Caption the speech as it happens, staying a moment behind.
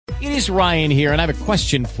It is Ryan here, and I have a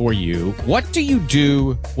question for you. What do you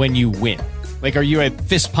do when you win? Like, are you a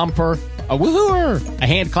fist pumper, a woohooer, a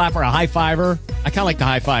hand clapper, a high fiver? I kind of like the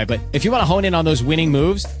high five, but if you want to hone in on those winning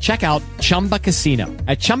moves, check out Chumba Casino.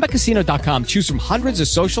 At ChumbaCasino.com, choose from hundreds of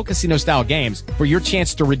social casino-style games for your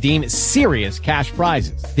chance to redeem serious cash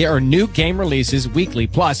prizes. There are new game releases weekly,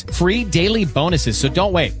 plus free daily bonuses. So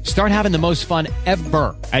don't wait. Start having the most fun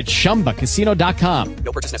ever at ChumbaCasino.com.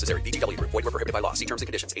 No purchase necessary. VGW. Void where prohibited by law. See terms and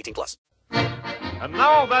conditions. 18+. And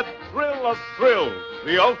now that thrill of thrills,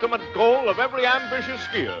 the ultimate goal of every ambitious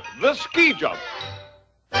skier, the ski jump.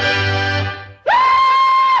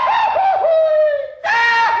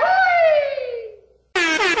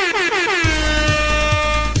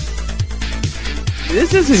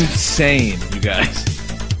 This is insane, you guys.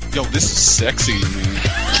 Yo, this is sexy, man.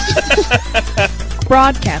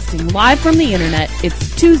 Broadcasting live from the internet,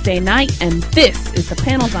 it's Tuesday night, and this is the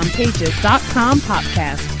panelsonpages.com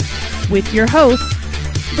podcast with your host,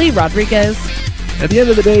 Lee Rodriguez. At the end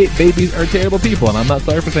of the day, babies are terrible people, and I'm not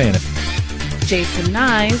sorry for saying it. Jason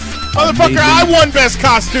Nyes. Motherfucker, I won best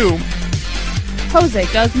costume! Jose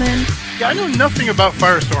Guzman. Yeah, I know nothing about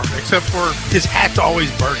Firestorm, except for his hat's always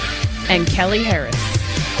burning. And Kelly Harris.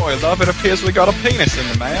 Boy, love, it appears we got a penis in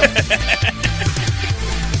the mail.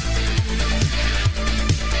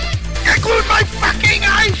 I glued my fucking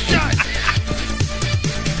eyes shut!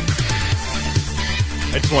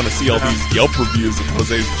 I just want to see all these Yelp reviews of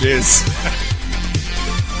Jose's jizz.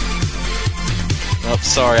 Oh,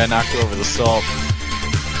 sorry, I knocked over the salt.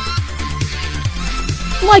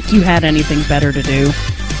 Like you had anything better to do.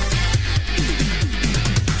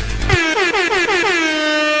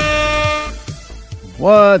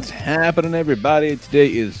 What's happening, everybody? Today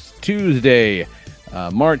is Tuesday,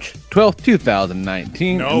 March 12th,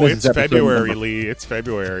 2019. No, it's February, Lee. It's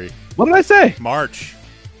February. What did I say? March.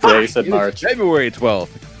 Yeah, you said March. February 12th.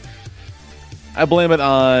 I blame it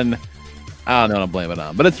on... I don't know what I'm blaming it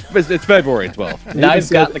on, but it's February 12th. Now he's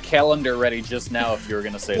got the calendar ready just now if you were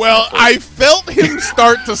going to say Well, something. I felt him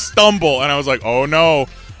start to stumble, and I was like, oh no,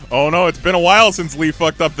 it's been a while since Lee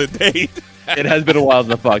fucked up the date. It has been a while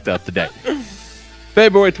since I fucked up today.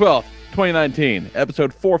 February 12th, 2019,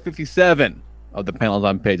 episode 457 of the Panels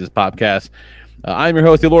on Pages podcast. I'm your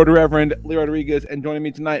host, the Lord Reverend Lee Rodriguez, and joining me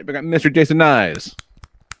tonight, we got Mr. Jason Nyes.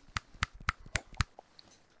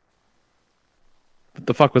 What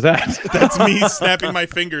the fuck was that? That's me snapping my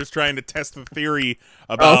fingers trying to test the theory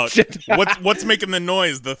about what's making the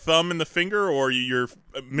noise, the thumb and the finger, or your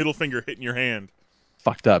middle finger hitting your hand.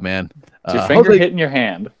 Fucked up, man. It's your finger hitting your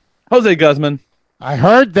hand. Jose Guzman. I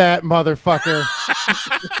heard that, motherfucker.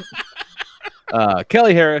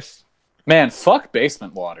 Kelly Harris. Man, fuck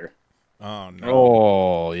basement water. Oh, no.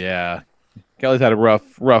 Oh, yeah. Kelly's had a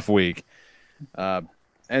rough week.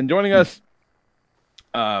 And joining us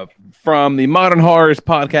from the Modern Horrors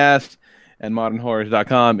podcast and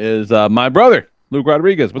modernhorrors.com is my brother, Luke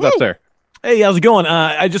Rodriguez. What's up, sir? Hey, how's it going?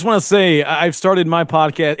 I just want to say I've started my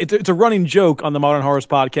podcast. It's a running joke on the Modern Horrors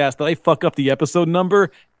podcast that I fuck up the episode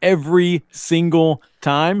number every single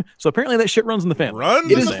time. So apparently that shit runs in the family.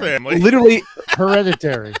 Runs in the family. Literally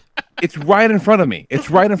Hereditary. It's right in front of me. It's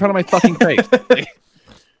right in front of my fucking face.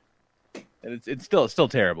 And it's still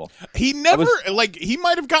terrible. He never he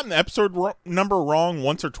might have gotten the episode number wrong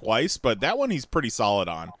once or twice, but that one he's pretty solid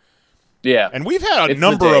on. Yeah. And we've had a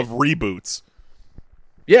number of reboots.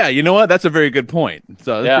 Yeah, you know what? That's a very good point.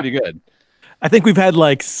 So that's pretty good. I think we've had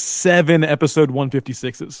like 7 episode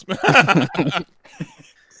 156s.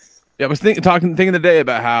 Yeah, I was thinking today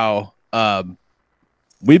about how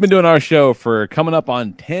we've been doing our show for coming up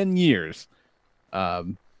on 10 years.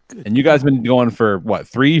 And you guys have been going for, what,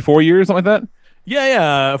 3-4 years, something like that?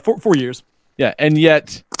 Yeah, 4 years. Yeah, and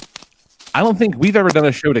yet I don't think we've ever done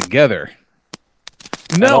a show together.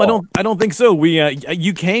 No, I don't think so. We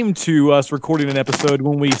you came to us recording an episode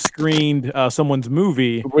when we screened someone's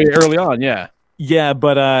movie. Way early on, yeah. Yeah,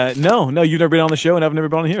 but no, you've never been on the show and I've never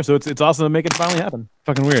been on here, so it's awesome to make it finally happen.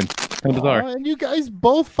 Fucking weird. Kind of bizarre. And you guys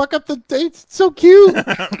both fuck up the dates. It's so cute.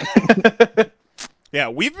 Yeah,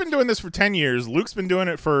 we've been doing this for 10 years. Luke's been doing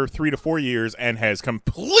it for 3 to 4 years and has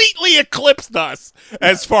completely eclipsed us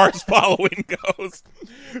as far as following goes.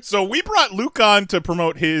 So we brought Luke on to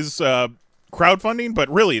promote his crowdfunding, but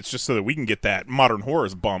really it's just so that we can get that Modern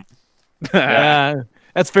Horrors bump.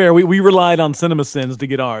 That's fair. We relied on CinemaSins to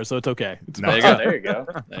get ours, so it's okay. There you go. There you go.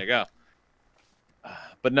 There you go.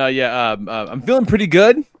 But no, yeah, I'm feeling pretty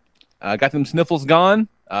good. Got them sniffles gone.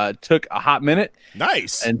 Took a hot minute.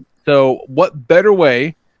 Nice. And so what better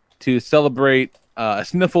way to celebrate a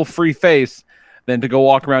sniffle-free face than to go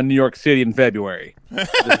walk around New York City in February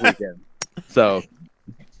this weekend? So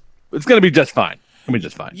it's going to be just fine. gonna be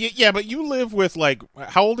just fine. Yeah, but you live with like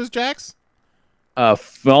how old is Jax?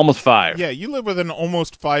 Almost 5. Yeah, you live with an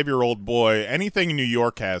almost 5-year-old boy. Anything New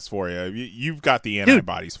York has for you, you've got the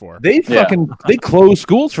antibodies for. They close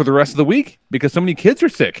schools for the rest of the week because so many kids are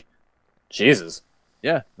sick. Jesus.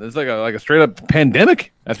 Yeah, it's like a straight up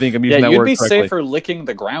pandemic. I think I'm using that you'd word be correctly. safer licking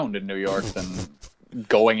the ground in New York than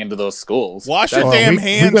going into those schools. Wash your damn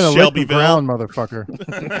hands, we're gonna lick the Shelbyville. ground,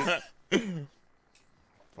 motherfucker.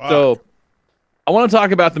 So, I want to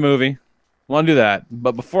talk about the movie. I want to do that,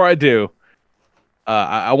 but before I do,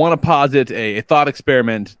 I want to posit a thought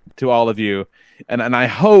experiment to all of you, and I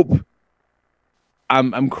hope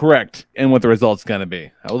I'm correct in what the result's going to be.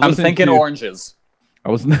 I'm thinking oranges. I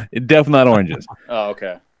was definitely not oranges. Oh,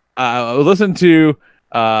 okay. I was listening to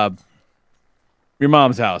Your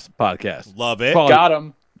Mom's House podcast. Love it. Got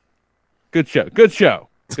him. Good show. Good show.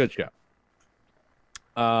 Good show.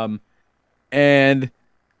 And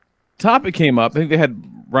topic came up. I think they had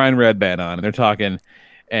Ryan Redband on, and they're talking,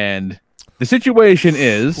 and the situation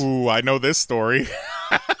is... Ooh, I know this story.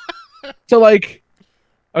 So, like,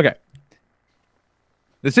 okay.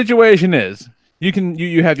 The situation is,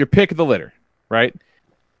 you have your pick of the litter, right?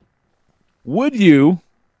 Would you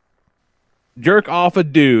jerk off a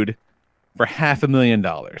dude for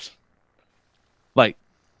 $500,000? Like,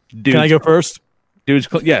 dudes. Can I go first? Dudes,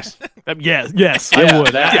 yes. Yes, I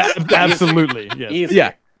would. Yeah, absolutely. Yes. Easy.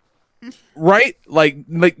 Yeah. Right? Like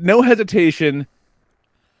no hesitation.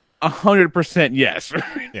 100% yes.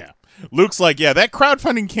 Yeah. Luke's like, yeah, that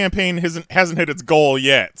crowdfunding campaign hasn't hit its goal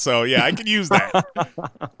yet. So yeah, I could use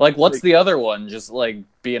that. Like, what's the other one? Just like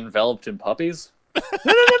be enveloped in puppies?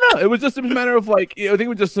 No. It was a matter of like, I think it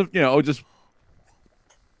was just just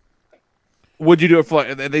would you do it for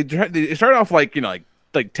like they started off like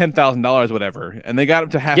like $10,000 or whatever, and they got up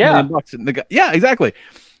to $500,000 and they got, exactly.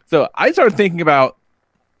 So I started thinking about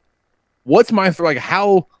what's my like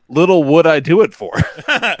how little would I do it for?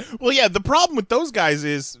 Well, yeah, the problem with those guys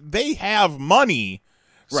is they have money,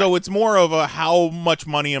 so it's more of a how much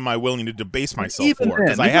money am I willing to debase myself Even for?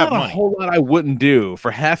 Because then, I have not money. a whole lot I wouldn't do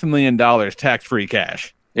for $500,000 tax-free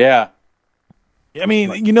cash. Yeah. I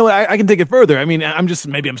mean, I can take it further. I mean,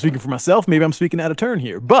 maybe I'm speaking for myself. Maybe I'm speaking out of turn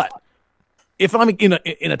here. But if I'm in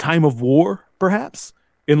a time of war, perhaps,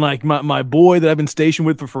 and like my boy that I've been stationed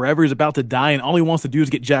with for forever is about to die, and all he wants to do is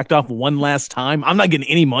get jacked off one last time, I'm not getting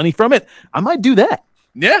any money from it. I might do that.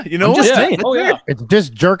 Yeah, I'm just saying. Oh, yeah. It's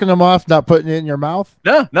just jerking them off, not putting it in your mouth.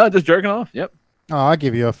 No, just jerking off. Yep. Oh, I'll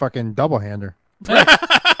give you a fucking double hander.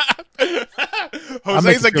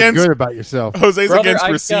 Jose's feel against good about yourself. Jose's Brother, against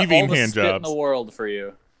I've receiving got all the hand spit in jobs. the world for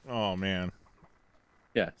you. Oh man.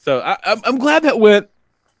 Yeah. So I'm glad that went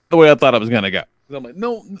the way I thought it was gonna go. I'm like,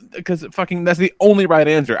 no, because that's the only right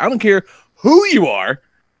answer. I don't care who you are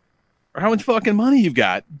or how much fucking money you've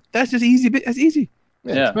got. That's just easy. That's easy.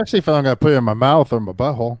 Yeah. Especially if I'm going to put it in my mouth or my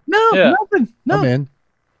butthole. No, Yeah. nothing. No. I'm in.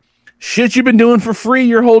 Shit you've been doing for free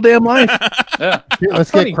your whole damn life. Yeah. Dude, let's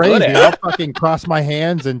Pretty get crazy. good at I'll fucking cross my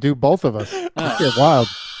hands and do both of us. Let's get wild.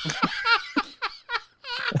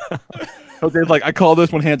 Jose's like, I call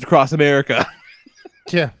this one Hands Across America.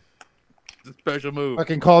 Yeah. It's a special move. I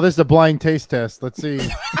can call this a blind taste test. Let's see.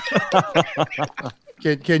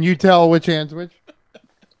 Can you tell which hand's which?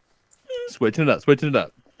 Switching it up.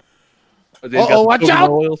 Jose's Uh-oh, got the watch coconut out!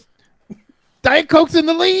 oils. Diet Coke's in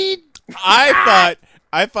the lead.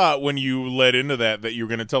 I thought when you led into that you were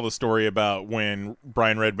going to tell the story about when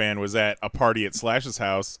Brian Redband was at a party at Slash's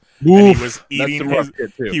house and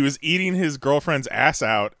he was eating his girlfriend's ass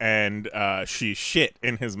out and she shit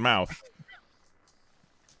in his mouth.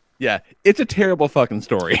 Yeah, it's a terrible fucking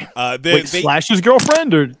story. Wait, Slash's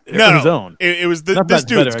girlfriend or his own? It was this That's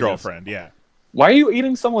dude's better, I girlfriend. Yeah, Why are you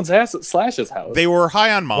eating someone's ass at Slash's house? they were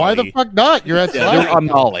high on Molly. Why the fuck not? You're at Yeah, Slash. they're on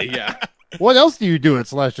Molly. Yeah. What else do you do at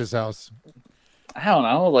Slash's house? I don't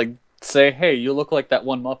know. Like, say, hey, you look like that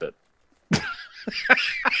one Muppet.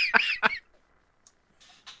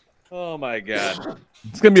 Oh my god,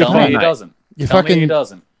 it's gonna be Tell a me fun he night. doesn't. You Tell me he fucking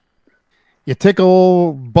doesn't. you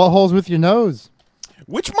tickle buttholes with your nose.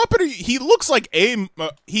 Which Muppet are you? He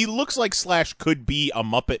looks like Slash could be a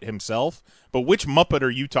Muppet himself. But which Muppet are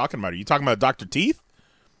you talking about? Are you talking about Dr. Teeth?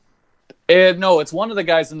 No, it's one of the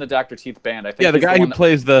guys in the Dr. Teeth band. I think. Yeah, the he's guy who one that-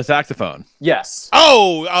 plays the saxophone. Yes.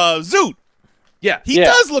 Oh, Zoot. Yeah, He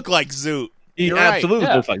does look like Zoot. he You're absolutely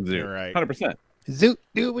right. looks like Zoo. You're right. 100%. Zoot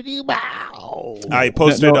doobity bow. I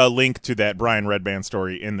posted No. a link to that Brian Redband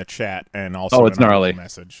story in the chat and also Oh, it's an audio gnarly.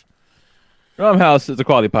 message. Rum House is a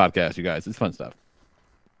quality podcast, you guys. It's fun stuff.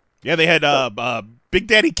 Yeah, they had Big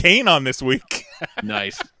Daddy Kane on this week.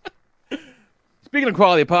 Nice. Speaking of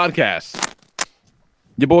quality podcasts,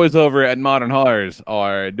 your boys over at Modern Horrors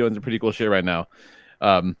are doing some pretty cool shit right now.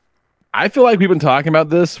 I feel like we've been talking about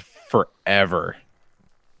this forever.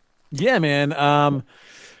 Yeah, man.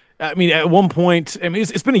 I mean, at one point, I mean,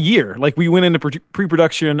 it's been a year. Like, we went into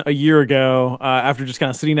pre-production a year ago after just kind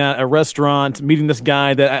of sitting at a restaurant, meeting this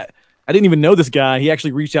guy that I didn't even know this guy. He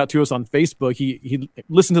actually reached out to us on Facebook. He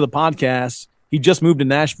listened to the podcast. He just moved to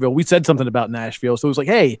Nashville. We said something about Nashville. So it was like,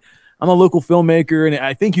 hey, I'm a local filmmaker, and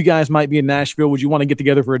I think you guys might be in Nashville. Would you want to get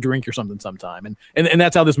together for a drink or something sometime? And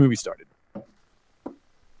that's how this movie started.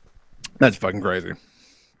 That's fucking crazy.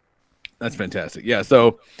 That's fantastic. Yeah,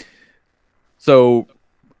 so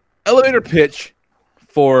elevator pitch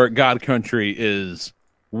for God Country is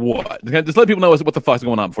what? Just let people know what the fuck's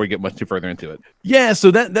going on before you get much too further into it. Yeah,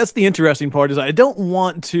 so that's the interesting part is I don't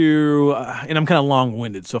want to, and I'm kind of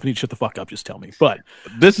long-winded, so if I need to shut the fuck up, just tell me. But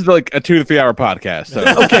this is like a 2 to 3 hour podcast. So.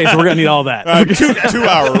 Okay, so we're gonna need all that. 2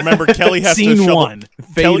 hour. Remember, Kelly has Scene to shovel. one,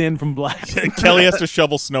 fade in from black. Kelly has to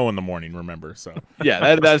shovel snow in the morning. Remember, so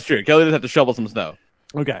yeah, that's true. Kelly does have to shovel some snow.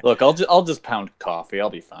 Okay. Look, I'll just pound coffee. I'll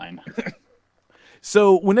be fine.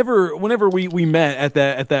 So whenever we met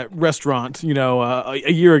at that restaurant,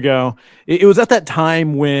 a year ago, it was at that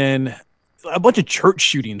time when a bunch of church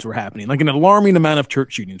shootings were happening, like an alarming amount of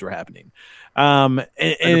church shootings were happening. And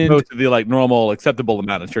as opposed to the like normal acceptable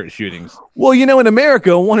amount of church shootings. Well, in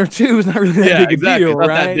America, 1 or 2 is not really that big a deal, it's not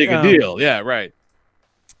right? that big a deal. Yeah, right.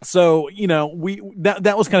 So,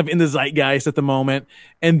 that was kind of in the zeitgeist at the moment.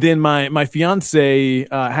 And then my fiance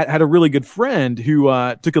had a really good friend who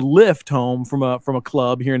took a Lyft home from a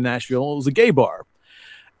club here in Nashville. It was a gay bar.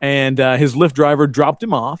 And his Lyft driver dropped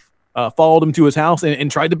him off, followed him to his house, and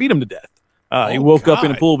tried to beat him to death. He woke up in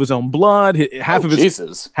a pool of his own blood. Half of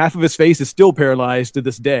his face is still paralyzed to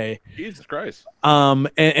this day. Jesus Christ.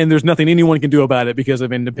 And there's nothing anyone can do about it because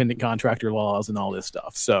of independent contractor laws and all this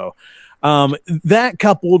stuff. So that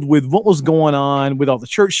coupled with what was going on with all the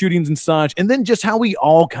church shootings and such, and then just how we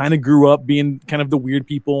all kind of grew up being kind of the weird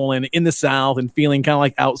people and in the South and feeling kind of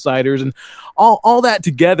like outsiders and all that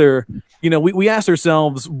together, we asked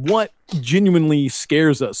ourselves what genuinely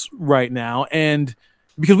scares us right now. And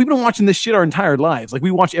because we've been watching this shit our entire lives. Like,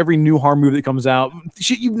 we watch every new horror movie that comes out,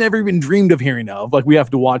 shit you've never even dreamed of hearing of. Like, we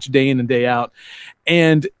have to watch day in and day out.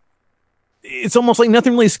 And it's almost like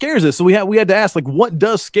nothing really scares us. So we had to ask, like, what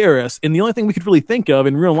does scare us? And the only thing we could really think of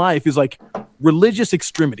in real life is like religious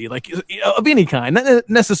extremity, like of any kind, not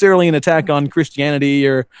necessarily an attack on Christianity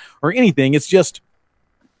or anything. It's just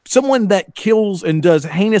someone that kills and does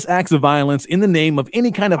heinous acts of violence in the name of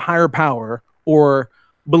any kind of higher power or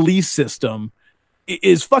belief system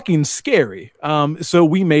is fucking scary. So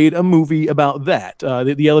we made a movie about that.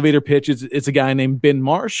 The elevator pitch is it's a guy named Ben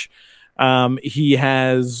Marsh. He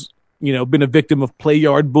has been a victim of play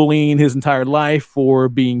yard bullying his entire life for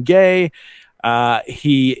being gay.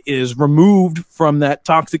 He is removed from that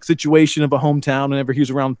toxic situation of a hometown whenever he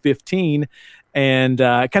was around 15 and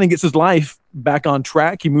kind of gets his life back on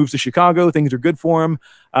track. He moves to Chicago. Things are good for him.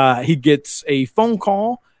 He gets a phone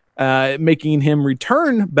call making him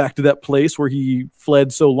return back to that place where he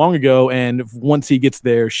fled so long ago. And once he gets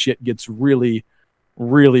there, shit gets really,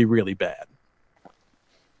 really, really bad.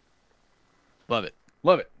 Love it.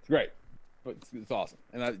 It's great. It's awesome.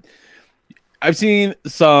 And I've seen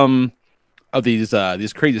some of these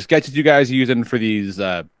crazy sketches you guys are using for these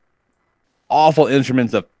awful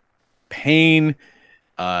instruments of pain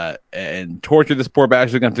and torture this poor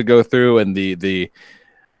bastard's going to have to go through. And the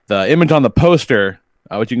image on the poster,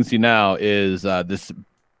 what you can see now, is this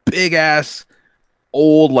big ass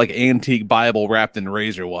old like antique Bible wrapped in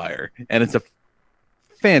razor wire, and it's a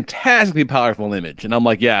fantastically powerful image. And I'm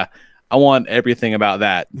like, yeah, I want everything about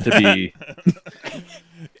that to be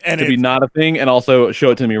to be not a thing, and also show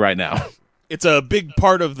it to me right now. It's a big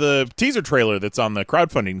part of the teaser trailer that's on the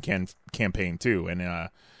crowdfunding campaign too, and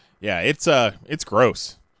it's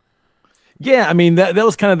gross. Yeah, I mean that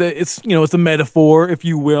was kind of it's a metaphor, if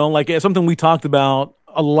you will, like it's something we talked about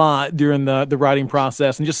a lot during the writing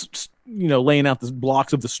process, and just laying out the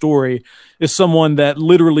blocks of the story is someone that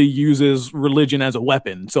literally uses religion as a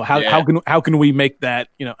weapon. So how can we make that,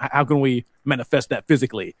 how can we manifest that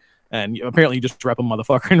physically? And apparently you just wrap a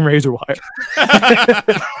motherfucker in razor wire.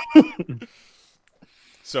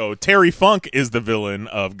 So Terry Funk is the villain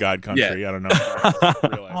of God Country. Yeah. I don't know.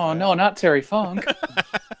 Oh no, not Terry Funk.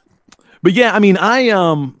 But yeah, I mean,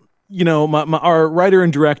 our writer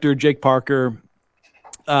and director, Jake Parker,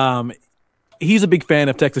 he's a big fan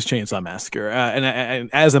of Texas Chainsaw Massacre, and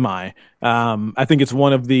as am I. I think it's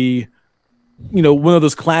one of the, one of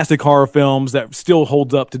those classic horror films that still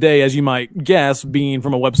holds up today, as you might guess, being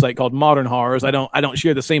from a website called Modern Horrors. I don't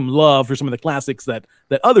share the same love for some of the classics that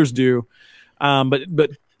others do,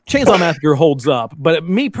 but Chainsaw Massacre holds up, but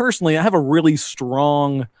me personally, I have a really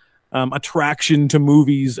strong attraction to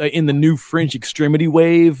movies in the new French extremity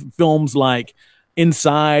wave, films like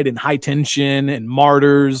Inside and High Tension and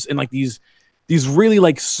Martyrs, and like these really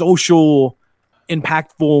like social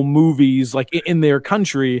impactful movies like in their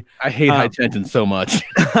country. I hate High Tension so much.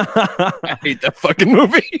 I hate that fucking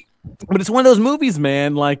movie. But it's one of those movies,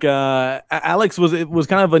 man. Like Alex was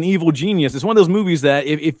kind of an evil genius. It's one of those movies that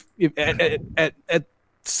if at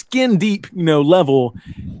skin deep, level,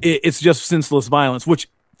 it's just senseless violence. Which,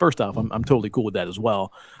 first off, I'm totally cool with that as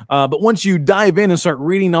well. But once you dive in and start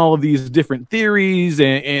reading all of these different theories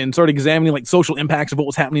and start examining like social impacts of what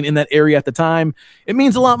was happening in that area at the time, it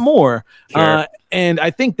means a lot more. Sure. And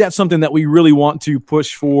I think that's something that we really want to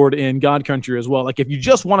push forward in God Country as well. Like if you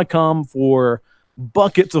just want to come for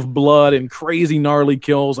buckets of blood and crazy gnarly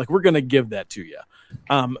kills, like we're going to give that to you.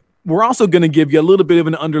 We're also going to give you a little bit of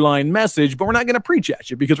an underlying message, but we're not going to preach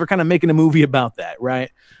at you because we're kind of making a movie about that,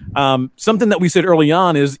 right? Something that we said early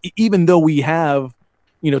on is even though we have,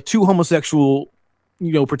 two homosexual,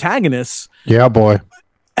 protagonists. Yeah, boy.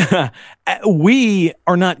 We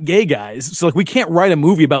are not gay guys. So like we can't write a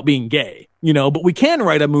movie about being gay, but we can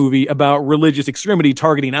write a movie about religious extremity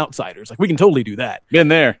targeting outsiders. Like we can totally do that. Been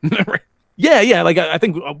there. Yeah. Like I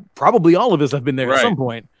think probably all of us have been there at some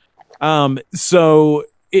point. So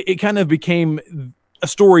it kind of became a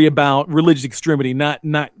story about religious extremity, not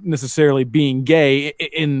necessarily being gay.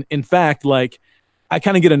 In fact, like I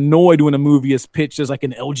kind of get annoyed when a movie is pitched as like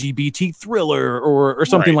an LGBT thriller or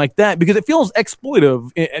something like that because it feels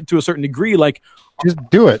exploitive to a certain degree. Like just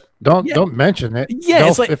do it. Don't mention it. Yeah,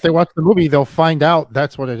 it's like, if they watch the movie, they'll find out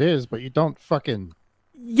that's what it is. But you don't fucking.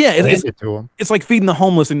 Yeah, it's like feeding the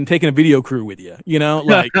homeless and taking a video crew with you.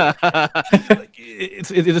 Like it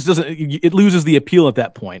just doesn't. It loses the appeal at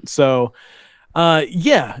that point. So,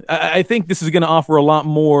 I think this is going to offer a lot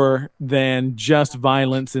more than just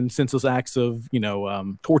violence and senseless acts of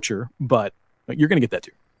torture. But you're going to get that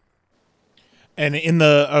too. And in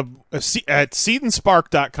the at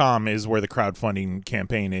seedandspark.com is where the crowdfunding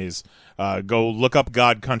campaign is. Go look up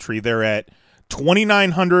God Country. They're at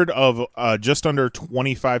 2,900 of just under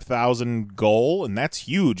 25,000 goal, and that's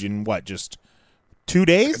huge in just 2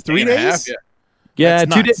 days, 3 days? Yeah,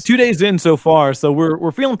 2 days in so far, so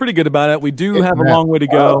we're feeling pretty good about it. We do have a long way to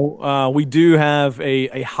go. We do have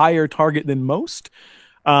a higher target than most,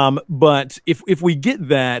 but if we get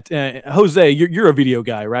that, Jose, you're a video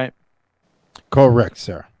guy, right? Correct,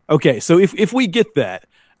 sir. Okay, so if we get that.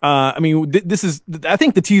 I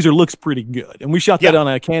think the teaser looks pretty good. And we shot that on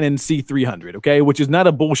a Canon C300, okay, which is not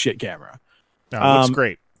a bullshit camera. No, it looks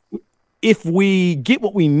great. If we get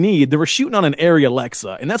what we need, they were shooting on an Arri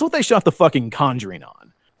Alexa, and that's what they shot the fucking Conjuring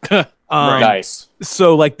on. Nice.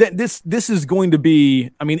 So, like, this is going to be,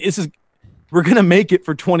 we're going to make it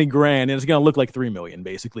for 20 grand, and it's going to look like 3 million,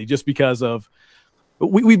 basically, just because of,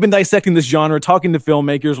 we've been dissecting this genre, talking to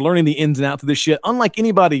filmmakers, learning the ins and outs of this shit, unlike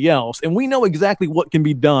anybody else. And we know exactly what can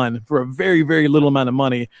be done for a very, very little amount of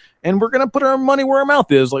money. And we're going to put our money where our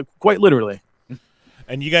mouth is, like quite literally.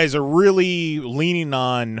 And you guys are really leaning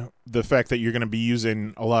on the fact that you're going to be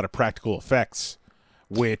using a lot of practical effects,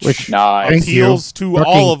 which appeals to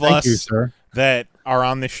all of us that are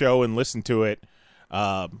on the show and listen to it.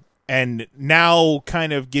 And now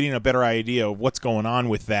kind of getting a better idea of what's going on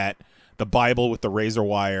with that. The Bible with the razor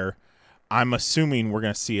wire. I'm assuming we're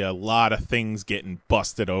going to see a lot of things getting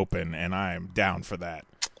busted open, and I'm down for that.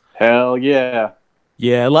 Hell yeah.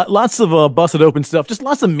 Yeah, lots of busted open stuff. Just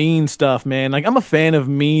lots of mean stuff, man. Like I'm a fan of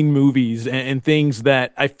mean movies and things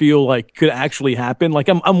that I feel like could actually happen. Like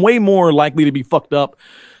I'm way more likely to be fucked up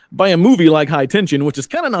by a movie like High Tension, which is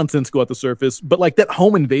kind of nonsensical at the surface, but like that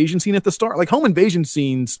home invasion scene at the start, like home invasion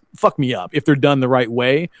scenes fuck me up if they're done the right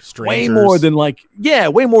way. Strangers. Way more than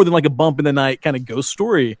like a bump in the night kind of ghost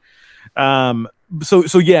story. So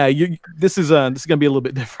yeah, this is going to be a little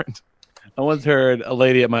bit different. I once heard a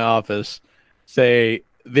lady at my office say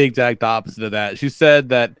the exact opposite of that. She said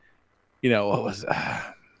that, it's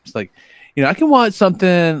like, I can watch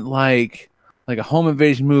something like a home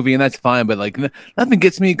invasion movie, and that's fine, but like nothing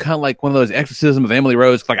gets me kind of like one of those exorcisms of Emily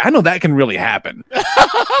Rose. Like I know that can really happen.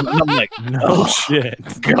 And I'm like, no shit,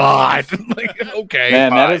 God. Like, okay,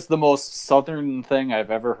 man, that is the most southern thing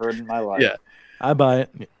I've ever heard in my life. Yeah, I buy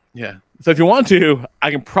it. Yeah. So if you want to,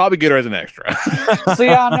 I can probably get her as an extra. See,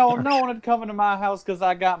 I know no one would come into my house because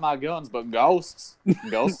I got my guns, but ghosts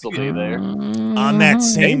will be there. On that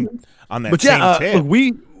same tip.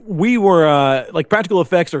 We were like practical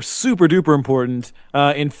effects are super duper important.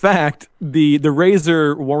 In fact, the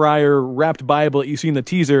razor wire wrapped Bible that you see in the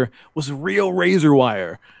teaser was real razor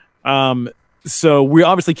wire. So we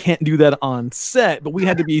obviously can't do that on set, but we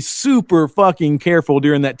had to be super fucking careful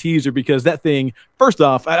during that teaser because that thing, first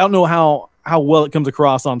off, I don't know how well it comes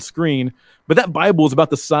across on screen, but that Bible is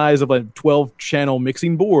about the size of a 12-channel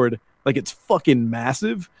mixing board. Like, it's fucking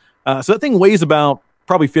massive. So that thing weighs about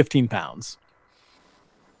probably 15 pounds.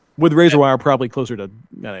 With razor wire, probably closer to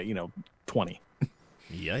 20.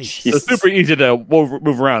 Yikes! So super easy to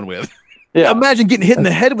move around with. Yeah, imagine getting hit in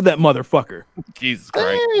the head with that motherfucker. Jesus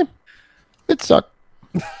Christ! It sucked.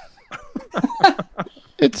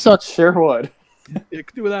 It sucked. Sure would. You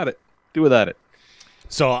could do without it. Do without it.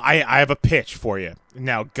 So I have a pitch for you.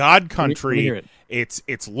 Now, God Let me Country, hear it.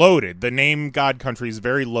 it's loaded. The name God Country is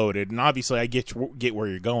very loaded, and obviously I get where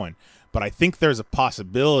you're going. But I think there's a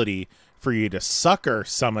possibility for you to sucker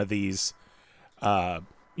some of these,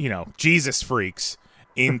 Jesus freaks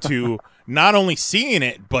into not only seeing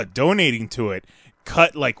it but donating to it.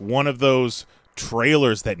 Cut like one of those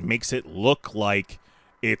trailers that makes it look like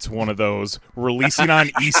it's one of those releasing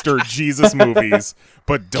on Easter Jesus movies,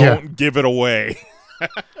 but don't give it away.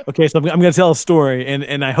 Okay, so I'm going to tell a story,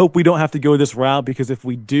 and I hope we don't have to go this route because if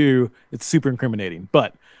we do, it's super incriminating.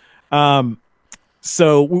 But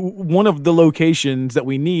so one of the locations that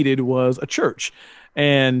we needed was a church.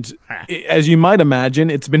 And as you might imagine,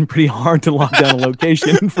 it's been pretty hard to lock down a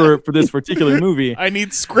location for this particular movie. I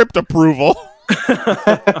need script approval.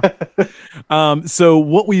 So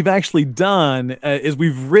what we've actually done is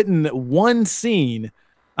we've written one scene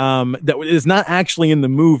that is not actually in the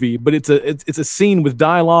movie, but it's a scene with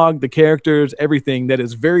dialogue, the characters, everything that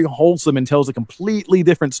is very wholesome and tells a completely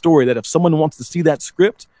different story. That if someone wants to see that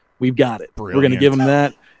script, we've got it. Brilliant. We're going to give them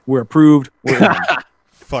that. We're approved. We're in.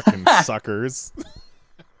 Fucking suckers.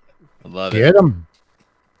 I love Get them.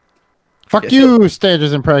 Fuck you,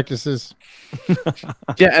 standards and practices.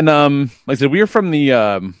 Yeah, and like I said, we are from the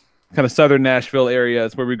kind of southern Nashville area.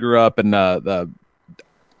 That's where we grew up, and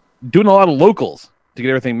doing a lot of locals to get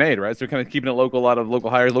everything made, right? So we're kind of keeping it local, a lot of local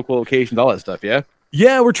hires, local locations, all that stuff. Yeah.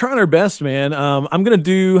 Yeah, we're trying our best, man. I'm gonna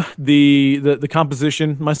do the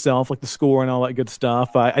composition myself, like the score and all that good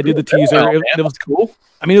stuff. I did the teaser. It was cool.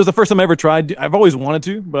 I mean, it was the first time I ever tried. I've always wanted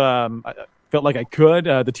to, but I felt like I could.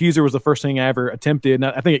 The teaser was the first thing I ever attempted, and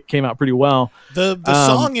I think it came out pretty well. The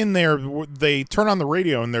song in there, they turn on the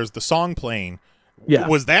radio and there's the song playing. Yeah,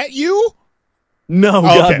 was that you? No,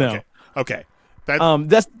 God, no. Okay. That's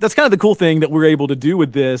kind of the cool thing that we're able to do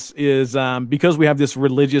with this is because we have this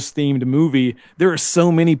religious themed movie. There are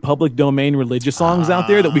so many public domain religious songs out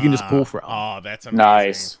there that we can just pull from. Oh, that's amazing.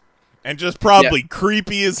 Nice. And just probably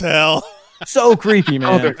creepy as hell. So creepy, man.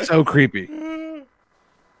 Oh, they're so creepy.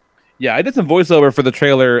 Yeah, I did some voiceover for the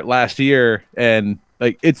trailer last year, and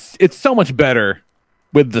like it's so much better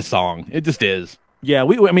with the song. It just is. Yeah,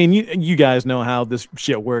 I mean, you guys know how this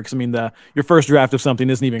shit works. I mean, your first draft of something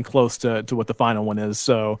isn't even close to what the final one is.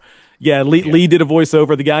 So, yeah, Lee did a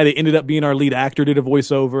voiceover. The guy that ended up being our lead actor did a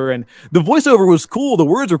voiceover, and the voiceover was cool. The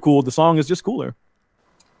words are cool. The song is just cooler.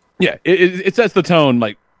 Yeah, it sets the tone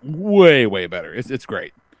like way, way better. It's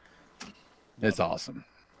great. It's awesome.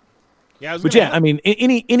 Yeah, I mean,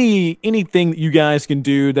 anything that you guys can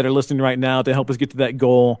do that are listening right now to help us get to that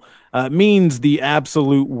goal means the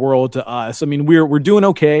absolute world to us. I mean, we're doing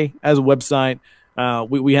okay as a website.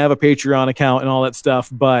 We have a Patreon account and all that stuff,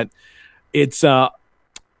 but it's a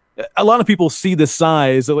lot of people see the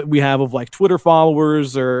size that we have of like Twitter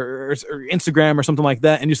followers or Instagram or something like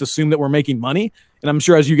that and just assume that we're making money. And I'm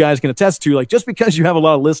sure, as you guys can attest to, like, just because you have a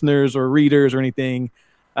lot of listeners or readers or anything,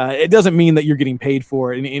 it doesn't mean that you're getting paid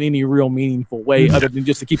for it in any real meaningful way other than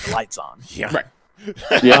just to keep the lights on. Yeah. Right.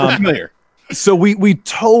 Yeah, familiar. So we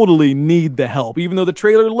totally need the help. Even though the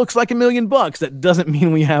trailer looks like $1 million, that doesn't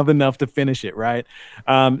mean we have enough to finish it, right?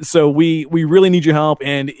 So we really need your help.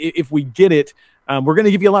 And if we get it, we're going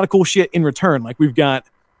to give you a lot of cool shit in return. Like we've got,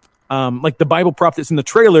 like the Bible prop that's in the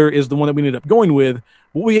trailer is the one that we ended up going with.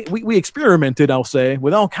 We experimented, I'll say,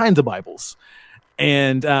 with all kinds of Bibles.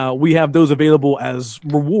 And we have those available as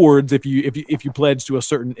rewards if you pledge to a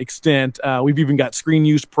certain extent. We've even got screen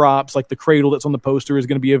use props, like the cradle that's on the poster is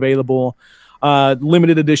going to be available.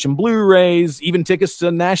 Limited edition Blu-rays, even tickets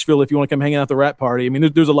to Nashville if you want to come hang out at the Rat Party. I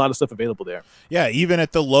mean, there's a lot of stuff available there. Yeah, even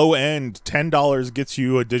at the low end, $10 gets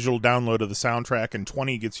you a digital download of the soundtrack, and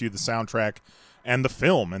 $20 gets you the soundtrack and the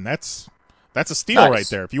film, and that's a steal right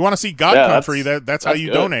there. If you want to see God Country, that's how you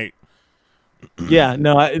good. Donate. Yeah,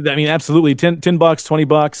 no, I mean, absolutely. $10,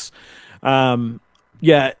 $20.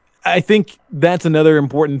 Yeah, I think that's another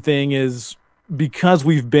important thing is because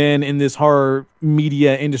we've been in this horror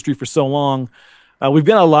media industry for so long, we've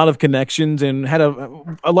got a lot of connections and had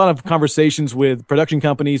a lot of conversations with production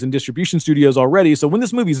companies and distribution studios already. So when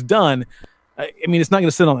this movie's done, I mean, it's not going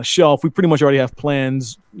to sit on a shelf. We pretty much already have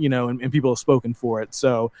plans, and people have spoken for it.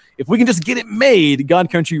 So if we can just get it made,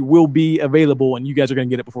 God Country will be available, and you guys are going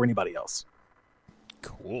to get it before anybody else.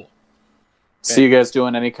 Cool. So you guys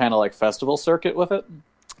doing any kind of like festival circuit with it?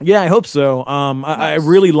 Yeah, I hope so. I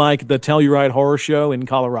really like the Telluride Horror Show in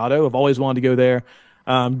Colorado. I've always wanted to go there.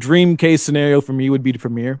 Dream case scenario for me would be to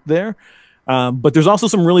premiere there. But there's also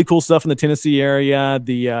some really cool stuff in the Tennessee area,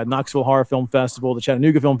 the Knoxville Horror Film Festival, the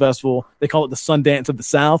Chattanooga Film Festival. They call it the Sundance of the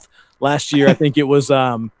South. Last year, I think it was,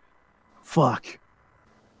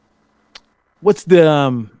 what's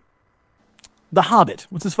the Hobbit?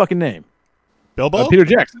 What's his fucking name? Bilbo? Peter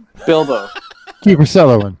Jackson. Bilbo. Kiefer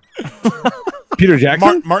Sutherland. Peter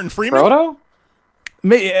Jackson? Martin Freeman? Frodo?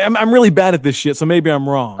 I'm really bad at this shit, so maybe I'm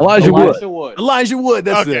wrong. Elijah Wood. Elijah Wood,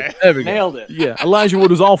 that's it. There we go. Nailed it. Yeah, Elijah Wood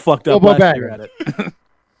was all fucked up last year at it.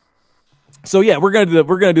 So yeah, we're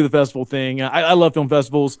gonna do the festival thing. I love film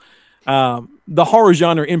festivals. The horror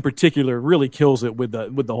genre in particular really kills it with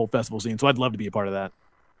the whole festival scene. So I'd love to be a part of that.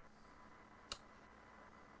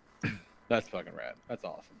 That's fucking rad. That's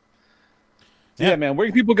awesome. Yeah, man. Where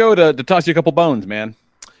can people go to toss you a couple bones, man?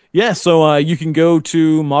 Yeah, so you can go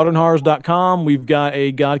to modernhorrors.com. We've got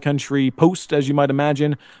a God Country post, as you might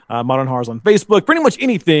imagine. Modern Horrors on Facebook. Pretty much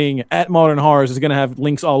anything at Modern Horrors is going to have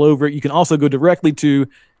links all over it. You can also go directly to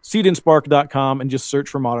seedandspark.com and just search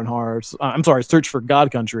for Modern Horrors. Search for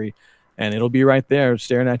God Country, and it'll be right there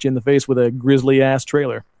staring at you in the face with a grisly-ass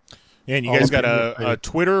trailer. Yeah, and you guys got a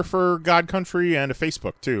Twitter for God Country and a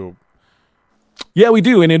Facebook, too. Yeah, we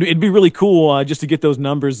do, and it'd be really cool just to get those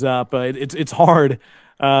numbers up. It's hard.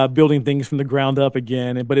 Building things from the ground up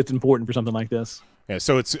again, but it's important for something like this. Yeah,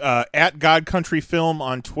 so it's at God Country Film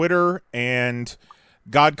on Twitter and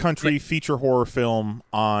God Country Feature Horror Film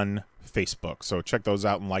on Facebook. So check those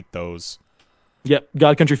out and like those. Yep,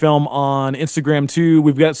 God Country Film on Instagram too.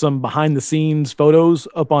 We've got some behind the scenes photos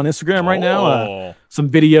up on Instagram right now. Some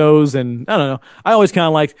videos, and I don't know. I always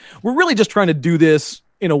kind of we're really just trying to do this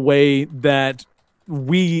in a way that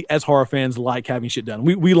we as horror fans like having shit done.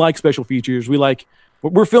 We like special features.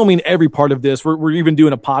 We're filming every part of this. We're even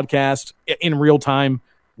doing a podcast in real time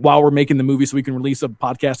while we're making the movie, so we can release a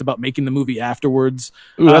podcast about making the movie afterwards.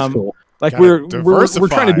 Ooh, that's cool. We're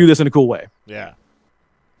trying to do this in a cool way. Yeah,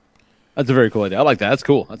 that's a very cool idea. I like that. That's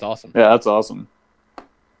cool. That's awesome. Yeah, that's awesome.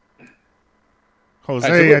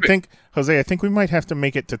 Jose, I think we might have to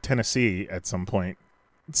make it to Tennessee at some point,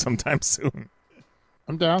 sometime soon.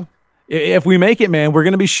 I'm down. If we make it, man, we're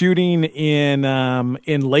going to be shooting in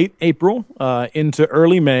late April into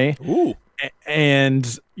early May. Ooh.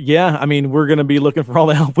 And yeah, I mean, we're going to be looking for all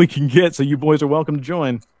the help we can get. So you boys are welcome to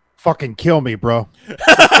join. Fucking kill me, bro.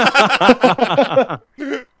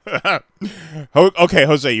 Okay,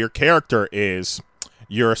 Jose, your character is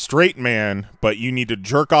you're a straight man, but you need to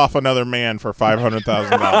jerk off another man for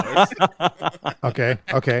 $500,000. Okay.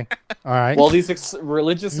 All right. Well, these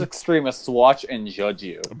religious extremists watch and judge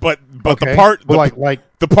you. But okay. the part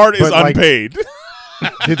the part is but unpaid.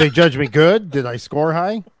 Did they judge me good? Did I score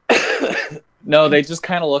high? No, they just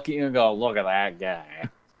kind of look at you and go, "Look at that guy,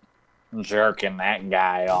 jerking that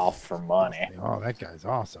guy off for money." Oh, that guy's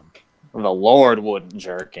awesome. The Lord wouldn't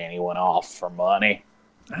jerk anyone off for money.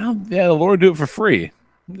 Well, yeah, the Lord do it for free.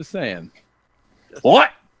 I'm just saying.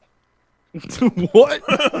 What? What?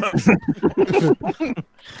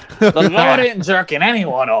 The Lord ain't jerking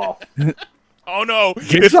anyone off. Oh no!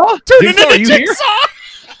 Jigsaw? Turn Jigsaw, into are you Jigsaw.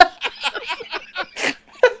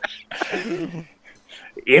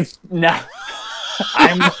 It's no.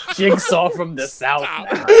 I'm Jigsaw from the South now.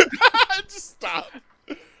 Just stop.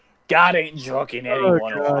 God ain't jerking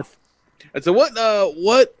anyone off. And so what?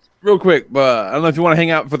 Real quick, I don't know if you want to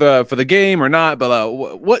hang out for the game or not, but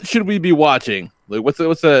what should we be watching? Like, what's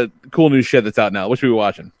the cool new shit that's out now? What should we be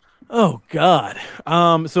watching? Oh God!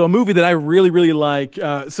 So a movie that I really really like.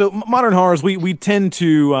 So Modern Horrors, we tend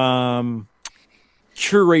to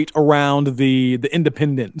curate around the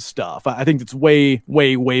independent stuff. I think it's way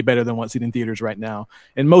better than what's in theaters right now.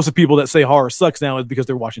 And most of the people that say horror sucks now is because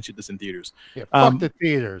they're watching shit that's in theaters. Yeah, fuck the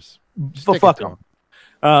theaters. Fuck them.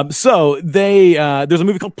 So there's a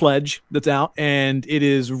movie called Pledge that's out, and it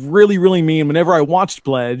is really, really mean. Whenever I watched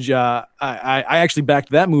Pledge, I actually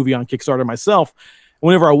backed that movie on Kickstarter myself.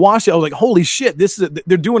 Whenever I watched it, I was like, holy shit,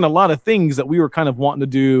 they're doing a lot of things that we were kind of wanting to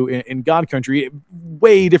do in God Country.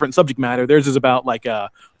 Way different subject matter. Theirs is about like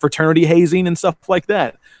fraternity hazing and stuff like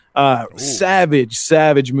that.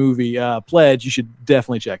 Savage movie. Pledge, you should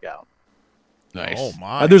definitely check out. Nice. Oh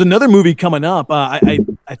my! There's another movie coming up. I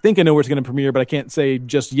think I know where it's going to premiere, but I can't say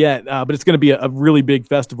just yet. But it's going to be a really big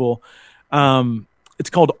festival. It's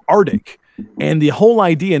called Arctic, And the whole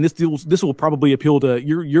idea, and this will probably appeal to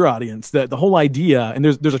your audience, that the whole idea, and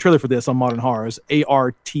there's a trailer for this on Modern Horrors,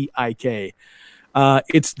 ARTIK.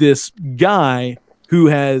 It's this guy who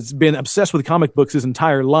has been obsessed with comic books his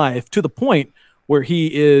entire life to the point where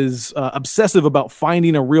he is obsessive about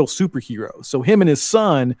finding a real superhero. So him and his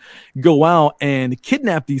son go out and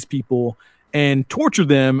kidnap these people and torture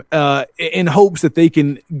them in hopes that they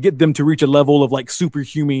can get them to reach a level of like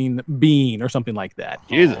superhuman being or something like that.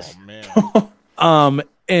 Jesus. Oh, man.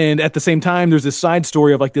 And at the same time, there's this side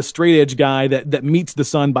story of like this straight edge guy that meets the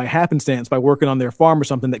son by happenstance by working on their farm or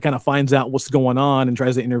something, that kind of finds out what's going on and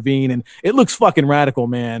tries to intervene. And it looks fucking radical,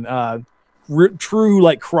 man. True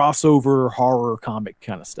like crossover horror comic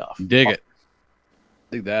kind of stuff. Dig it.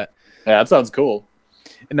 Dig that. Yeah, that sounds cool.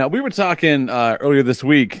 Now, we were talking earlier this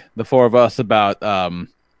week, the four of us, about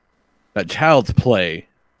that Child's Play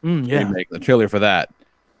remake, the trailer for that.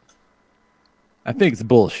 I think it's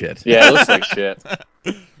bullshit. Yeah, it looks like shit.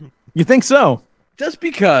 You think so? Just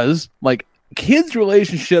because, like, kids'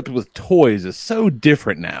 relationships with toys is so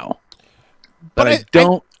different now. But I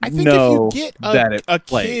don't think know if you get that a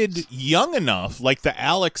plays. kid young enough, like the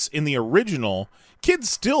Alex in the original, kids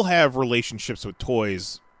still have relationships with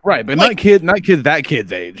toys. Right, but like, not kids that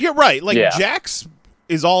kid's age. You're right. Like Yeah. Jax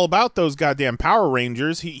is all about those goddamn Power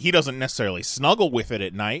Rangers. He doesn't necessarily snuggle with it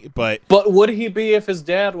at night, but would he be if his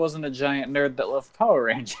dad wasn't a giant nerd that loved Power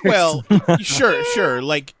Rangers? well, sure.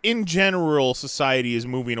 Like in general, society is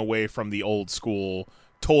moving away from the old school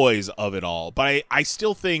toys of it all. But I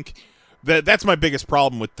still think that's my biggest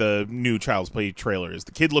problem with the new Child's Play trailer is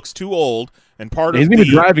the kid looks too old, and He's going to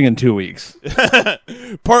be driving in 2 weeks.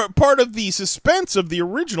 part of the suspense of the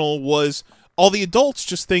original was all the adults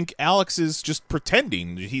just think Alex is just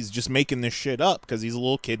pretending. He's just making this shit up because he's a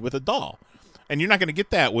little kid with a doll. And you're not going to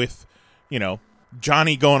get that with,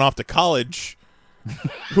 Johnny going off to college,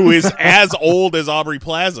 who is as old as Aubrey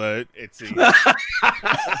Plaza, it seems.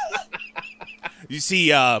 You see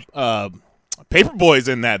Paperboy's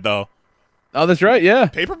in that, though. Oh, that's right, yeah.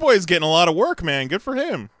 Paperboy's getting a lot of work, man. Good for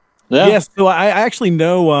him. Yeah. Yes, so I actually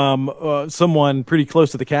know someone pretty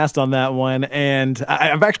close to the cast on that one, and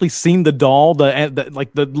I've actually seen the doll,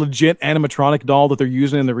 the legit animatronic doll that they're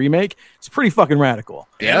using in the remake. It's pretty fucking radical.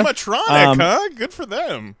 Yeah? Animatronic, huh? Good for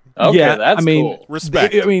them. Okay, yeah, that's cool.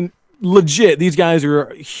 Respect. I mean, legit, these guys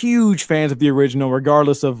are huge fans of the original,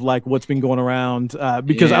 regardless of like what's been going around.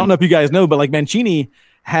 Because I don't know if you guys know, but like Mancini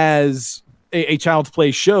has a Child's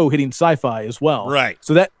Play show hitting Sci-Fi as well, right?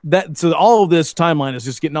 So so all of this timeline is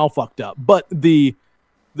just getting all fucked up. But the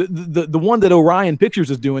one that Orion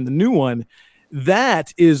Pictures is doing, the new one,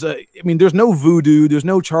 that is there's no voodoo, there's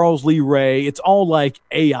no Charles Lee Ray. It's all like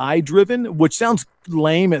AI driven, which sounds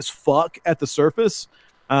lame as fuck at the surface.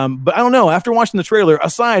 But I don't know. After watching the trailer,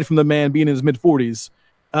 aside from the man being in his mid-40s,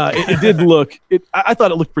 it did look. I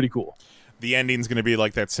thought it looked pretty cool. The ending's going to be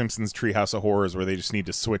like that Simpsons Treehouse of Horrors, where they just need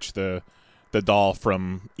to switch the doll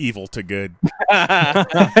from evil to good.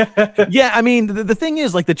 Yeah, I mean, the thing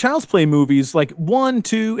is, like the Child's Play movies, like 1,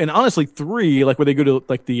 2, and honestly 3, like where they go to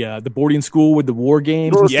like the boarding school with the war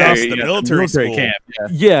games. And Yes, stuff. the military school. camp.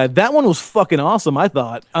 Yeah, that one was fucking awesome, I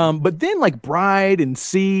thought. But then like Bride and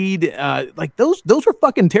Seed, like those were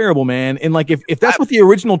fucking terrible, man. And like if that's what the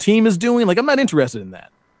original team is doing, like I'm not interested in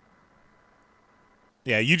that.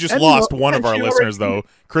 Yeah, you just lost one of our listeners, though.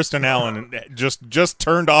 Kristen Allen just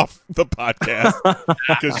turned off the podcast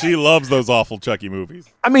because she loves those awful Chucky movies.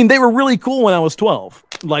 I mean, they were really cool when I was 12.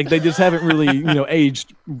 Like, they just haven't really,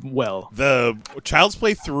 aged well. The Child's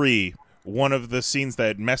Play 3, one of the scenes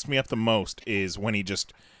that messed me up the most is when he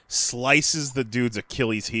just slices the dude's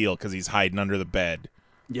Achilles heel because he's hiding under the bed.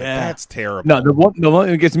 Yeah. Like, that's terrible. No, the one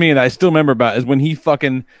that gets me and I still remember about is when he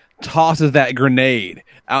fucking tosses that grenade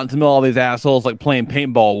out into the middle of all these assholes like playing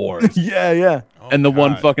paintball wars. Yeah. Oh, And the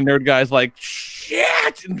one God. fucking nerd guy's like,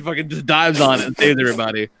 shit! And fucking just dives on it and saves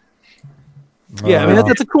everybody. Yeah, I mean,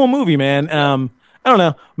 that's a cool movie, man. I don't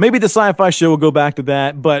know. Maybe the Sci-Fi show will go back to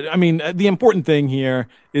that. But, I mean, the important thing here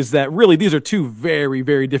is that really these are two very,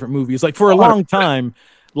 very different movies. Like, for a long time,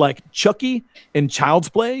 like Chucky and Child's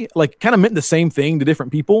Play, like, kind of meant the same thing to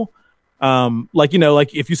different people. Like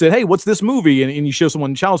if you said, hey, what's this movie? And you show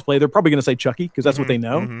someone Child's Play, they're probably going to say Chucky because that's what they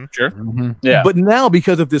know. Mm-hmm. Sure. Yeah. But now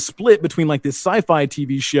because of this split between like this Sci-Fi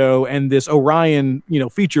TV show and this Orion,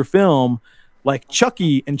 feature film, like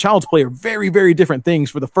Chucky and Child's Play are very, very different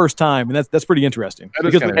things for the first time. And that's pretty interesting.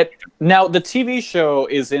 Now, the TV show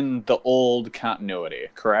is in the old continuity,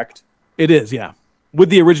 correct? It is, yeah. With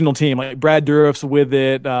the original team, like Brad Dourif's with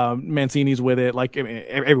it, Mancini's with it, like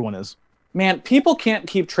everyone is. Man, people can't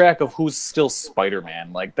keep track of who's still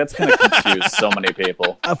Spider-Man. Like, that's going to confuse so many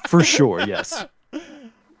people. For sure, yes.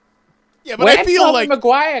 Yeah, but Where'd I feel Tobey like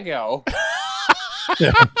Maguire go?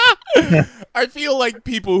 I feel like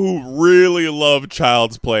people who really love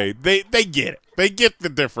Child's Play, they get it. They get the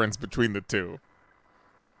difference between the two.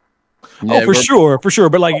 Oh, for sure.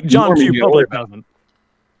 But like John Q. Public doesn't.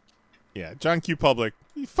 Yeah, John Q. Public,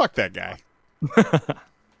 fuck that guy.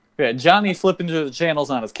 Yeah, Johnny flipping through the channels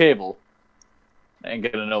on his cable ain't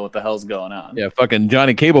gonna know what the hell's going on. Yeah, fucking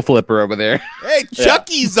Johnny Cable Flipper over there. Hey,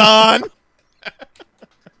 Chucky's on.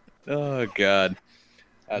 Oh God.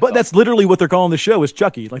 That's literally what they're calling the show is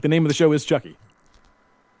Chucky. Like the name of the show is Chucky.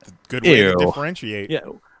 Good way to differentiate. Yeah,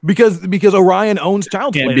 because Orion owns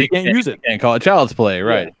Child's Play. They can't use it. Can't call it Child's Play,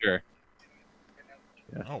 right? Yeah. Sure.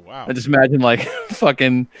 Yeah. Oh wow. I just imagine like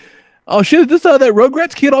fucking. Oh shit! Is this that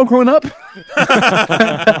Rugrats kid all grown up?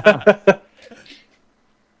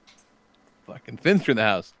 Fucking Finster in the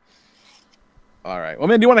house. All right. Well,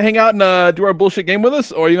 man, do you want to hang out and do our bullshit game with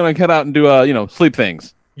us, or are you gonna head out and do sleep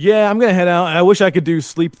things? Yeah, I'm gonna head out. I wish I could do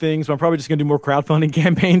sleep things, but I'm probably just gonna do more crowdfunding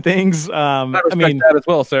campaign things. I mean that as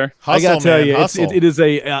well, sir. I gotta tell you, it is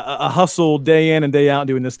a hustle day in and day out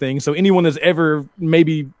doing this thing. So anyone that's ever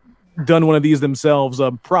maybe done one of these themselves,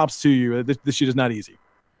 props to you. This shit is not easy.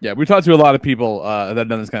 Yeah, we talked to a lot of people that have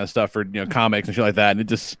done this kind of stuff for comics and shit like that,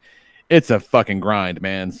 and it's a fucking grind,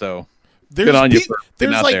 man. So good on you for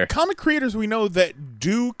getting out there. Comic creators we know that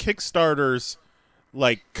do Kickstarters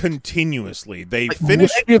like continuously. They finish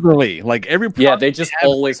regularly, like every they just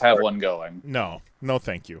always have one going. No,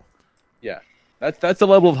 thank you. Yeah, that's the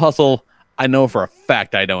level of hustle I know for a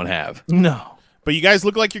fact I don't have. No. But you guys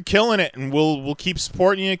look like you're killing it, and we'll keep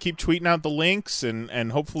supporting you, keep tweeting out the links,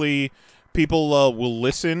 and hopefully people will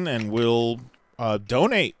listen and will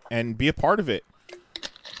donate and be a part of it.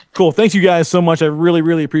 Cool. Thanks you guys so much. I really,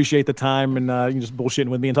 really appreciate the time and you just bullshitting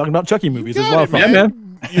with me and talking about Chucky movies. It's a lot of fun. Yeah,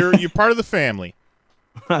 man. You're part of the family.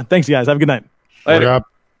 Thanks, guys. Have a good night. Later.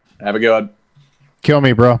 Have a good one. Kill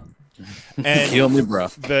me, bro. And kill me, bro.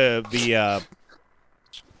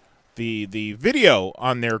 The video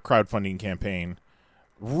on their crowdfunding campaign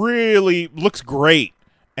really looks great.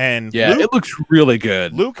 And yeah, Luke, it looks really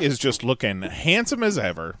good. Luke is just looking handsome as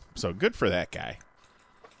ever. So good for that guy.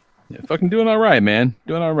 Yeah, fucking doing all right, man.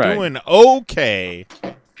 Doing all right. Doing okay.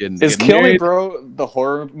 Is Kill Me Bro the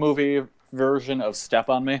horror movie version of Step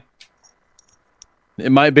on Me?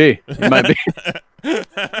 It might be. It might be.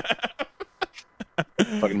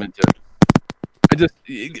 Fucking meant to.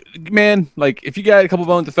 Man, like, if you got a couple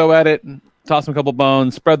bones to throw at it, toss them a couple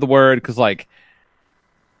bones, spread the word, because, like,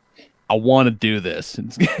 I want to do this.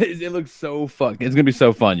 It looks so fun. It's going to be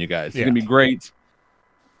so fun, you guys. It's going to be great.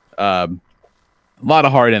 A lot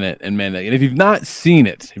of heart in it. And, man, and if you've not seen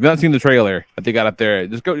it, if you've not seen the trailer that they got up there,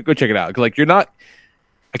 just go check it out. Because, like,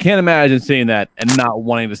 I can't imagine seeing that and not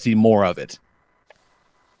wanting to see more of it.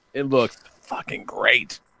 It looks fucking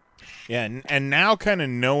great. Yeah, and now kind of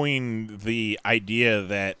knowing the idea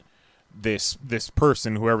that this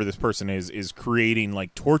person, whoever this person is creating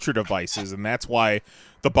like torture devices, and that's why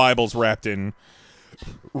the Bible's wrapped in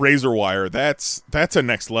razor wire. That's a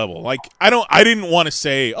next level. Like I didn't want to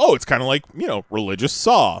say, oh, it's kind of like religious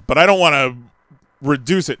Saw, but I don't want to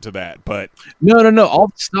reduce it to that. But no.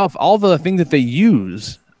 All the things that they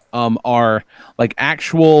use are like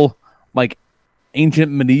actual like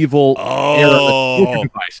ancient medieval era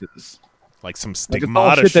devices, like some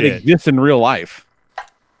stigmata shit that exists in real life.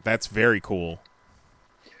 That's very cool.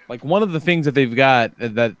 Like one of the things that they've got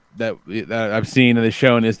that I've seen and they've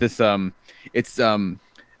shown is this it's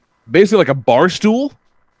basically like a bar stool,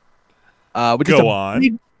 which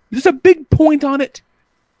just a big point on it,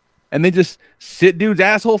 and they just sit dude's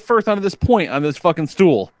asshole first onto this point on this fucking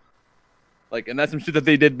stool, like, and that's some shit that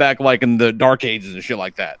they did back like in the Dark Ages and shit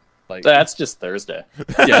like that. Like, that's just Thursday.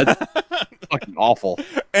 Yeah, it's fucking awful.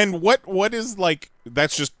 And what is like?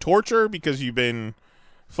 That's just torture because you've been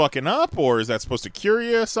fucking up, or is that supposed to cure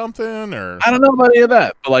you something? Or I don't know about any of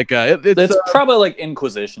that, but like it's probably like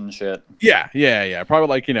Inquisition shit. Yeah. Probably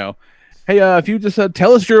like hey, if you just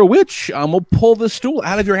tell us you're a witch, we'll pull this stool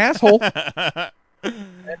out of your asshole, and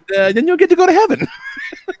then you'll get to go to heaven.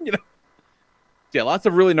 Yeah, lots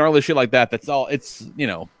of really gnarly shit like that. That's all. It's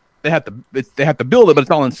they have to build it, but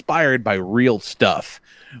it's all inspired by real stuff,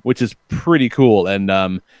 which is pretty cool.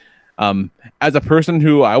 And as a person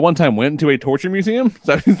who I one time went to a torture museum,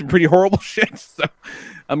 so I've seen some pretty horrible shit. So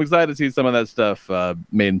I'm excited to see some of that stuff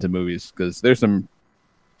made into movies, because there's some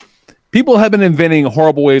people have been inventing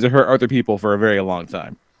horrible ways to hurt other people for a very long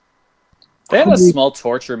time. They had a small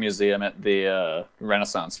torture museum at the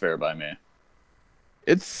Renaissance Fair by me.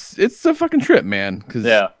 It's a fucking trip, man.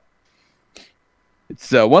 Yeah. It's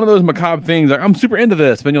one of those macabre things. Like, I'm super into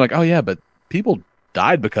this, but you're like, oh yeah, but people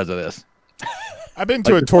died because of this. I've been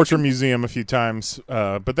to a torture museum a few times,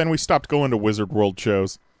 but then we stopped going to Wizard World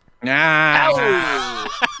shows. Got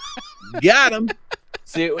him.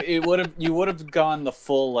 See, it would have you would have gone the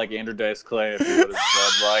full like Andrew Dice Clay if you would have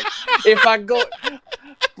said like, if I go,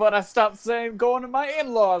 but I stopped saying going to my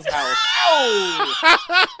in-laws' house.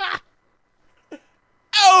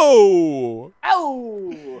 Oh, oh,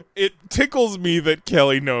 oh! It tickles me that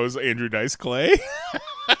Kelly knows Andrew Dice Clay.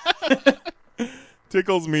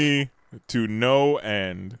 Tickles me to no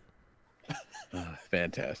end.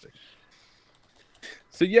 Fantastic.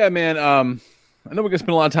 So yeah, man. I know we're gonna spend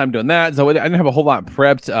a lot of time doing that, so I didn't have a whole lot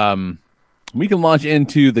prepped. We can launch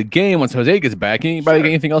into the game once Jose gets back. Anybody got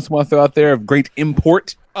anything else you want to throw out there of great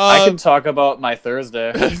import? I can talk about my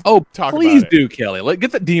Thursday. Oh, Talk please about it. do, Kelly.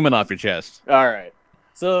 Get the demon off your chest. All right.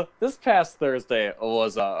 So this past Thursday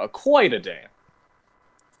was quite a day.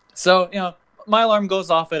 So, my alarm goes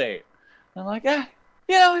off at 8. I'm like, I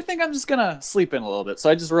think I'm just going to sleep in a little bit. So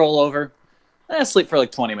I just roll over. And I sleep for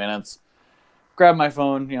like 20 minutes. Grab my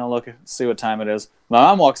phone, look, see what time it is. My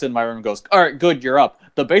mom walks in my room and goes, all right, good, you're up.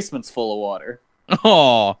 The basement's full of water.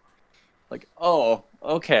 Oh. Like, oh,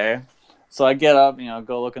 okay. So I get up,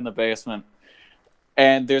 go look in the basement.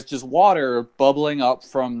 And there's just water bubbling up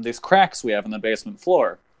from these cracks we have in the basement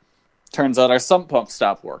floor. Turns out our sump pump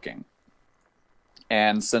stopped working.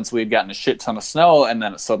 And since we'd gotten a shit ton of snow and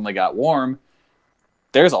then it suddenly got warm,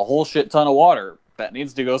 there's a whole shit ton of water that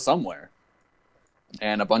needs to go somewhere.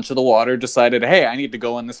 And a bunch of the water decided, hey, I need to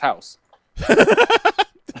go in this house.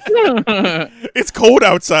 It's cold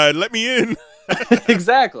outside. Let me in.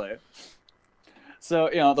 Exactly. So,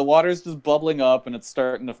 the water's just bubbling up and it's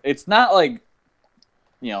starting to... It's not like,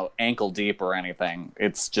 ankle deep or anything.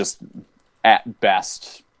 It's just, at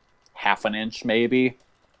best, half an inch maybe.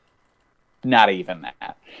 Not even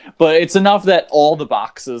that. But it's enough that all the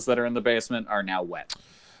boxes that are in the basement are now wet.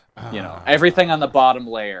 Everything on the bottom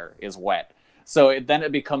layer is wet. So then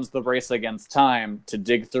it becomes the race against time to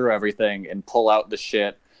dig through everything and pull out the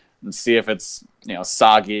shit and see if it's,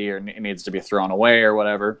 soggy or it needs to be thrown away or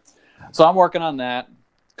whatever. So I'm working on that,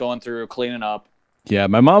 going through, cleaning up. Yeah,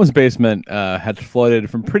 my mom's basement had flooded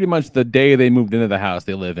from pretty much the day they moved into the house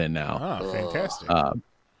they live in now. Oh, fantastic.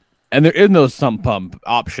 And there is no sump pump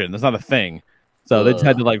option. That's not a thing. So they just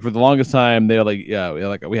had to, for the longest time, they were like,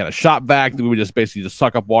 we had a shop vac that we would just basically just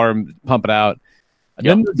suck up water and pump it out.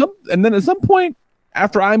 And then at some point,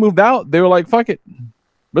 after I moved out, they were like, fuck it.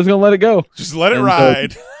 We're just going to let it go. Just let it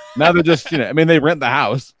ride. So now they're just, they rent the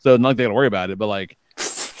house, so not like they got to worry about it. But,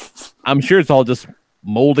 I'm sure it's all just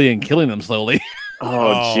moldy and killing them slowly.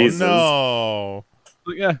 Oh, Jesus. No.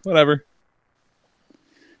 Yeah, whatever.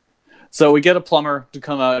 So we get a plumber to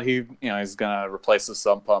come out. He's going to replace the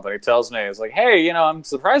sump pump. And he tells me, he's like, hey, I'm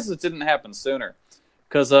surprised it didn't happen sooner.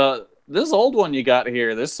 Because this old one you got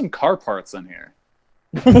here, there's some car parts in here.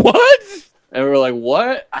 What? And we're like,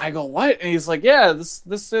 what? I go, what? And he's like, yeah, this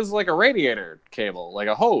is like a radiator cable, like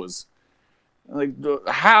a hose. I'm like,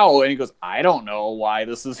 how? And he goes, I don't know why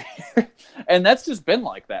this is here. And that's just been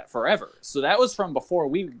like that forever. So that was from before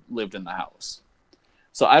we lived in the house.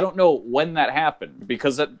 So I don't know when that happened,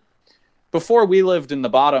 because before we lived in the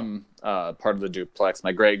bottom part of the duplex,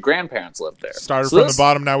 my great-grandparents lived there. Started from the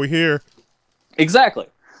bottom, now we're here. Exactly.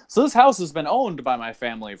 So this house has been owned by my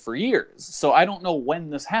family for years. So I don't know when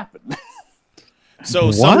this happened. So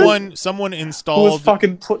What? someone Who installed was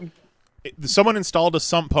fucking putting... someone installed a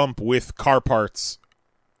sump pump with car parts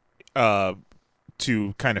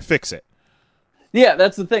to kind of fix it. Yeah,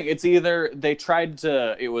 that's the thing. It's either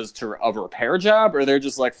it was a repair job, or they're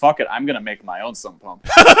just like, fuck it, I'm going to make my own sump pump.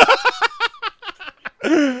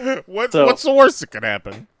 What's the worst that could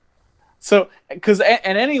happen? So,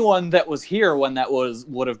 and anyone that was here when that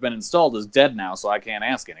would have been installed is dead now, so I can't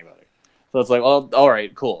ask anybody. So it's like, well, all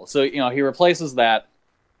right, cool. So, he replaces that.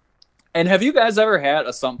 And have you guys ever had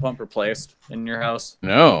a sump pump replaced in your house?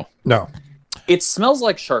 No. It smells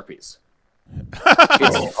like Sharpies.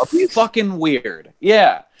 It's fucking weird.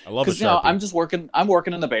 Yeah. I love a Sharpie. I'm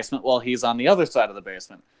working in the basement while he's on the other side of the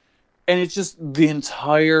basement. And it's just the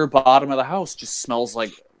entire bottom of the house just smells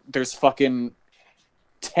like there's fucking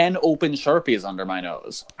 10 open Sharpies under my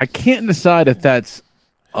nose. I can't decide if that's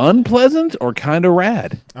unpleasant or kind of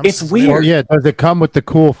rad. It's weird. Well, yeah, does it come with the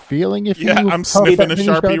cool feeling? I'm sniffing a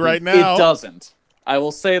Sharpie right now. It doesn't. I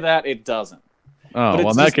will say that it doesn't. Oh,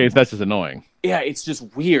 well, in that case, that's just annoying. Yeah, it's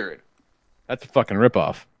just weird. That's a fucking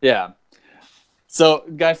ripoff. Yeah. So,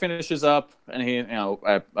 guy finishes up, and he,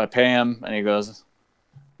 I pay him, and he goes,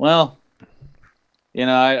 well,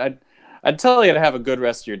 I I'd tell you to have a good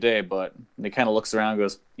rest of your day, but he kind of looks around and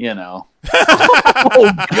goes, you know.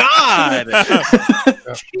 Oh, God.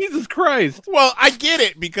 Jesus Christ. Well, I get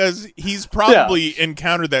it because he's probably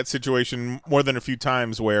encountered that situation more than a few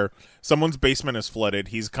times where someone's basement is flooded.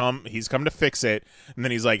 He's come to fix it, and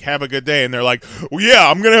then he's like, "Have a good day," and they're like, "Well, yeah,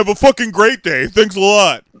 I'm gonna have a fucking great day. Thanks a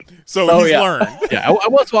lot." So he's learned. Yeah, I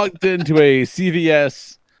once walked into a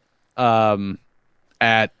CVS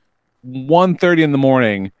at 1:30 in the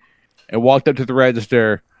morning and walked up to the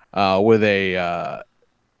register with a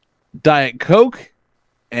Diet Coke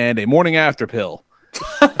and a morning after pill.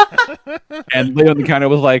 And the lady on the counter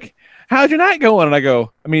was like, "How's your night going?" And I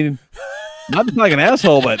go, "I mean, not to sound like an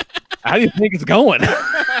asshole, but how do you think it's going?"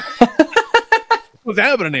 What's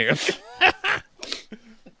happening here?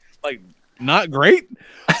 Like, not great.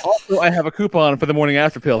 Also, I have a coupon for the morning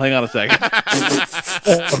after pill. Hang on a second.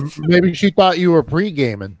 Maybe she thought you were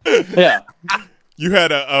pre-gaming. Yeah. You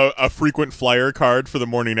had a frequent flyer card for the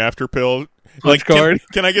morning after pill. Punch card?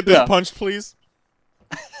 Can I get this punched, please?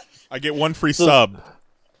 I get one free sub.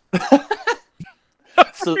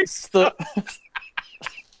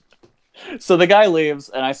 So the guy leaves,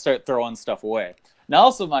 and I start throwing stuff away. Now,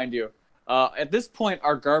 also, mind you, at this point,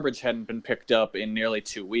 our garbage hadn't been picked up in nearly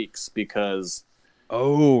 2 weeks because...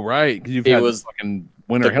 Oh, right. Because you've had this fucking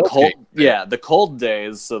winter hellscape. Yeah, the cold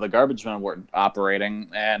days, so the garbage men weren't operating,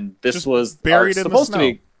 and this Just was buried in the supposed to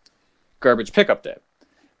snow. be garbage pickup day.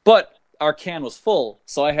 But our can was full,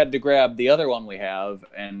 so I had to grab the other one we have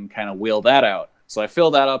and kind of wheel that out. So I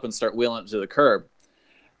fill that up and start wheeling it to the curb.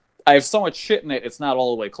 I have so much shit in it, it's not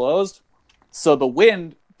all the way closed. So the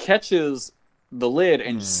wind catches the lid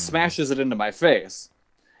and smashes it into my face.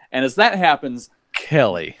 And as that happens,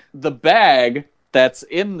 Kelly, the bag that's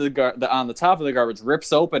in on the top of the garbage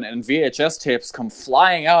rips open, and VHS tapes come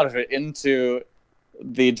flying out of it into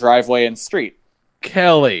the driveway and street.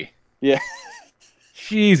 Kelly. Yeah.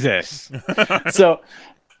 Jesus. So,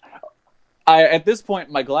 at this point,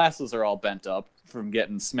 my glasses are all bent up from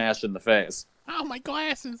getting smashed in the face. Oh, my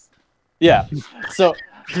glasses. Yeah. So,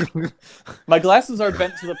 my glasses are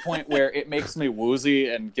bent to the point where it makes me woozy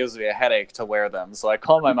and gives me a headache to wear them. So I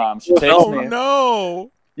call my mom. She takes me. Oh,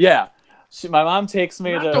 no. Yeah. My mom takes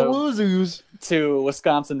me Not the woozos. to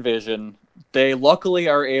Wisconsin Vision. They luckily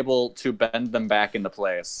are able to bend them back into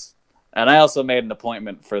place. And I also made an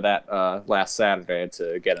appointment for that last Saturday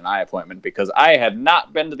to get an eye appointment because I had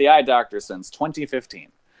not been to the eye doctor since 2015.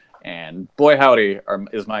 And boy howdy,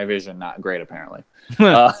 is my vision not great apparently.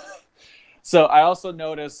 So I also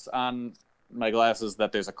noticed on my glasses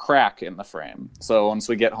that there's a crack in the frame. So once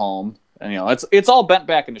we get home, and it's all bent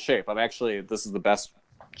back into shape. This is the best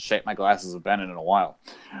shape my glasses have been in a while.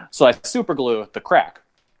 So I super glue the crack.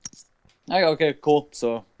 I go, okay, cool.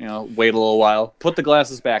 So, wait a little while, put the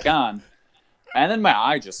glasses back on, and then my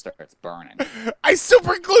eye just starts burning. I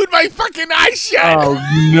super glued my fucking eye shut. Oh,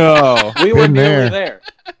 no. We were nearly there.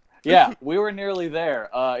 Yeah, we were nearly there.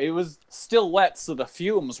 It was still wet, so the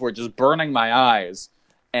fumes were just burning my eyes,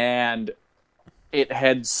 and it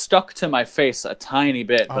had stuck to my face a tiny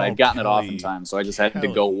bit, but I'd gotten it off in time, so I just had to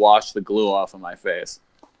go wash the glue off of my face.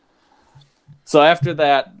 So after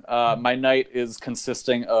that, my night is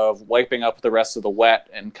consisting of wiping up the rest of the wet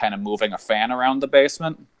and kind of moving a fan around the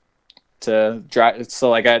basement to dry.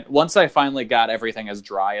 So once I finally got everything as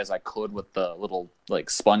dry as I could with the little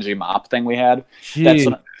spongy mop thing we had,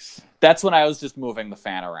 that's when I was just moving the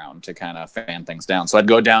fan around to kind of fan things down. So I'd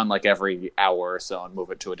go down every hour or so and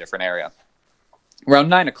move it to a different area. Around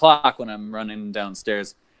 9 o'clock when I'm running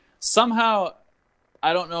downstairs, somehow,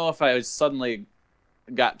 I don't know if I suddenly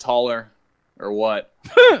got taller or what,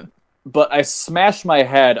 but I smashed my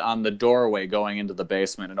head on the doorway going into the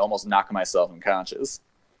basement and almost knocked myself unconscious.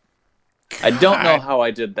 I don't know how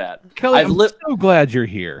I did that. Kelly, I'm so glad you're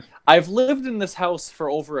here. I've lived in this house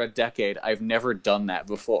for over a decade. I've never done that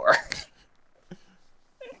before.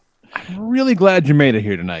 I'm really glad you made it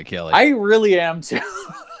here tonight, Kelly. I really am too.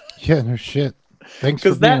 Yeah, no shit. Thanks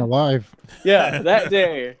for being alive. Yeah, that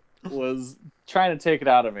day was trying to take it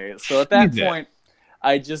out of me. So at that point,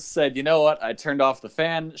 I just said, you know what? I turned off the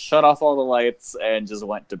fan, shut off all the lights, and just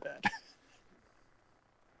went to bed.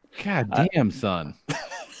 God damn, son.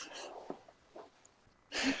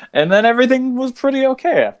 And then everything was pretty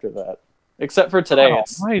okay after that. Except for today.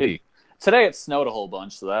 Today it snowed a whole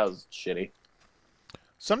bunch, so that was shitty.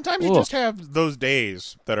 Sometimes you just have those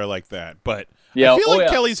days that are like that, but I feel like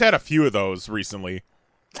Kelly's had a few of those recently.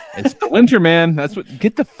 It's the winter, man.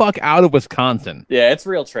 Get the fuck out of Wisconsin. Yeah, it's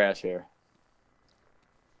real trash here.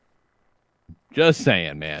 Just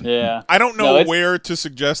saying, man. Yeah. I don't know where to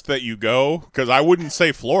suggest that you go, because I wouldn't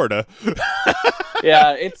say Florida.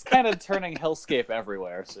 Yeah, it's kind of turning hellscape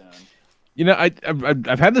everywhere soon.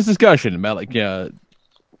 I've had this discussion about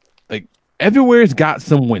like everywhere's got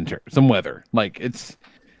some weather. Like if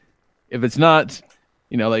it's not,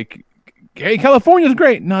 like, hey, California's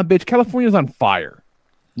great. Nah, bitch, California's on fire.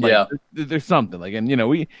 Like, Yeah. there's something like,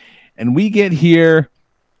 and we get here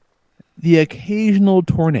the occasional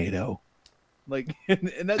tornado, like,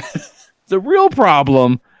 and that's it's a real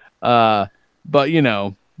problem. But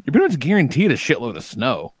you're pretty much guaranteed a shitload of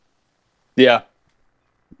snow. Yeah.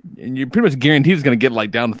 And you're pretty much guaranteed it's going to get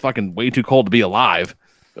like down fucking way too cold to be alive.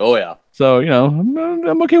 Oh yeah. So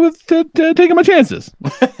I'm okay with taking my chances.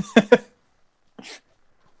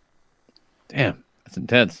 Damn, that's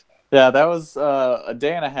intense. Yeah, that was a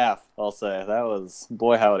day and a half. I'll say that was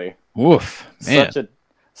boy howdy. Woof, man.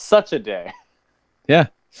 Such a day. Yeah,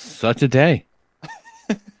 such a day.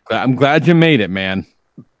 I'm glad you made it, man.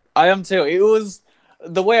 I am too. It was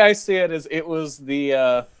the way I see it is it was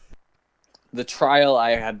the trial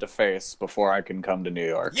I had to face before I can come to New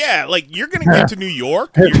York. Yeah, like you're gonna get to New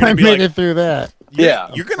York. You're I gonna be made like, it through that.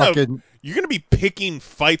 you're gonna be picking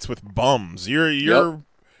fights with bums. You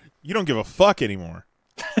don't give a fuck anymore.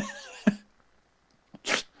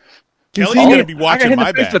 Kelly's gonna be watching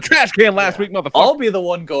my back. The trash can last week, motherfucker. I'll be the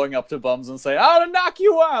one going up to bums and say, "I'll knock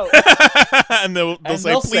you out," and they'll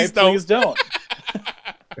say, "Please don't." Please don't.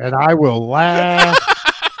 And I will laugh.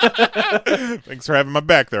 Thanks for having my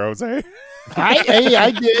back there, Jose.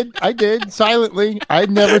 I did silently. I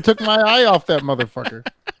never took my eye off that motherfucker.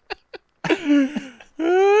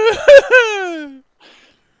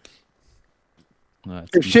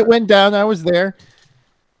 If shit went down, I was there.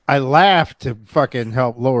 I laughed to fucking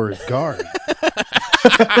help lower his guard.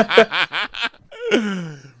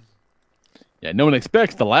 Yeah, no one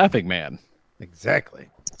expects the laughing man. Exactly.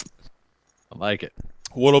 I like it.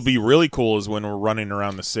 What'll be really cool is when we're running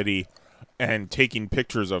around the city and taking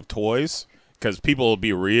pictures of toys, because people will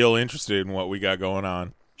be real interested in what we got going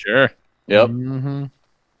on. Sure. Yep. Mm-hmm.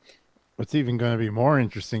 What's even going to be more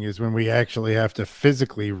interesting is when we actually have to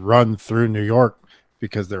physically run through New York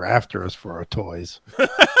because they're after us for our toys.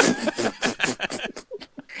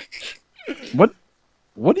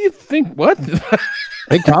 What do you think? What?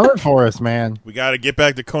 They coming for us, man. We got to get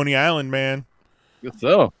back to Coney Island, man. Guess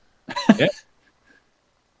so. Yeah.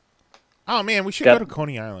 Oh, man, we should go to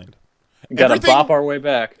Coney Island. Gotta bop our way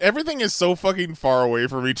back. Everything is so fucking far away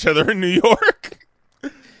from each other in New York.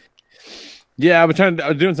 Yeah, I was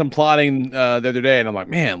doing some plotting the other day, and I'm like,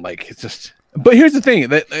 man, like, it's just. But here's the thing: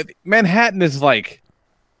 that Manhattan is like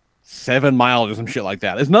 7 miles or some shit like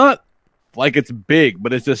that. It's not like it's big,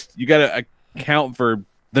 but it's just you got to account for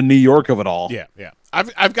the New York of it all. Yeah.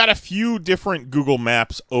 I've got a few different Google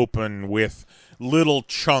Maps open with little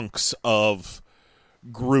chunks of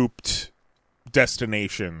grouped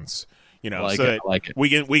destinations. We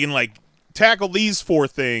can like tackle these 4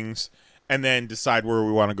 things and then decide where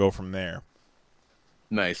we want to go from there.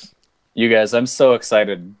 Nice. You guys, I'm so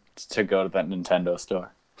excited to go to that Nintendo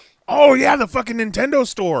store. Oh yeah, the fucking Nintendo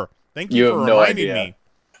store. Thank you for reminding me.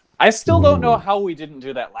 I still don't know how we didn't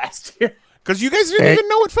do that last year. Because you guys didn't even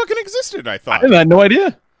know it fucking existed, I thought. I had no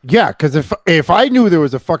idea. Yeah, because if I knew there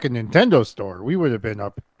was a fucking Nintendo store, we would have been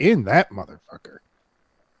up in that motherfucker.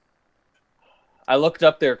 I looked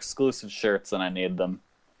up their exclusive shirts and I need them.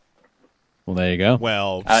 Well, there you go.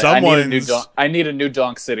 Well, I need a new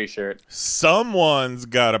Donk City shirt. Someone's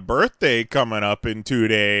got a birthday coming up in 2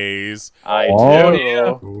 days. I do.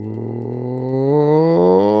 Yeah.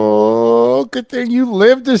 Oh, good thing you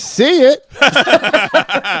lived to see it.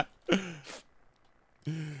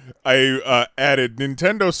 I added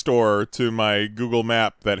Nintendo Store to my Google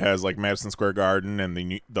map that has like Madison Square Garden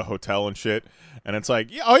and the hotel and shit. And it's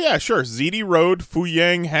like, yeah, oh yeah, sure. ZD Road,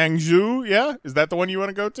 Fuyang, Hangzhou. Yeah, is that the one you want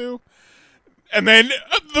to go to? And then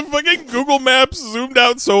the fucking Google Maps zoomed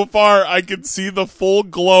out so far I could see the full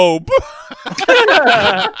globe.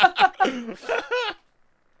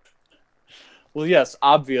 Well, yes,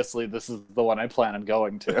 obviously this is the one I plan on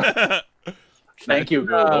going to. Thank you,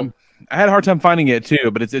 Google. I had a hard time finding it too,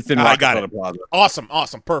 but it's in Rockefeller Plaza.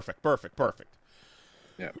 Awesome. Perfect.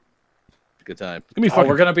 Yeah. Good time. It's gonna be fun.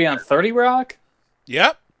 We're gonna be on 30 Rock?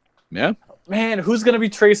 Yep. Yeah. Man, who's gonna be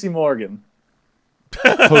Tracy Morgan?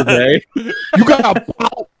 Jose. You got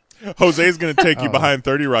Jose's gonna take you behind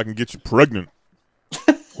 30 Rock and get you pregnant.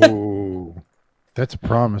 Oh, that's a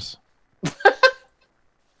promise. It's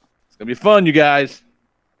gonna be fun, you guys.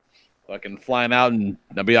 Fucking flying out, and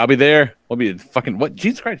I'll be there. We'll be fucking what?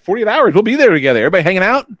 Jesus Christ, 48 hours. We'll be there together. Everybody hanging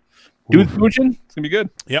out, doing smooching. It's gonna be good.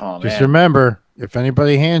 Yep. Oh, Just remember, if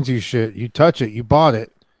anybody hands you shit, you touch it. You bought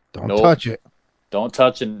it. Don't touch it. Don't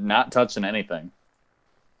touch it. Not touching anything.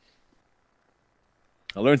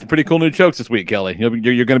 I learned some pretty cool new jokes this week, Kelly.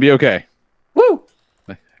 You're gonna be okay. Woo!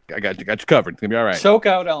 I got you covered. It's gonna be all right. Choke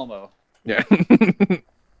out Elmo. Yeah. All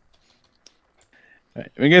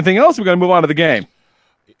right. Anything else? We're gonna move on to the game.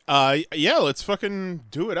 Yeah, let's fucking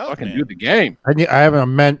do it up. Fucking man. do the game. I have an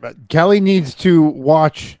amendment. Kelly needs to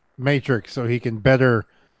watch Matrix so he can better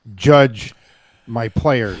judge my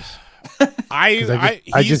players. I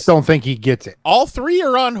just don't think he gets it. All three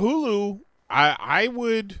are on Hulu. I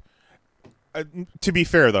would. To be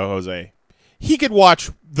fair, though, Jose, he could watch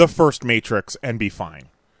the first Matrix and be fine.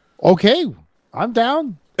 Okay, I'm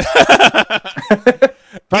down. If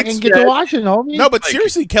I can get to watching, homie. No, but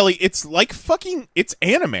seriously, Kelly, it's like it's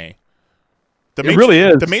anime. It really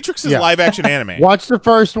is. The Matrix is live action anime. Watch the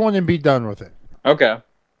first one and be done with it. Okay.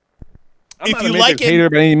 I'm not a Matrix hater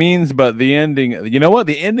by any means, but the ending, you know what?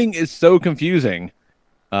 The ending is so confusing.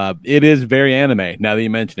 It is very anime, now that you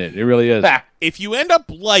mention it. It really is. If you end up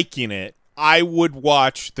liking it, I would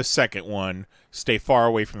watch the second one. Stay far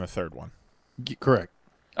away from the third one. Correct.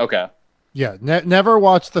 Okay. Yeah, never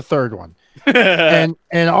watch the third one. and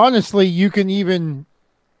honestly, you can even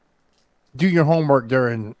do your homework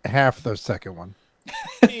during half the second one.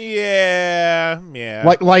 Yeah.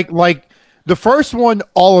 Like the first one,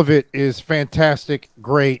 all of it is fantastic,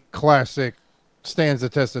 great, classic, stands the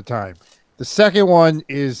test of time. The second one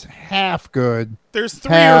is half good. There's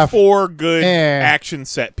three or four good action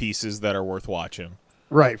set pieces that are worth watching.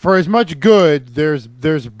 Right. For as much good, there's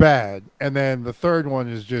bad, and then the third one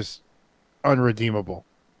is just unredeemable.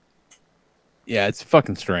 Yeah, it's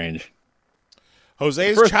fucking strange.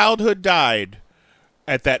 Jose's childhood died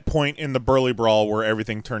at that point in the Burly Brawl where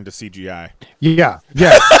everything turned to CGI. Yeah.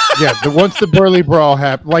 Once the Burly Brawl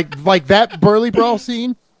happened, like that Burly Brawl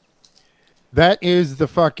scene, that is the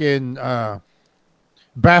fucking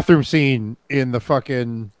bathroom scene in the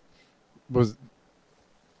fucking the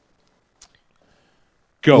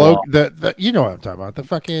you know what I'm talking about, the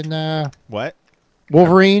fucking what?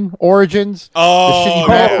 Wolverine Origins. Oh, the shitty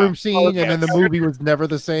bathroom scene, and then the movie was never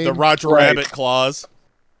the same. The Roger Rabbit claws.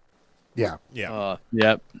 Yeah.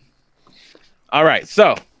 Yep. All right,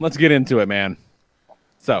 so let's get into it, man.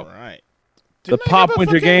 So, all right. The PoP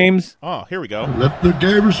Winter Games. Oh, here we go. Let the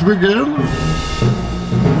games begin.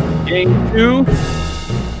 Game 2,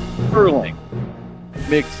 curling,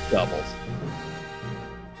 mixed doubles.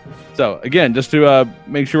 So, again, just to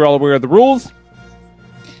make sure we're all aware of the rules.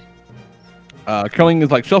 Curling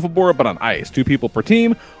is like shuffleboard, but on ice. 2 people per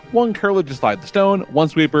team. 1 curler to slide the stone. 1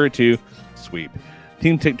 sweeper to sweep.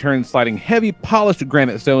 Team take turns sliding heavy, polished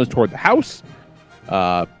granite stones toward the house.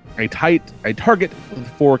 A target with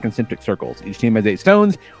 4 concentric circles. Each team has 8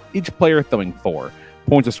 stones. Each player throwing 4.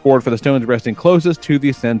 Points are scored for the stones resting closest to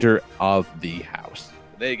the center of the house.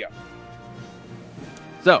 There you go.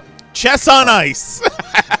 So, chess on ice.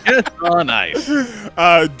 Chess on ice.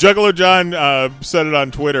 Juggalo John said it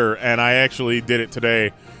on Twitter, and I actually did it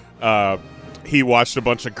today. He watched a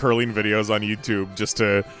bunch of curling videos on YouTube just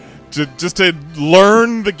to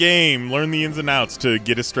learn the game, learn the ins and outs, to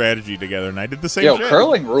get a strategy together, and I did the same shit.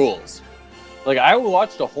 Curling rules. Like, I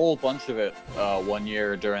watched a whole bunch of it one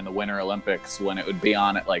year during the Winter Olympics when it would be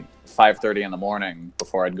on at like 5:30 in the morning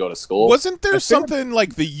before I'd go to school. Wasn't there something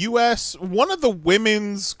like the U.S., one of the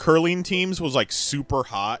women's curling teams was like super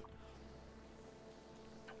hot?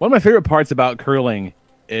 One of my favorite parts about curling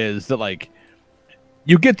is that, like,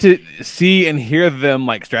 you get to see and hear them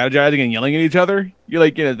like strategizing and yelling at each other. You're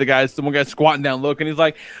like, you know, one guy's squatting down looking, he's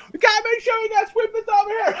like, "We gotta make sure we gotta sweep this over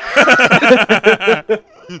here."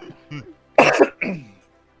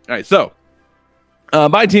 All right, so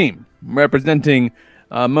my team representing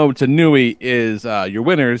Mo Tanui is your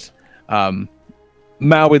winners,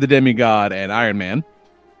 Maui the Demigod and Iron Man.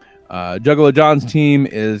 Juggalo John's team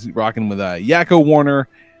is rocking with Yakko Warner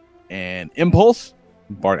and Impulse,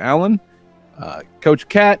 Bart Allen. Coach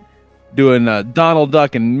Cat doing Donald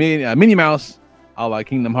Duck and Minnie Mouse, a la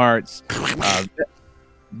Kingdom Hearts.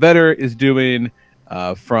 Vetter is doing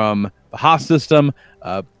from the Haas system,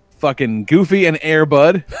 fucking Goofy and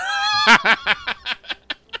Airbud.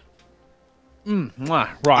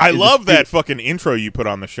 I love that fucking intro you put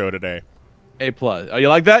on the show today. A+. Oh, you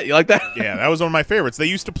like that? You like that? Yeah, that was one of my favorites. They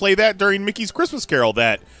used to play that during Mickey's Christmas Carol,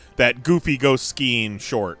 that Goofy goes skiing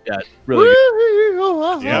short. Yeah, really good.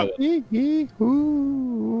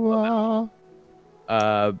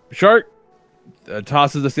 Shark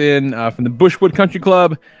tosses us in from the Bushwood Country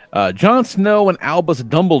Club. Jon Snow and Albus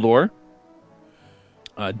Dumbledore.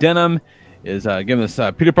 Denham is giving us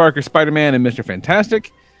Peter Parker, Spider-Man, and Mr.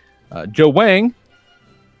 Fantastic. Joe Wang,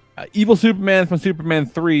 Evil Superman from Superman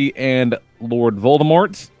 3 and Lord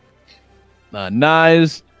Voldemort.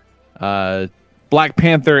 Nyes, Black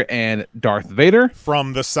Panther and Darth Vader.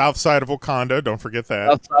 From the south side of Wakanda, don't forget that.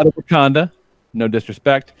 Outside of Wakanda. No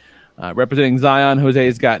disrespect. Representing Zion,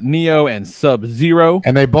 Jose's got Neo and Sub-Zero.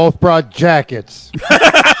 And they both brought jackets.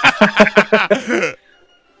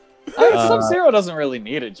 Sub-Zero doesn't really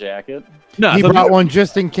need a jacket. No, he brought one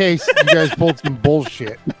just in case you guys pulled some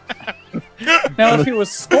bullshit. Now, if he was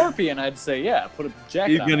Scorpion, I'd say, yeah, put a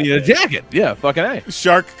jacket He's on. going to need a jacket. Yeah, fucking A.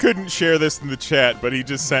 Shark couldn't share this in the chat, but he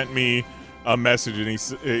just sent me a message, and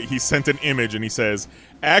he sent an image, and he says,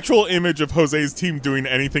 actual image of Jose's team doing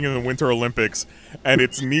anything in the Winter Olympics, and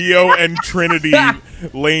it's Neo and Trinity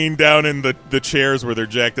laying down in the chairs where they're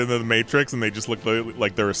jacked into the Matrix, and they just look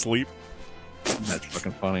like they're asleep. That's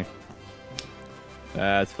fucking funny.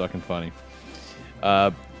 That's fucking funny.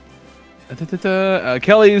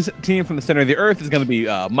 Kelly's team from the center of the earth is going to be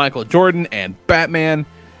Michael Jordan and Batman.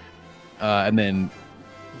 And then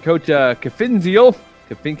Coach Caviezel.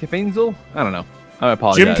 I don't know. I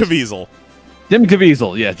apologize. Jim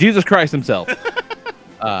Caviezel. Yeah, Jesus Christ himself.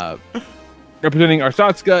 Representing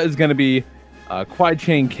Arstotzka is going to be Kwai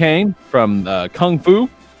Chang Kane from Kung Fu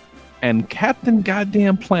and Captain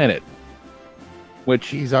Goddamn Planet, which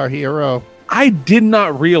he's our hero. I did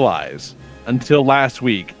not realize until last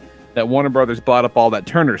week that Warner Brothers bought up all that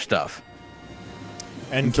Turner stuff.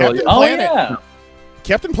 And Captain Planet,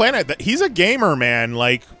 Captain Planet, he's a gamer, man.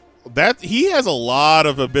 Like that, he has a lot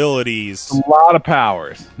of abilities, a lot of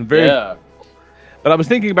powers. But I was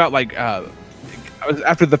thinking about I was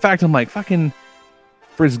after the fact. I'm like, fucking.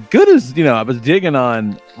 For as good as I was digging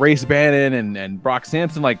on Race Bannon and Brock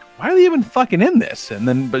Sampson. Like, why are they even fucking in this? And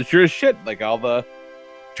then, but sure as shit, like all the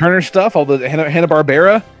Turner stuff, all the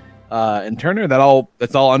Hanna-Barbera and Turner,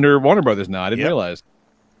 that's all under Warner Brothers now. I didn't realize.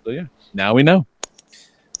 So yeah, now we know.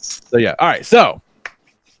 So yeah, all right. So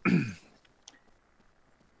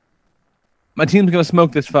my team's gonna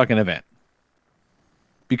smoke this fucking event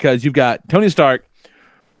because you've got Tony Stark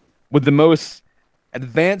with the most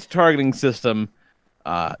advanced targeting system,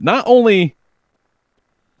 not only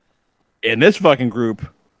in this fucking group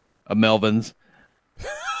of Melvins,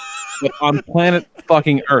 but on planet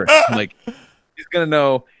fucking Earth. Like, he's gonna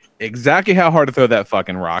know exactly how hard to throw that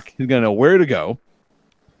fucking rock. He's gonna know where to go.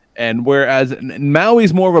 And whereas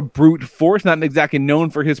Maui's more of a brute force, not exactly known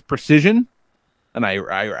for his precision, and I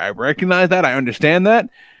recognize that, I understand that.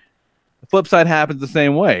 The flip side happens the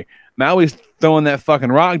same way. Maui's throwing that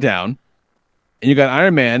fucking rock down, and you got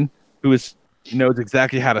Iron Man, who knows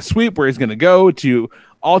exactly how to sweep, where he's going to go to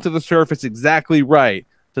alter the surface exactly right,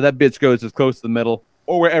 so that bitch goes as close to the middle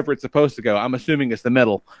or wherever it's supposed to go. I'm assuming it's the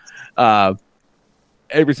middle.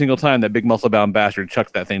 Every single time that big muscle-bound bastard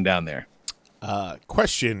chucks that thing down there.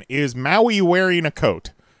 Question, is Maui wearing a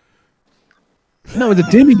coat? No, it's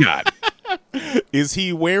a demigod. Is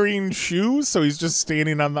he wearing shoes, so he's just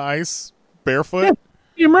standing on the ice barefoot? Yeah,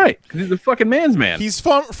 you're right, because he's a fucking man's man. He's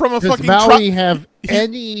from a Does fucking... Maui have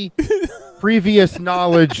any previous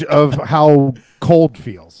knowledge of how cold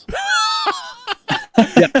feels?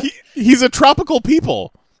 He's a tropical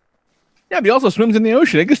people. Yeah, but he also swims in the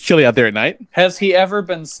ocean. It gets chilly out there at night. Has he ever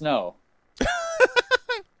been snow?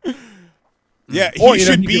 Yeah, or he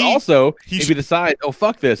could also, if he decides, oh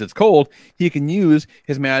fuck this, it's cold, he can use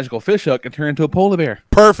his magical fish hook and turn into a polar bear.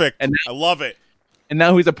 Perfect. And I love it. And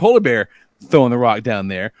now he's a polar bear throwing the rock down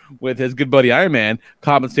there with his good buddy Iron Man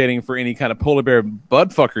compensating for any kind of polar bear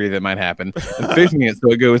butt fuckery that might happen and fixing it so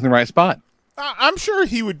it goes in the right spot. I'm sure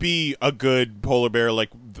he would be a good polar bear,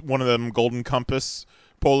 like one of them Golden Compass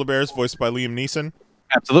polar bears voiced by Liam Neeson.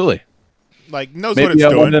 Absolutely. Like, knows what it's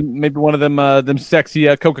doing. Maybe one of them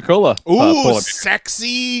sexy Coca-Cola. Ooh,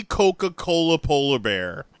 sexy Coca-Cola polar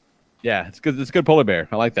bear. Yeah, it's good. It's a good polar bear.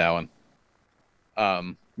 I like that one.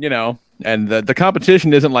 And the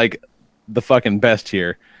competition isn't like the fucking best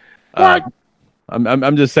here.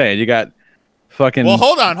 I'm just saying, you got fucking. Well,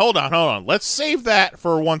 hold on. Let's save that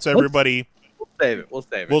for once everybody. We'll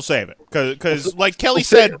save it. Because like Kelly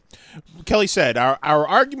said, our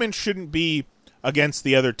argument shouldn't be against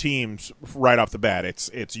the other teams right off the bat. It's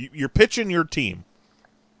you're pitching your team.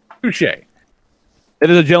 Touche. It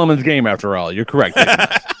is a gentleman's game after all. You're correct.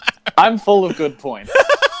 I'm full of good points.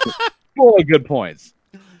 Full of good points.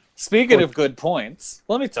 Speaking of good points,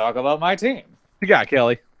 let me talk about my team. You got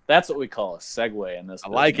Kelly. That's what we call a segue in this business. I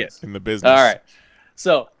like it. In the business. All right.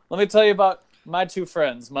 So let me tell you about my two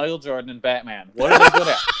friends, Michael Jordan and Batman. What are they good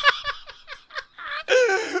at?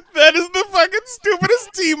 That is the fucking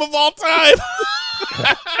stupidest team of all time.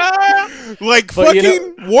 Like, but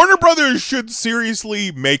fucking Warner Brothers should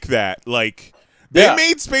seriously make that. Like, they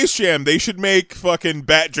made Space Jam. They should make fucking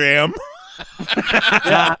Bat Jam.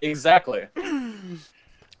 Yeah, exactly.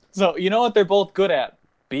 So, you know what they're both good at?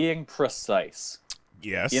 Being precise.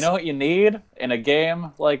 Yes. You know what you need in a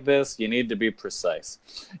game like this? You need to be precise.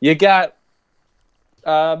 You got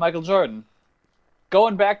Michael Jordan.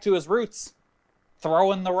 Going back to his roots.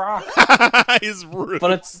 Throwing the rock. His roots.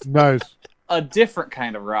 But it's Nice. a different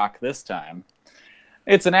kind of rock this time.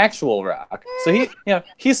 It's an actual rock. So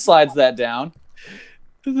he slides that down.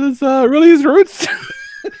 Is this really his roots?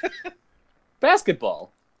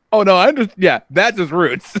 Basketball. Oh no, that's his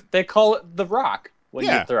roots. They call it the rock when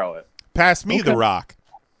you throw it. Pass me the rock.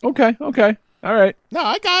 Okay. All right. No,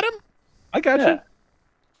 I got him. I got you.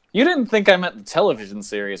 You didn't think I meant the television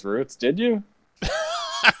series Roots, did you?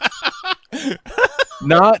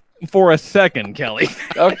 Not for a second, Kelly.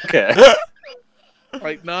 Okay.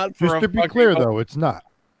 Like, not for Just to be clear, though, it's not.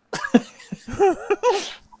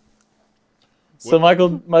 So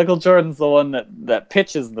Michael Jordan's the one that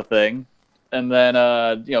pitches the thing, and then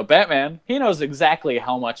Batman, he knows exactly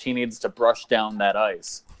how much he needs to brush down that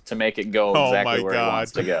ice to make it go exactly where he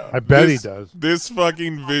wants to go. I bet he does. This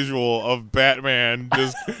fucking visual of Batman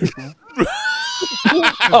just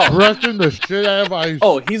brushing the shit out of ice.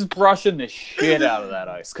 Oh, he's brushing the shit out of that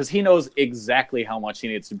ice because he knows exactly how much he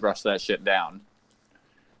needs to brush that shit down.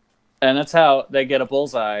 And that's how they get a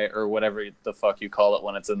bullseye or whatever the fuck you call it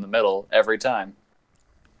when it's in the middle every time.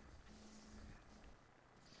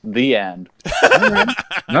 The end.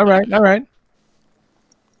 All right.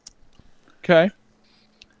 Okay.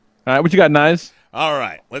 All right, what you got, Nice? All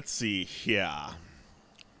right, let's see here.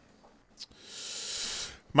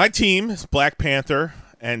 My team is Black Panther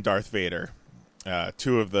and Darth Vader,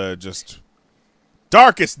 two of the just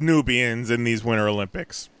darkest Nubians in these Winter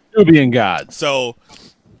Olympics. Nubian gods. So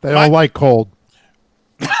they don't like cold.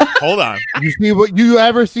 Hold on. You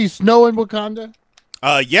ever see snow in Wakanda?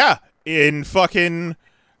 Yeah, in fucking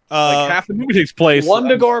like half the movie takes place.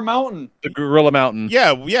 Wundagore Mountain, the Gorilla Mountain.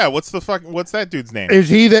 Yeah. What's that dude's name? Is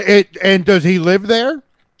he and does he live there?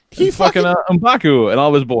 He fucking M'Baku and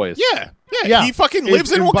all his boys. Yeah. He fucking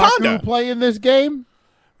lives in Wakanda. Playing this game?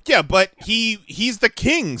 Yeah, but he's the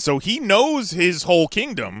king, so he knows his whole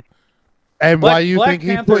kingdom. And why do you think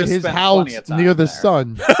he put his house near the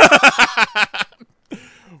sun?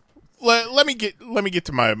 Let me get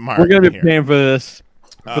to my We're gonna be paying for this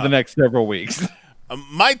for the next several weeks.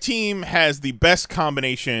 My team has the best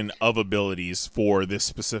combination of abilities for this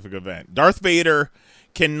specific event. Darth Vader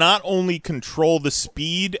can not only control the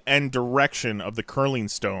speed and direction of the curling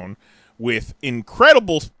stone with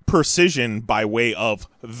incredible precision by way of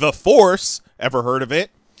the Force, ever heard of it?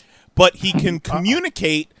 But he can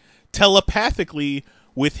communicate telepathically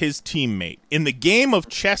with his teammate. In the game of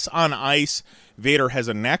chess on ice, Vader has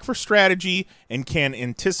a knack for strategy and can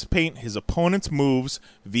anticipate his opponent's moves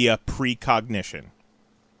via precognition.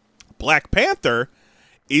 Black Panther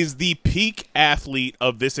is the peak athlete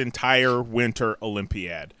of this entire Winter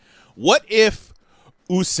Olympiad. What if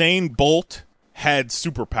Usain Bolt had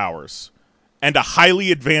superpowers and a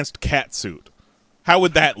highly advanced cat suit? How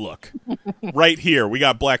would that look? Right here, we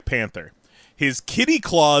got Black Panther. His kitty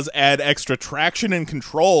claws add extra traction and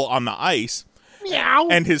control on the ice. Meow.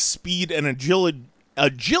 And his speed and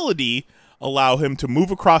agility allow him to move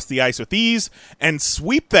across the ice with ease and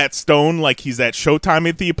sweep that stone like he's at Showtime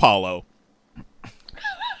at the Apollo.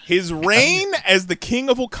 His reign as the king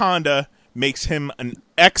of Wakanda makes him an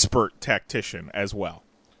expert tactician as well.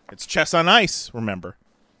 It's chess on ice, remember.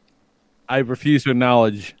 I refuse to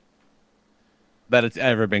acknowledge that it's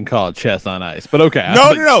ever been called chess on ice, but okay.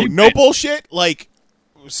 No bullshit. Like,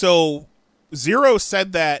 so Zero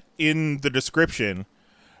said that in the description,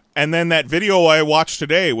 and then that video I watched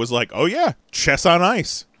today was like, oh yeah, chess on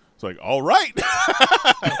ice. It's like, all right.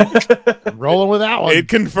 Rolling with that one. It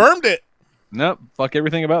confirmed it. Nope, fuck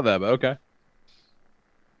everything about that, but okay.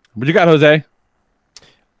 What you got, Jose?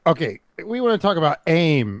 Okay, we want to talk about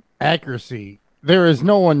aim, accuracy. There is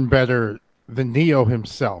no one better than Neo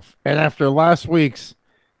himself. And after last week's,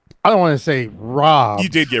 I don't want to say robbed. You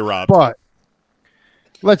did get robbed. But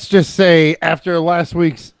let's just say after last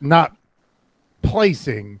week's not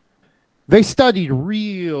placing, they studied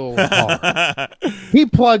real hard. He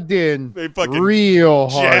plugged in real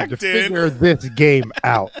hard to figure this game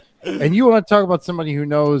out. And you want to talk about somebody who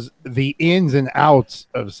knows the ins and outs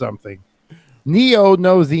of something. Neo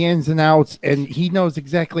knows the ins and outs, and he knows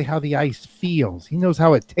exactly how the ice feels. He knows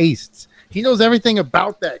how it tastes. He knows everything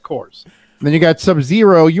about that course. And then you got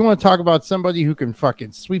Sub-Zero. You want to talk about somebody who can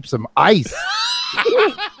fucking sweep some ice.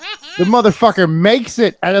 The motherfucker makes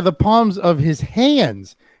it out of the palms of his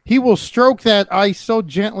hands. He will stroke that ice so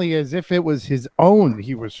gently as if it was his own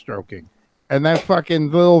he was stroking. And that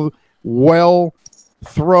fucking little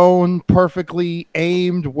well-thrown, perfectly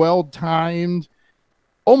aimed, well-timed,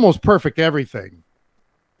 almost perfect everything.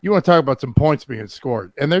 You want to talk about some points being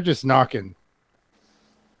scored, and they're just knocking.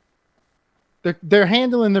 They're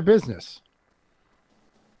handling their business.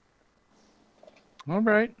 All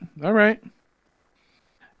right. All right.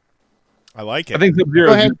 I like it. I think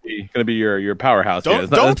Sub-Zero is going to be your powerhouse. Don't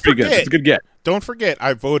That's pretty forget. good. It's a good get. Don't forget,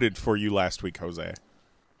 I voted for you last week, Jose.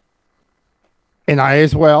 And I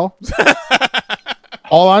as well.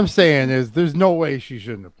 All I'm saying is there's no way she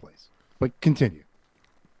shouldn't have placed. But continue.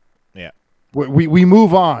 Yeah. We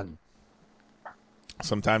move on.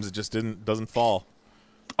 Sometimes it just doesn't fall.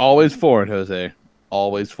 Always forward, Jose.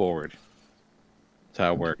 Always forward. That's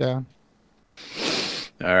how it works. Yeah.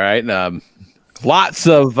 All right. Lots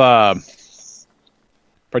of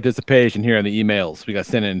participation here in the emails. We got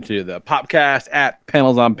sent into the popcast at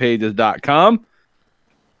panelsonpages.com.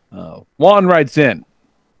 Juan writes in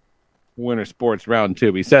Winter Sports Round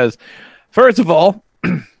 2. He says, first of all,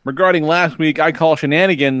 regarding last week, I call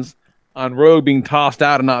shenanigans on Rogue being tossed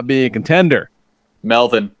out and not being a contender.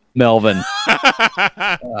 Melvin.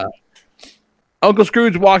 Uncle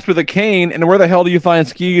Scrooge walks with a cane, and where the hell do you find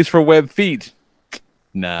skis for webbed feet?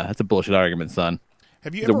 Nah, that's a bullshit argument, son.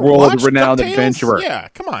 Have you The ever world watched renowned DuckTales? adventurer. Yeah,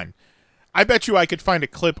 come on. I bet you I could find a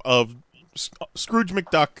clip of Scrooge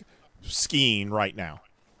McDuck skiing right now.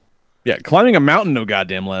 Yeah, climbing a mountain, no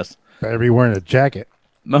goddamn less. Better be wearing a jacket.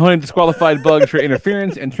 Mahoney disqualified Bugs for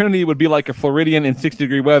interference, and Trinity would be like a Floridian in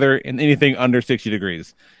 60-degree weather in anything under 60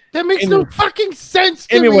 degrees. That makes no fucking sense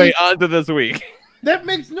to Anyway, me. on to this week. That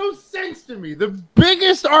makes no sense to me. The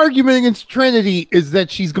biggest argument against Trinity is that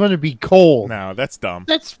she's going to be cold. No, that's dumb.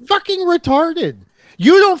 That's fucking retarded.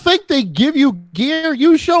 You don't think they give you gear?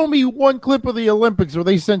 You show me one clip of the Olympics where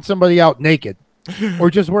they sent somebody out naked or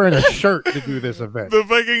just wearing a shirt to do this event. The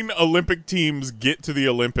fucking Olympic teams get to the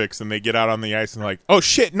Olympics and they get out on the ice and like, oh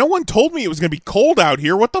shit, no one told me it was going to be cold out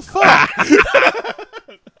here. What the fuck?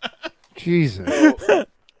 Jesus.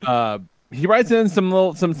 He writes in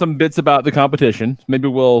some bits about the competition. Maybe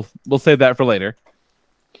we'll save that for later.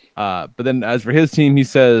 But then as for his team, he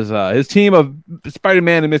says his team of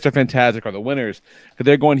Spider-Man and Mr. Fantastic are the winners because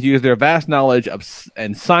they're going to use their vast knowledge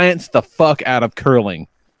and science the fuck out of curling.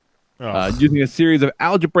 Using a series of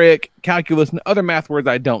algebraic, calculus, and other math words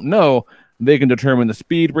I don't know, they can determine the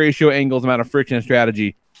speed, ratio, angles, amount of friction, and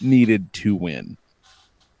strategy needed to win.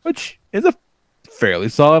 Which is a fairly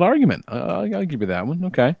solid argument. I'll give you that one.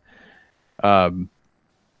 Okay. Vetter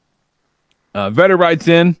writes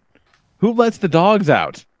in, who lets the dogs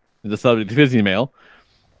out? The subject of his email.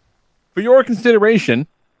 For your consideration,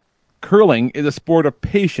 curling is a sport of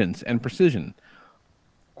patience and precision,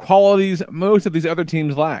 qualities most of these other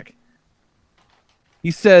teams lack.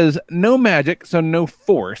 He says, no magic, so no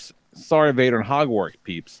force. Sorry, Vader and Hogwarts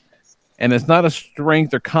peeps. And it's not a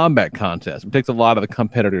strength or combat contest. It takes a lot of the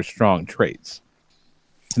competitor's strong traits.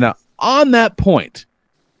 Now, on that point,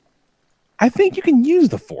 I think you can use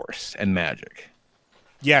the force and magic.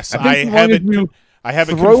 Yes, I have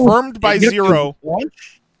it confirmed by Zero.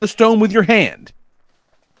 Launch the stone with your hand.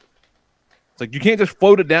 It's like you can't just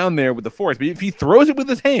float it down there with the force, but if he throws it with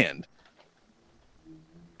his hand,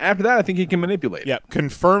 after that, I think he can manipulate it. Yeah,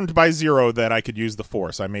 confirmed by Zero that I could use the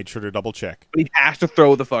force. I made sure to double check. But he has to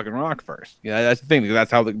throw the fucking rock first. Yeah, that's the thing. That's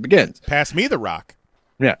how it begins. Pass me the rock.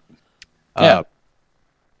 Yeah. Yeah.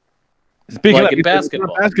 Speaking Like of in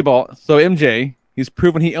basketball. so MJ, he's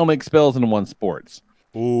proven he only excels in one sports.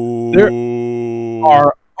 Ooh. There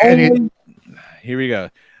are only, here we go.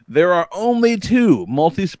 There are only two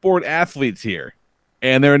multi-sport athletes here,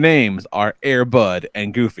 and their names are Air Bud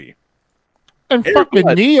and Goofy. And fucking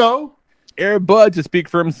Neo. Air Bud to speak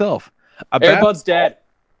for himself. Air Bud's dead.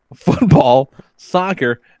 Football,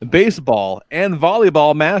 soccer, baseball, and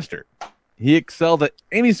volleyball master. He excelled at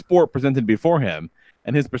any sport presented before him,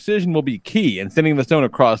 and his precision will be key in sending the stone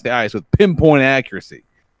across the ice with pinpoint accuracy.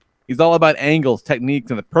 He's all about angles, techniques,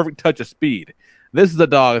 and the perfect touch of speed. This is a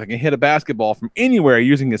dog that can hit a basketball from anywhere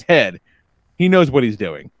using his head. He knows what he's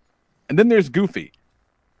doing. And then there's Goofy.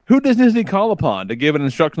 Who does Disney call upon to give an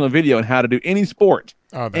instructional video on how to do any sport,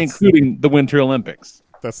 including the Winter Olympics?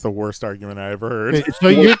 That's the worst argument I ever heard. So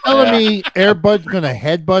you're telling me Air Bud's going to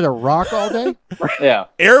headbutt a rock all day? Yeah.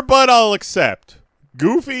 Air Bud I'll accept.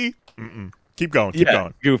 Goofy? Mm-mm. Keep going. Keep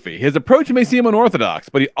going. Goofy. His approach may seem unorthodox,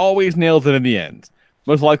 but he always nails it in the end.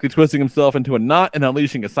 Most likely twisting himself into a knot and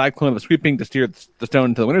unleashing a cyclone of sweeping to steer the stone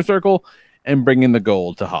into the winner circle and bringing the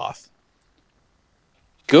gold to Hoth.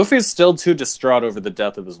 Goofy's still too distraught over the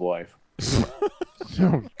death of his wife.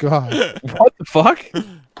 Oh, God. What the fuck?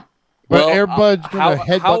 But Air Bud's going to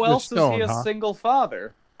headbutt how the else stone, is he a single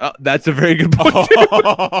father? That's a very good point.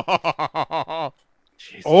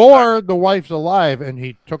 Or the wife's alive and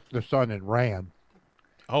he took the son and ran.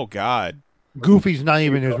 Oh, God. Goofy's not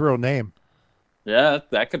even his real name. Yeah,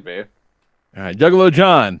 that could be. All right, Juggalo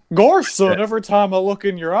John. Gosh, son, every time I look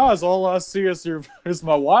in your eyes, all I see is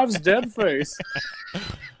my wife's dead face.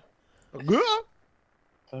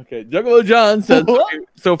 Okay, Juggalo John says,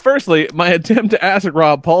 so firstly, my attempt to ask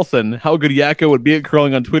Rob Paulson how good Yakko would be at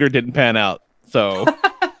curling on Twitter didn't pan out. So,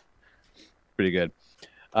 pretty good.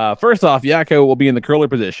 First off, Yakko will be in the curler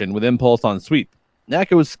position with impulse on sweep.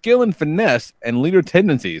 Yakko's skill and finesse and leader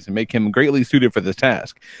tendencies make him greatly suited for this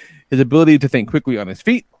task. His ability to think quickly on his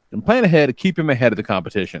feet and plan ahead to keep him ahead of the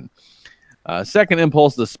competition. Second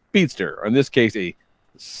impulse, the speedster, or in this case, a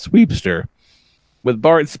sweepster. With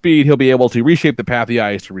Bart's speed, he'll be able to reshape the path of the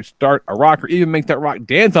ice to restart a rock or even make that rock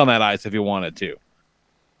dance on that ice if he wanted to.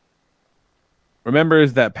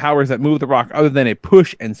 Remembers that powers that move the rock other than a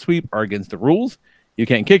push and sweep are against the rules. You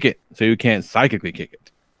can't kick it, so you can't psychically kick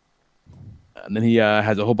it. And then he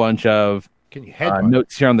has a whole bunch of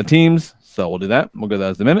notes here on the teams, so we'll do that. We'll go to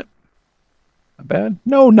those in a minute. Not bad.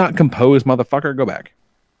 No, not composed, motherfucker. Go back.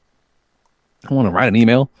 I want to write an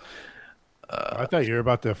email. I thought you were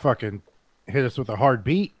about to fucking hit us with a hard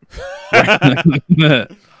beat.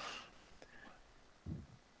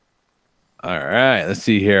 All right, let's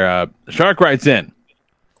see here. Shark writes in.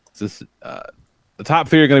 The top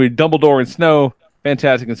three are going to be Dumbledore and Snow,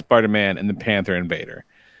 Fantastic and Spider-Man, and the Panther and Vader.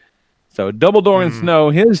 So Dumbledore and Snow,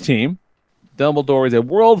 his team. Dumbledore is a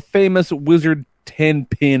world-famous wizard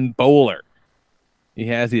 10-pin bowler. He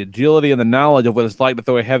has the agility and the knowledge of what it's like to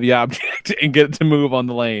throw a heavy object and get it to move on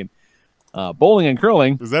the lane. Bowling and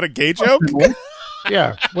curling. Is that a gay joke?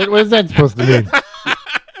 Yeah. What is that supposed to mean?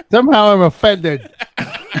 Somehow I'm offended.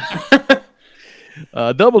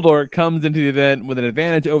 Dumbledore comes into the event with an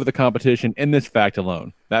advantage over the competition in this fact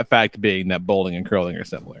alone. That fact being that bowling and curling are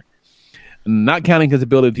similar. Not counting his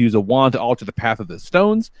ability to use a wand to alter the path of the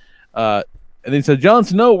stones. And then he said, Jon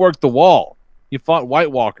Snow worked the wall. He fought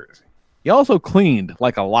White Walkers. He also cleaned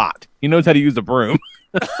like a lot. He knows how to use a broom.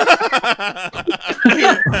 The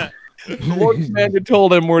Lord Commander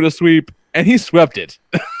told him where to sweep, and he swept it.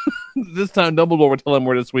 This time, Dumbledore will tell him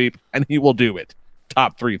where to sweep, and he will do it.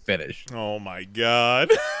 Top 3 finish. Oh my god.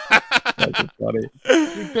 That's funny.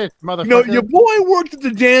 Motherfucker. Your boy worked as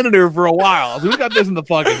a janitor for a while, so we got this in the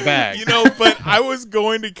fucking bag. But I was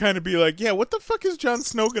going to kind of be like, yeah, what the fuck is Jon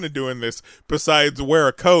Snow going to do in this besides wear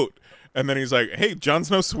a coat? And then he's like, hey, Jon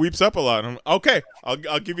Snow sweeps up a lot. And I'm okay,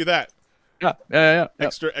 I'll give you that. Yeah.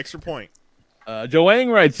 Extra point.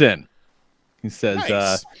 Joang writes in. He says,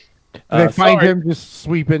 Nice. They find him just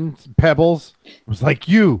sweeping pebbles. It was like,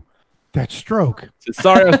 that stroke.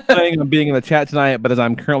 Sorry I was planning on being in the chat tonight, but as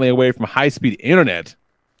I'm currently away from high-speed internet,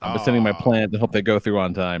 I'm sending my plans and hope they go through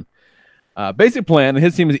on time. Basic plan,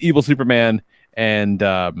 his team is Evil Superman and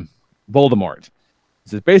Voldemort.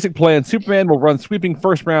 His basic plan, Superman will run sweeping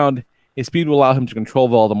first round. His speed will allow him to control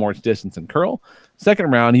Voldemort's distance and curl.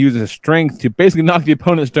 Second round, he uses his strength to basically knock the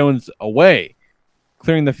opponent's stones away,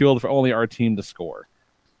 clearing the field for only our team to score.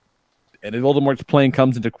 And if Voldemort's plane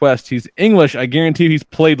comes into quest, he's English. I guarantee he's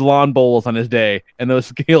played lawn bowls on his day, and those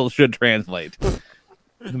skills should translate.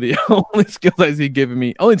 The only skills I see giving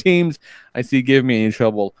me, only teams I see giving me any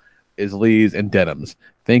trouble is Lee's and Denham's.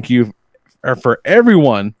 Thank you for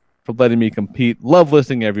everyone for letting me compete. Love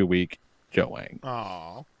listening every week. Joe Wang.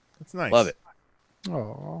 Aw, that's nice. Love it.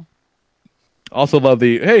 Aw. Also love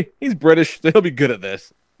hey, he's British, so he'll be good at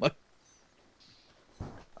this.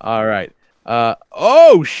 All right.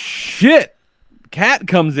 Oh, shit. Kat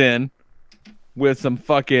comes in with some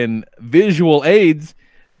fucking visual aids.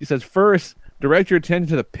 He says, first, direct your attention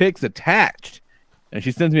to the pics attached. And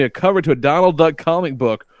she sends me a cover to a Donald Duck comic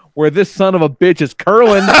book where this son of a bitch is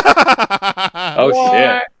curling. Oh,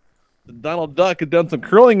 shit. Donald Duck has done some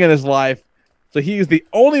curling in his life, so he is the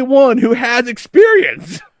only one who has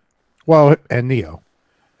experience. Well, and Neo.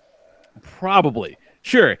 Probably.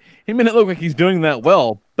 Sure, he may not look like he's doing that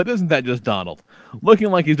well, but isn't that just Donald? Looking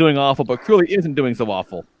like he's doing awful, but clearly isn't doing so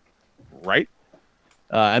awful. Right?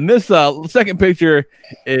 And this second picture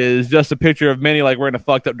is just a picture of Minnie like wearing a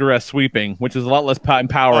fucked up dress sweeping, which is a lot less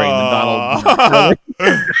empowering than Donald.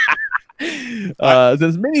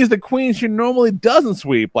 Since Minnie is the queen, she normally doesn't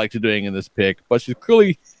sweep like she's doing in this pic, but she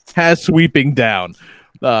clearly has sweeping down.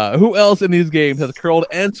 Who else in these games has curled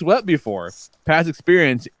and swept before? Past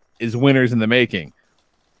experience is winners in the making.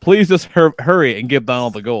 Please just hurry and give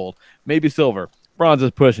Donald the gold. Maybe silver. Bronze is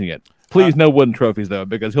pushing it. Please, no wooden trophies, though,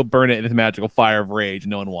 because he'll burn it in his magical fire of rage.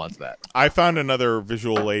 No one wants that. I found another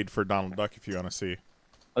visual aid for Donald Duck if you want to see.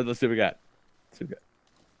 Let's see what we got.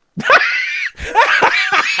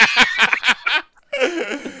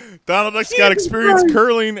 Donald Duck's got experience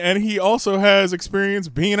curling, and he also has experience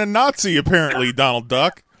being a Nazi, apparently, Donald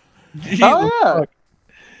Duck. Oh,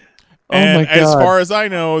 yeah. And my as God. far as I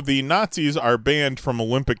know, the Nazis are banned from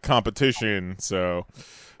Olympic competition. So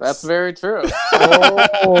That's very true.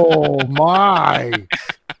 Oh my!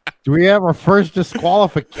 Do we have our first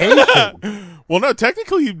disqualification? well, no,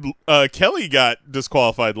 technically, Kelly got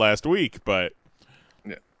disqualified last week, but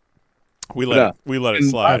we let it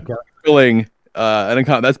slide. Filling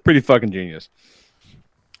that's pretty fucking genius.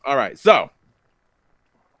 All right, so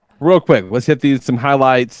real quick, let's hit some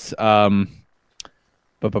highlights. All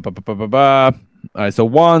right, so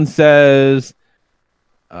Juan says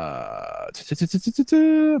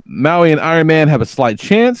Maui and Iron Man have a slight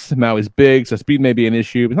chance. Maui's big, so speed may be an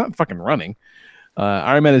issue, but not fucking running.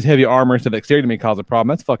 Iron Man has heavy armor, so dexterity may cause a problem.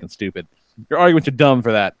 That's fucking stupid. Your arguments are dumb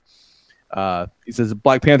for that. He says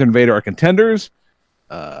Black Panther and Vader are contenders.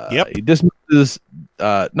 Yep. He dismisses.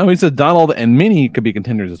 He says Donald and Minnie could be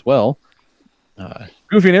contenders as well.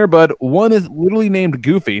 Goofy and Airbud. One is literally named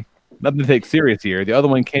Goofy. Nothing to take serious here. The other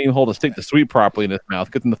one can't even hold a stick to sweep properly in his mouth.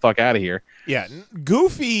 Get them the fuck out of here. Yeah,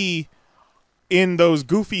 Goofy in those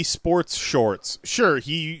Goofy sports shorts. Sure,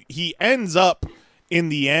 he ends up in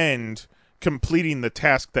the end completing the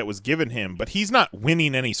task that was given him, but he's not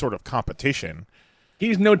winning any sort of competition.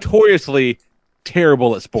 He's notoriously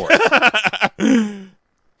terrible at sports.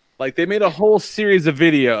 Like, they made a whole series of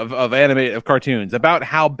video of cartoons about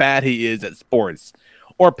how bad he is at sports,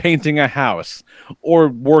 or painting a house, or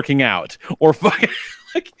working out, or fucking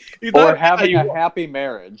or having a happy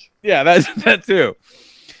marriage. Yeah, that too.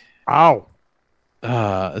 Ow.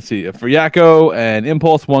 Let's see. For Yakko and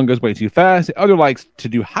Impulse, one goes way too fast. The other likes to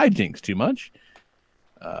do hijinks too much.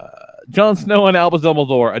 Jon Snow and Albus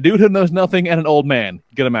Dumbledore, a dude who knows nothing and an old man.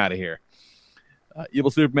 Get him out of here.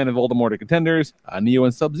 Evil Superman and Voldemort are contenders. Neo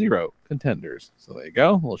and Sub-Zero contenders. So there you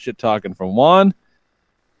go. A little shit talking from Juan.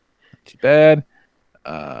 Not too bad.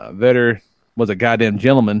 Vetter was a goddamn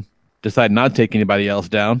gentleman. Decided not to take anybody else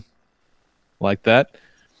down. Like that.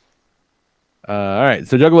 All right.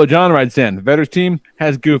 So Juggalo John writes in. Vetter's team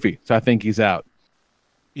has Goofy, so I think he's out.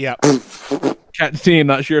 Yeah. Cat's team,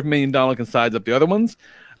 not sure if me and Donald can size up the other ones.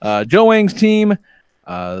 Joe Wang's team,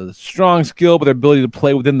 strong skill, but their ability to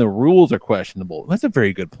play within the rules are questionable. That's a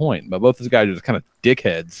very good point. But both these guys are just kind of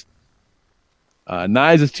dickheads.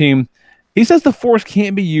 Knives' team, he says the Force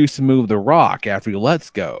can't be used to move the rock after he lets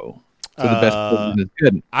go. So the best is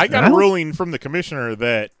good. I got a ruling from the commissioner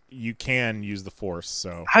that you can use the Force.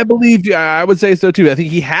 So I believe, I would say so too. I think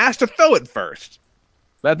he has to throw it first.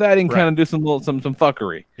 Let that in kind of do some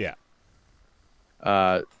fuckery. Yeah.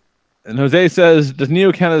 And Jose says, does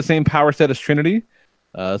Neo count as the same power set as Trinity?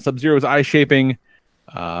 Sub-Zero is eye-shaping,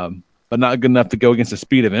 but not good enough to go against the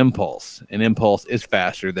speed of Impulse. And Impulse is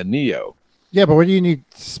faster than Neo. Yeah, but what do you need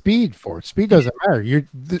speed for? Speed doesn't matter.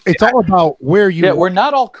 It's all about where you. Yeah, we're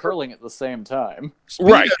not all curling at the same time.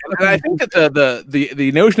 Right. And I think that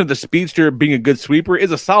the notion of the speedster being a good sweeper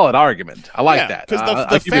is a solid argument. I like that. Because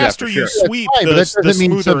the faster you sweep, but that doesn't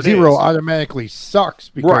mean Sub-Zero automatically sucks.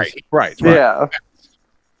 Because Right. Yeah.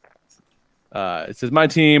 It says my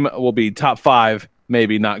team will be top 5,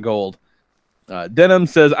 maybe not gold. Denim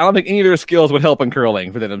says I don't think any of their skills would help in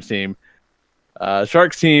curling for Denim's team.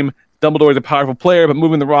 Shark's team, Dumbledore is a powerful player, but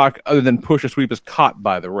moving the rock other than push or sweep is caught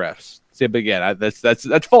by the refs. See, but again,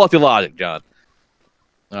 that's faulty logic, John.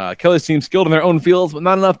 Kelly's team skilled in their own fields, but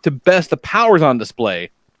not enough to best the powers on display.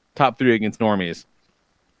 Top 3 against normies.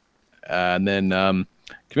 And then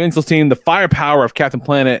Conventional's team, the firepower of Captain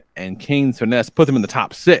Planet and Kane's finesse put them in the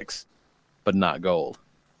top 6, but not gold.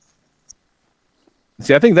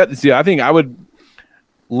 I think I would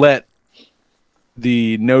let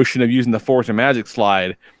the notion of using the Force or Magic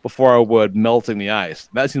slide before I would melting the ice.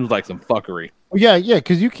 That seems like some fuckery. Yeah,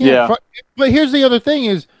 because you can't. But here's the other thing: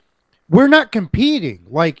 is we're not competing.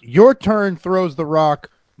 Like your turn throws the rock,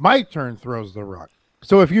 my turn throws the rock.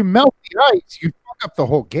 So if you melt the ice, you fuck up the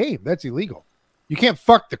whole game. That's illegal. You can't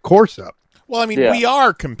fuck the course up. Well, I mean, we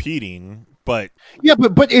are competing, but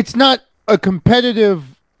but it's not a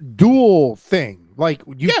competitive duel thing. Like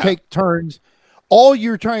you take turns. All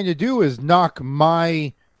you're trying to do is knock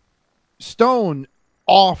my stone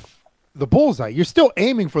off the bullseye. You're still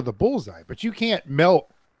aiming for the bullseye, but you can't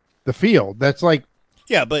melt the field. That's like,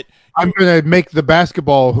 but I'm going to make the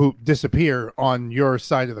basketball hoop disappear on your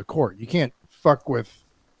side of the court. You can't fuck with.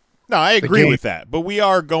 No, I agree with that, but we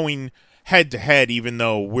are going head to head, even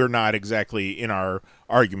though we're not exactly in our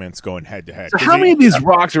arguments going head to head. So how many of these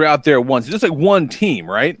rocks are out there at once? Just like one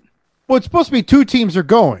team, right? Well, it's supposed to be 2 teams are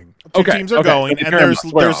going. Two teams are going, and there's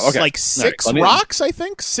like 6 rocks, I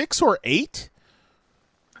think, 6 or 8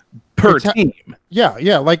 per team.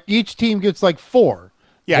 Yeah, like each team gets like 4.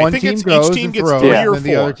 Yeah, one I think team it's goes each team and gets throws, 3 or and 4. then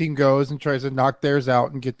the other team goes and tries to knock theirs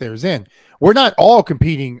out and get theirs in. We're not all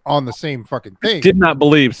competing on the same fucking thing. Did not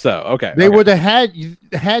believe so. Okay. They okay. would have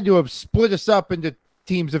had to have split us up into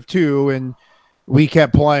teams of 2, and we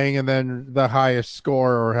kept playing, and then the highest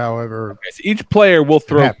score or however. Okay, so each player will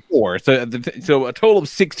throw happens. 4. So a total of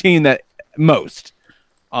 16 at most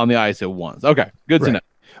on the ice at once. Okay, good to Right. know.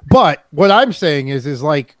 But what I'm saying is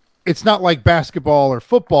like it's not like basketball or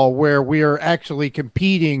football where we are actually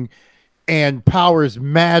competing and powers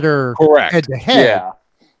matter Correct. head to head. Yeah.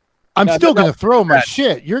 I'm No, still no, going to throw my that-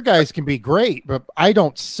 shit. Your guys can be great, but I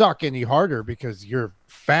don't suck any harder because you're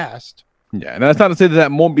fast. Yeah, and that's not to say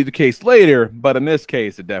that won't be the case later, but in this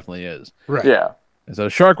case, it definitely is. Right. Yeah. And so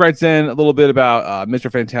Shark writes in a little bit about Mr.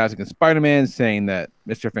 Fantastic and Spider-Man, saying that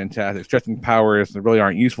Mr. Fantastic's stretching powers really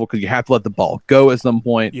aren't useful because you have to let the ball go at some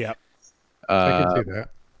point. Yeah. I can see that.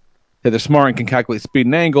 They're smart and can calculate speed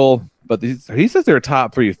and angle, but he says they're a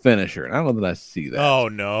top 3 finisher, and I don't know that I see that. Oh,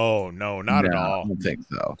 no, not at all. I don't think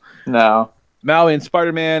so. No. Maui and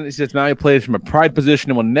Spider-Man, he says Maui plays from a pride position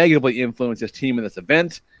and will negatively influence his team in this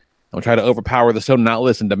event. And will try to overpower the stone and not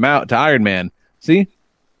listen to Iron Man. See? He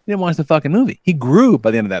didn't watch the fucking movie. He grew by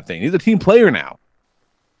the end of that thing. He's a team player now.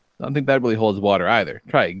 I don't think that really holds water either.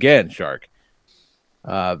 Try again, Shark.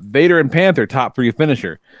 Vader and Panther, top 3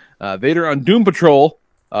 finisher. Vader on Broom Patrol,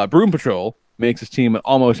 makes his team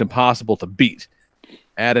almost impossible to beat.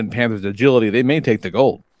 Add in Panther's agility, they may take the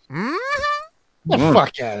gold. The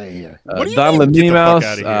fuck out of here. What do you Donald mean, and get Minnie the fuck Mouse.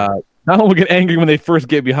 outta here? Donald will get angry when they first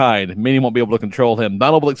get behind. Minnie won't be able to control him.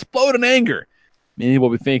 Donald will explode in anger. Minnie will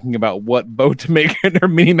be thinking about what boat to make in her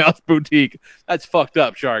Minnie Mouse boutique. That's fucked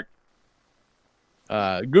up, Shark.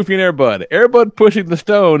 Goofy and Airbud. Airbud pushing the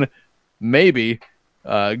stone, maybe.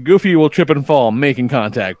 Goofy will trip and fall, making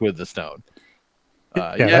contact with the stone.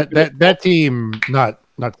 That team not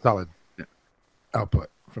solid output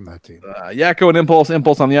from that team. Yakko and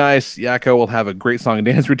Impulse on the ice. Yakko will have a great song and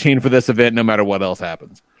dance routine for this event, no matter what else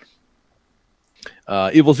happens.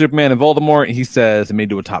 Evil Superman and Voldemort, he says, it may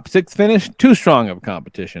do a top 6 finish. Too strong of a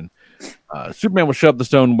competition. Superman will shove the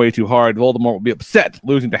stone way too hard. Voldemort will be upset,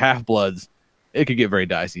 losing to Half-Bloods. It could get very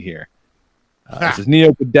dicey here. It says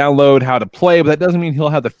Neo could download how to play, but that doesn't mean he'll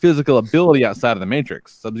have the physical ability outside of the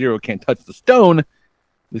Matrix. Sub-Zero can't touch the stone.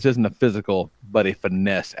 This isn't a physical, but a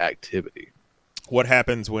finesse activity. What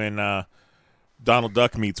happens when Donald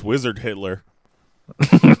Duck meets Wizard Hitler?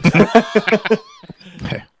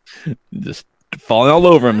 Just falling all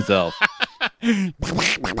over himself.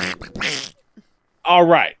 All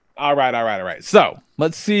right. So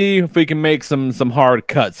let's see if we can make some hard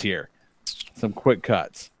cuts here. Some quick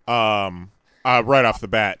cuts. Right off the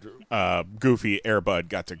bat, Goofy, Airbud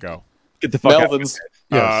got to go. Get the fuck Melvins.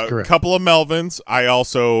 Yes, correct. Couple of Melvins. I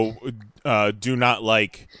also do not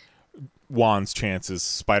like Juan's chances.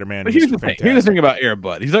 Spider-Man. But here's Mr. the thing. Fantastic. Here's the thing about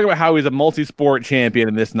Airbud. He's talking about how he's a multi-sport champion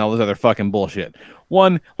and this and all this other fucking bullshit.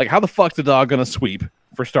 One, like how the fuck's the dog gonna sweep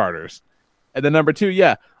for starters? And then number 2,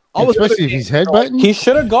 yeah, all this Especially if he's headbutting. He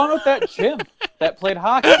should have gone with that chimp that played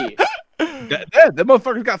hockey. that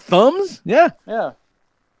motherfucker's got thumbs. Yeah. Yeah.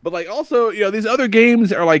 But like also, these other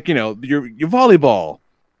games are like, your volleyball,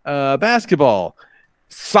 basketball,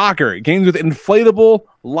 soccer, games with inflatable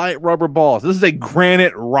light rubber balls. This is a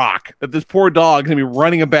granite rock that this poor dog is gonna be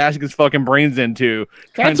running a bashing his fucking brains into.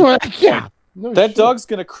 That's what. Yeah. No That shit. dog's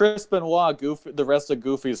gonna Chris Benoit the rest of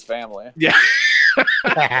Goofy's family. Yeah.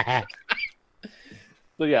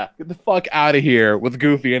 So yeah, get the fuck out of here with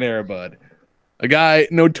Goofy and Airbud. A guy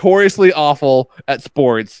notoriously awful at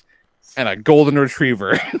sports and a golden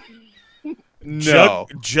retriever. No.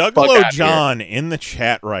 Fuck Juggalo outta John in the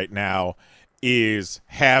chat right now is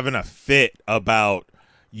having a fit about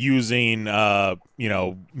using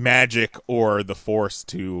magic or the force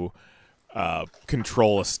to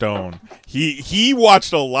control a stone. He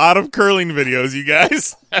watched a lot of curling videos, you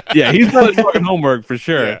guys. Yeah, he's done his fucking homework for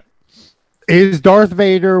sure. Yeah. Is Darth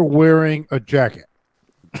Vader wearing a jacket?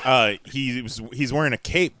 He's wearing a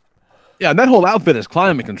cape. Yeah, and that whole outfit is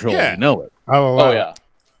climate control. Yeah. You know it. Oh yeah.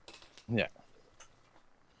 Yeah.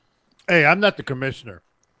 Hey, I'm not the commissioner,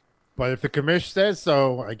 but if the commissioner says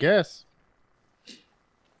so, I guess.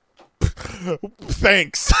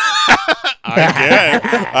 Thanks.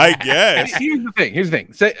 I guess. Here's the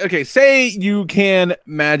thing. Say you can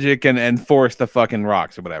magic and force the fucking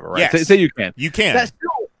rocks or whatever, right? Yes. Say you can. You can. That still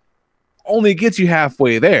only gets you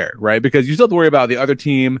halfway there, right? Because you still have to worry about the other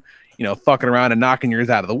team, fucking around and knocking yours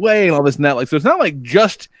out of the way and all this and that. Like, so it's not like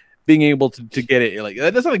just being able to get it. Like,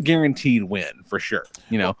 that's not a guaranteed win for sure.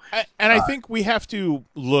 I think we have to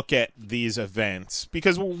look at these events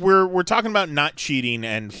because we're talking about not cheating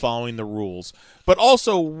and following the rules, but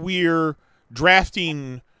also we're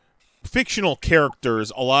drafting fictional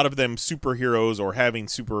characters, a lot of them superheroes or having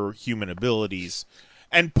superhuman abilities.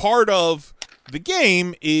 And part of the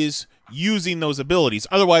game is using those abilities.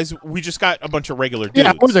 Otherwise, we just got a bunch of regular dudes.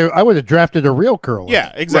 Yeah, I would have drafted a real curler.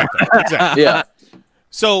 Yeah, exactly. Exactly. Yeah.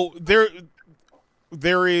 So there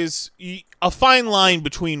is a fine line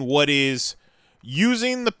between what is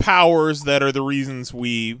using the powers that are the reasons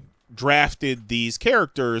we drafted these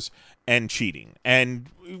characters and cheating. And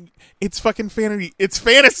it's fucking fantasy. It's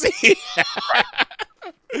fantasy.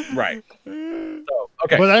 Right. So,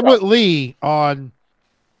 okay. But I'm with Lee on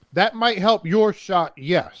that might help your shot,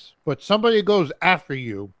 yes. But somebody goes after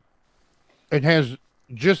you and has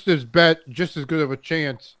just as good of a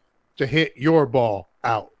chance to hit your ball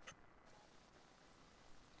out.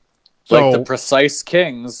 Like the Precise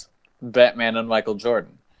Kings, Batman and Michael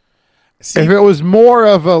Jordan. If it was more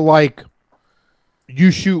of a like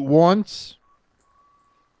you shoot once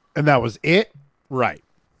and that was it, right?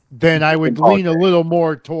 Then I would lean a little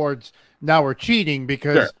more towards now we're cheating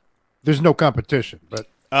because there's no competition. But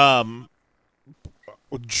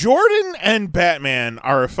Jordan and Batman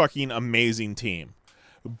are a fucking amazing team,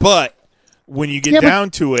 but when you get down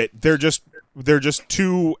to it, they're just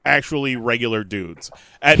two actually regular dudes.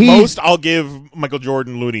 At most, I'll give Michael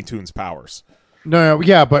Jordan Looney Tunes powers. No,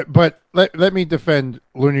 yeah, but let me defend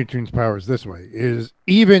Looney Tunes powers this way: is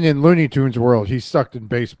even in Looney Tunes world, he's sucked in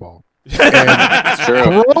baseball. That's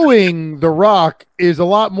true. Throwing the rock is a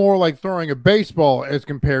lot more like throwing a baseball as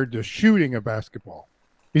compared to shooting a basketball.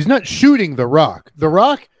 He's not shooting the rock. The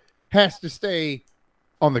rock has to stay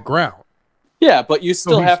on the ground. Yeah, but you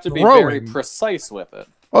still have to be very precise with it.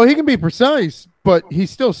 Oh, he can be precise, but he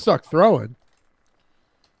still sucks throwing.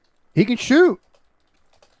 He can shoot.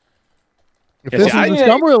 If this is the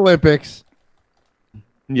Summer Olympics.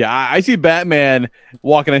 Yeah, I see Batman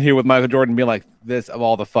walking in here with Michael Jordan being like, this of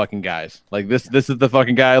all the fucking guys. Like, this is the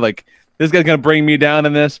fucking guy. Like, this guy's going to bring me down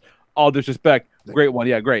in this. All disrespect. Great one.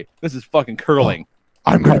 Yeah, great. This is fucking curling.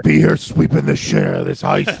 I'm going to be here sweeping the shit out of this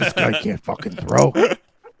ice. This guy can't fucking throw.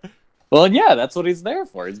 Well, yeah, that's what he's there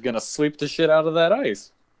for. He's going to sweep the shit out of that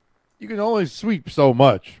ice. You can only sweep so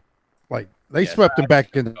much. Like, they swept him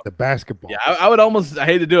back into the basketball. Yeah, I would almost, I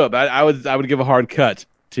hate to do it, but I would give a hard cut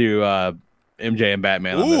to MJ and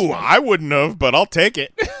Batman on this one. I wouldn't have, but I'll take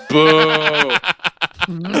it. Boo.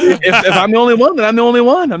 if I'm the only one, then I'm the only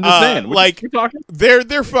one. I'm just saying. Like,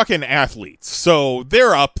 they're fucking athletes, so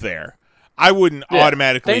they're up there. I wouldn't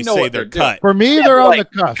automatically say they're cut. For me, they're on the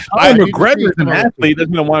cusp. McGregor's an athlete.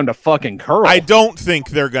 Doesn't want him to fucking curl. I don't think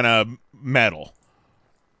they're gonna medal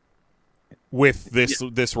with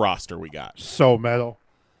this roster we got. So metal.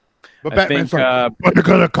 But Batman's like, but I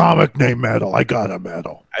got a comic named Metal. I got a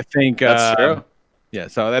medal. I think that's true. Yeah,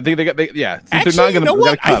 so I think they Actually, they're not gonna, you know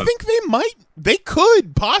what? I think they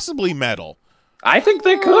could possibly medal. I think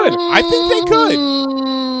they could. I think they could.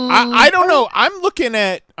 I don't know. I'm looking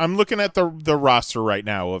at the roster right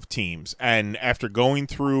now of teams, and after going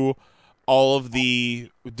through all of the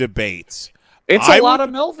debates, it's a lot of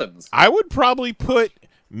Melvins. I would probably put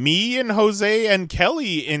me and Jose and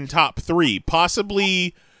Kelly in top 3,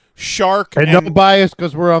 possibly Shark and no bias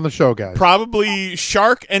because we're on the show, guys. Probably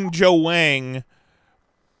Shark and Joe Wang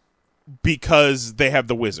because they have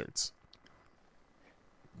the Wizards.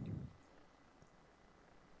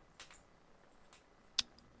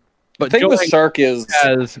 But the thing with Shark is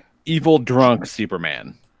as evil drunk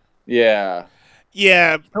Superman. Yeah.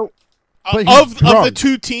 Yeah. Of the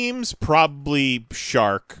two teams, probably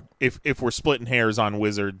Shark. If we're splitting hairs on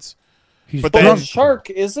Wizards. But then Shark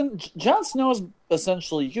isn't. Jon Snow is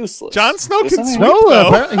essentially useless. Jon Snow can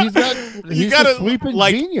sweep. He's a sweeping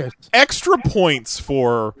genius. Extra points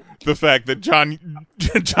for the fact that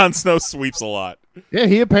Jon Snow sweeps a lot. Yeah,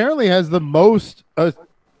 he apparently has the most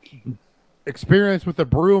experience with the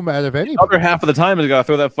broom out of anybody. The other half of the time he's got to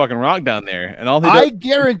throw that fucking rock down there, and all I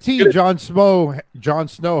guarantee Jon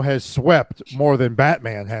Snow has swept more than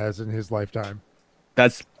Batman has in his lifetime.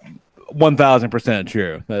 That's 1,000%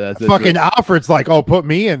 true. That's fucking Alfred's like, oh, put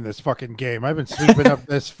me in this fucking game. I've been sweeping up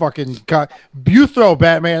this fucking. You throw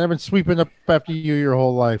Batman. I've been sweeping up after you your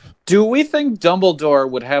whole life. Do we think Dumbledore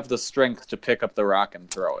would have the strength to pick up the rock and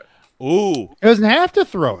throw it? Ooh, he doesn't have to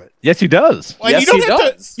throw it. Yes, he does. Like, you don't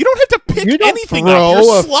have to pick anything up.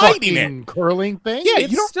 You're sliding it. Curling thing. Yeah,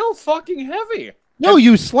 it's still fucking heavy. No,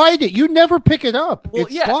 you slide it. You never pick it up. Well,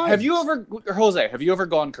 it slides. Have you ever, Jose? Have you ever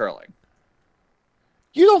gone curling?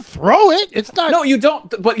 You don't throw it. It's not. No, you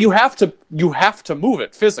don't. But you have to. You have to move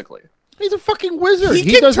it physically. He's a fucking wizard.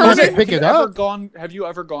 He doesn't have to pick it up. Have you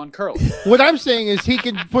ever gone curling? What I'm saying is he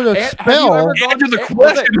can put a spell. Answer the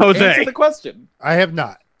question, Jose. Answer the question. I have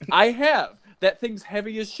not. I have. That thing's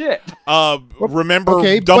heavy as shit. Remember,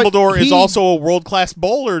 Okay, Dumbledore but is also a world-class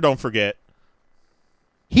bowler, don't forget.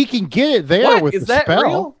 He can get it there What? with Is the that spell.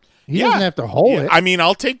 real? He doesn't have to hold it. I mean,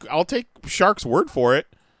 I'll take Shark's word for it.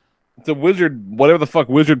 It's a wizard, whatever the fuck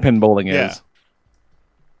wizard pin bowling is. Yeah.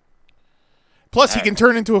 Plus, he can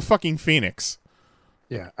turn into a fucking phoenix.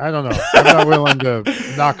 Yeah, I don't know. I'm not willing to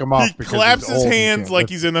knock him off. He because claps he's his old and hands can't like lift.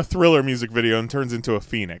 he's in a Thriller music video and turns into a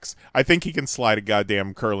phoenix. I think he can slide a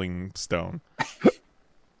goddamn curling stone.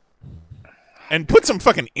 And put some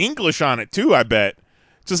fucking English on it, too, I bet.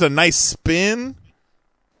 Just a nice spin.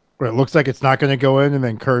 Where it looks like it's not going to go in and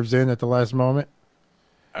then curves in at the last moment.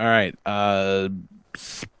 All right.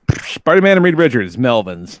 Spider-Man and Reed Richards,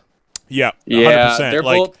 Melvins. Yeah, 100%.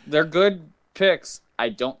 Yeah, they're good picks. I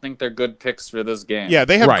don't think they're good picks for this game. Yeah,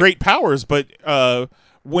 they have great powers, but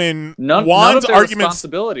when none Juan's of their arguments,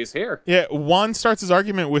 responsibilities here. Yeah, Juan starts his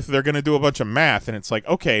argument with they're going to do a bunch of math, and it's like,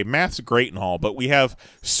 okay, math's great and all, but we have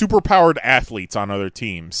super-powered athletes on other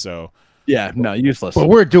teams, so... Yeah, no, useless. But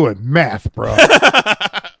we're doing math, bro.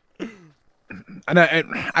 And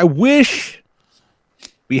I wish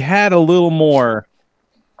we had a little more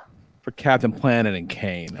for Captain Planet and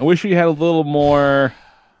Kane. I wish we had a little more...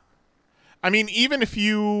 I mean, even if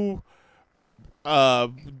you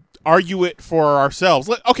argue it for ourselves,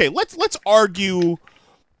 let's argue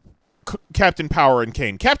Captain Power and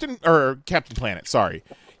Kane, Captain Planet. Sorry,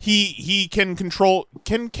 he can control.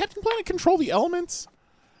 Can Captain Planet control the elements?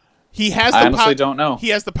 He has. I honestly don't know. He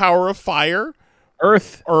has the power of fire,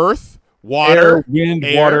 earth, water, air, wind,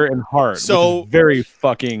 water, and heart. So which is very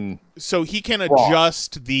fucking. So he can raw.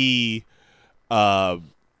 adjust the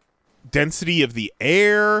density of the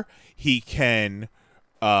air. He can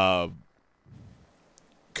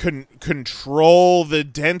control the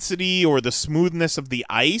density or the smoothness of the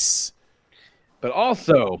ice. But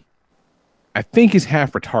also, I think he's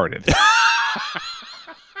half retarded.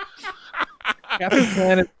 Captain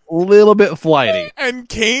Planet, a little bit flighty. And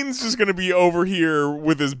Kane's just going to be over here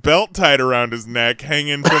with his belt tied around his neck,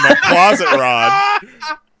 hanging from a closet rod.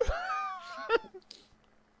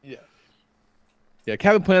 Yeah,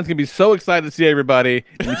 Captain Planet's gonna be so excited to see everybody,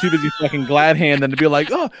 and you're too busy fucking glad hand them to be like,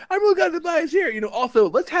 "Oh, I'm really glad the guy's here." You know. Also,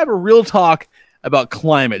 let's have a real talk about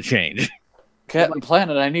climate change. Captain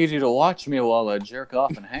Planet, I need you to watch me while I jerk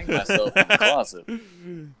off and hang myself in the closet.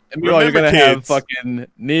 And meanwhile, you're gonna have fucking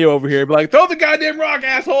Neo over here be like, "Throw the goddamn rock,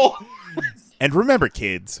 asshole!" And remember,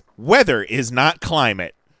 kids, weather is not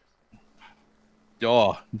climate.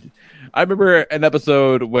 Oh, I remember an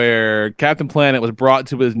episode where Captain Planet was brought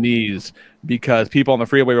to his knees because people on the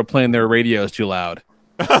freeway were playing their radios too loud.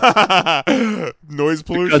 Noise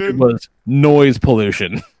pollution? Because it was noise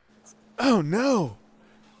pollution. Oh, no.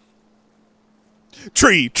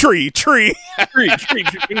 Tree. Tree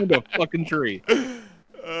into a fucking tree. All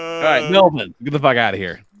right, Melvin, get the fuck out of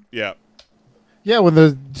here. Yeah. Yeah, when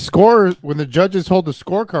the judges hold the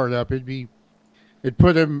scorecard up, it'd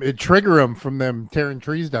trigger them from them tearing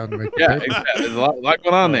trees down to make yeah, exactly. There's a lot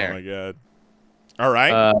going on there. Oh my god. All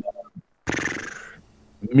right.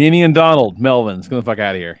 Meanie and Donald, Melvin's get the fuck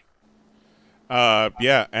out of here.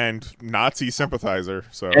 Yeah, and Nazi sympathizer.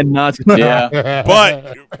 So and Nazi, yeah.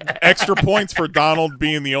 But extra points for Donald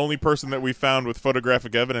being the only person that we found with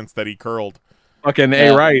photographic evidence that he curled. Fucking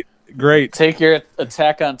A, right. Great. Take your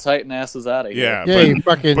Attack on Titan asses out of here. Yeah,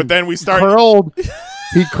 but then we start curled.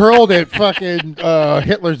 He curled at fucking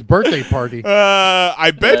Hitler's birthday party.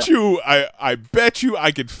 I bet you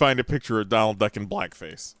I could find a picture of Donald Duck in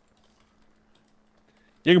blackface.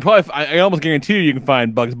 You can probably. I almost guarantee you can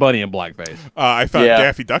find Bugs Bunny in blackface. I found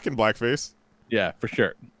Daffy Duck in blackface. Yeah, for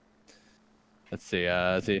sure. Let's see.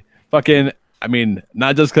 Fucking. I mean,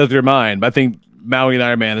 not just because they're mine, but I think Maui and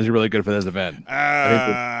Iron Man is really good for this event.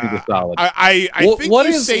 I think they're solid. I think what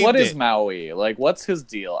saved is it. Maui? Like, what's his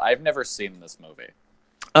deal? I've never seen this movie.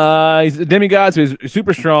 He's a demigod, so he's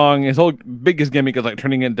super strong. His whole biggest gimmick is like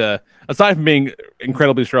turning into, aside from being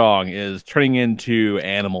incredibly strong, is turning into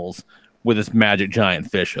animals with this magic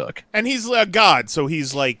giant fish hook. And he's a god, so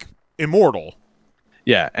he's like immortal.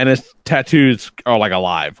 Yeah, and his tattoos are like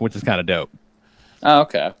alive, which is kind of dope. Oh,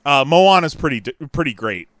 okay. Moana's pretty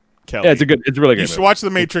great, Kelly. Yeah, it's a really good You should movie. watch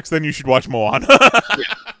The Matrix, then you should watch Moana.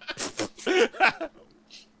 We're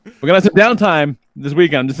gonna have some downtime this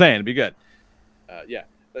weekend. I'm just saying, it'd be good. Yeah,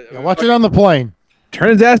 watch it on the plane. Turn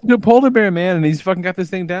his ass into a polar bear, man, and he's fucking got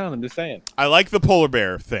this thing down. I'm just saying. I like the polar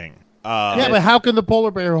bear thing. Yeah, but how can the polar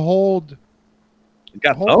bear hold?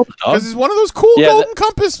 Because he's one of those cool Golden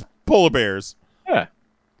Compass polar bears. Yeah.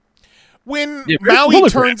 When Yeah, Maui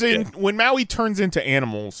turns into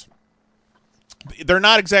animals, they're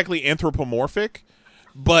not exactly anthropomorphic,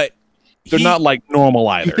 but they're not like normal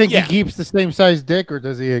either. You think he keeps the same size dick, or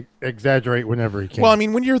does he exaggerate whenever he can? Well, I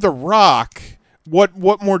mean, when you're The Rock, what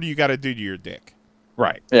more do you got to do to your dick?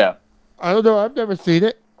 Right. Yeah. I don't know. I've never seen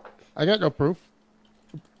it. I got no proof.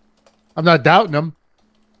 I'm not doubting him.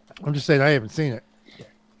 I'm just saying I haven't seen it.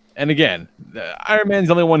 And again, Iron Man's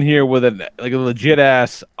the only one here with a legit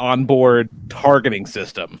ass onboard targeting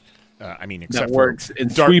system. I mean, that except works for in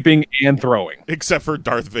sweeping and throwing. Except for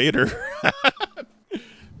Darth Vader.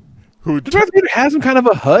 Does Darth Vader have some kind of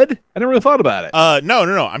a HUD? I never really thought about it.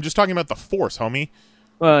 No. I'm just talking about the Force, homie.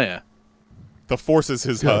 Well, yeah. The Force is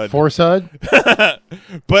his HUD. Force HUD?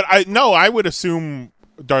 But I would assume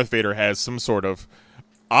Darth Vader has some sort of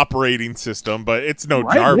operating system, but it's no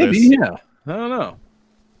Jarvis. Maybe, yeah. I don't know.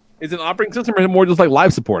 Is it an operating system or is it more just like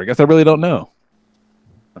live support? I guess I really don't know.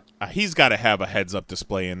 He's got to have a heads-up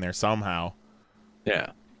display in there somehow.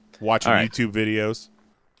 Yeah. Watching YouTube videos.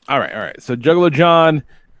 All right. So Juggalo John...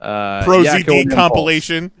 Pro ZD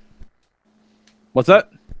compilation. What's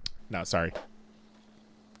that? No, sorry.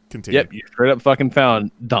 Continue. Yep, you straight up fucking found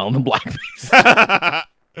Donald in blackface.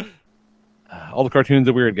 All the cartoons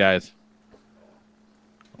are weird, guys.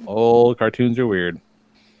 All cartoons are weird.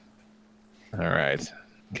 All right.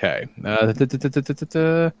 Okay.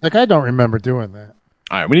 Like, I don't remember doing that.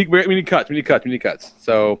 All right, we need cuts.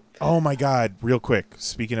 So. Oh my God! Real quick.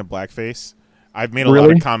 Speaking of blackface, I've made a lot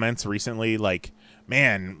of comments recently, like,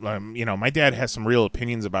 man, my dad has some real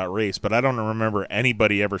opinions about race, but I don't remember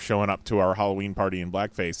anybody ever showing up to our Halloween party in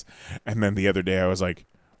blackface. And then the other day I was like,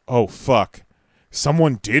 oh, fuck.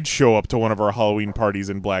 Someone did show up to one of our Halloween parties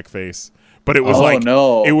in blackface. But it was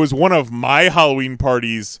it was one of my Halloween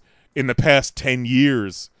parties in the past 10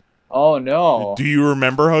 years. Oh, no. Do you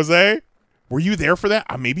remember, Jose? Were you there for that?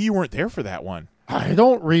 Maybe you weren't there for that one. I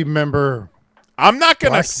don't remember. I'm not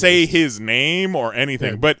going to say his name or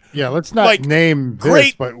anything, but... Yeah, let's not name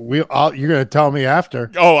this, but you're going to tell me after.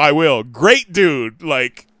 Oh, I will. Great dude.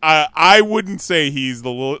 Like, I wouldn't say he's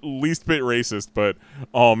the least bit racist, but,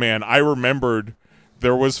 oh, man, I remembered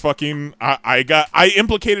there was fucking... I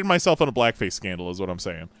implicated myself in a blackface scandal, is what I'm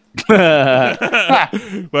saying.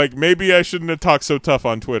 Like, maybe I shouldn't have talked so tough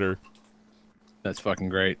on Twitter. That's fucking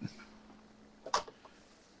great.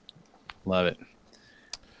 Love it.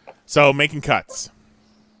 So, making cuts. How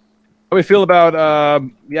do we feel about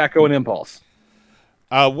Yakko and Impulse?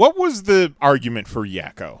 What was the argument for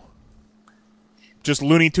Yakko? Just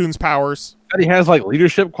Looney Tunes powers? That he has, like,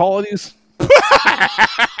 leadership qualities?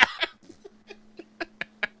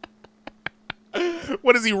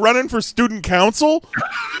 What, is he running for student council?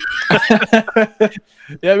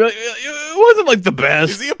 Yeah, it wasn't, like, the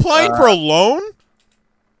best. Is he applying for a loan?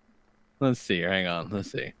 Let's see here. Hang on. Let's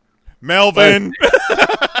see. Melvin!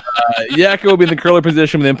 Yakko will be in the curler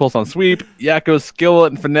position with Impulse on sweep. Yakko's skill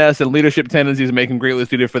and finesse and leadership tendencies make him greatly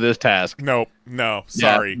suited for this task. No,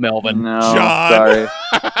 sorry. Yeah, Melvin. No, John. sorry.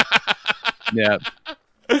 Yeah.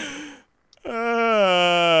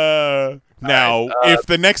 Now, if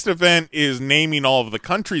the next event is naming all of the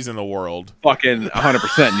countries in the world... Fucking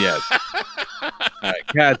 100% yes. All right,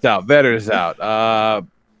 Cat's out. Vetter's out.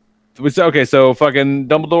 Okay, so fucking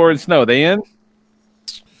Dumbledore and Snow, they in?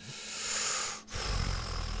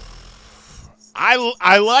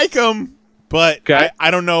 I like them, but okay. I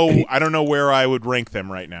don't know. I don't know where I would rank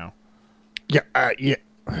them right now. Yeah.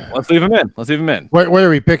 Let's leave them in. What are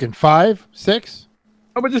we picking? 5, 6?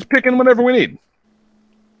 Oh, we're just picking whatever we need.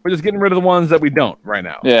 We're just getting rid of the ones that we don't right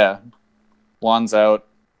now. Yeah. Wands out.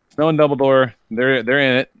 Snow and Dumbledore, they're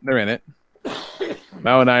in it. They're in it.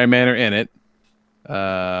 Mao and Iron Man are in it.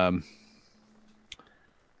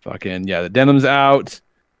 Fucking yeah, the Denim's out.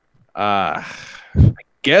 I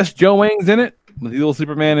guess Joe Wang's in it. With Evil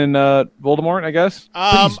Superman and Voldemort, I guess.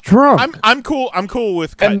 He's drunk. I'm cool. I'm cool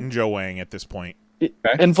with cutting Joe Wang at this point. Okay.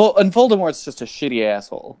 And Voldemort's just a shitty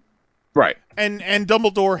asshole. Right. And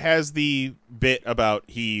Dumbledore has the bit about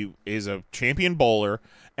he is a champion bowler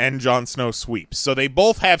and Jon Snow sweeps. So they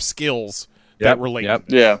both have skills that relate. Yep.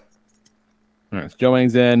 Yeah. All right. So Joe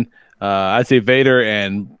Wang's in. I'd say Vader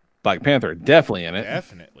and Black Panther definitely in it.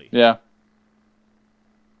 Definitely. Yeah.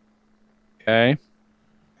 Okay.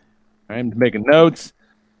 I'm making notes.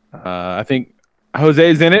 I think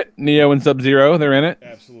Jose's in it. Neo and Sub-Zero, they're in it.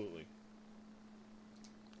 Absolutely.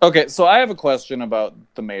 Okay, so I have a question about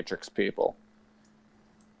the Matrix people.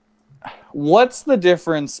 What's the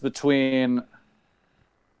difference between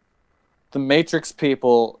the Matrix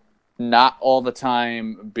people not all the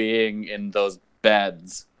time being in those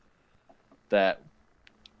beds that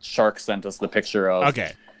Shark sent us the picture of?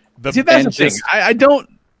 Okay. See, that's the thing. I don't...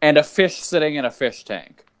 And a fish sitting in a fish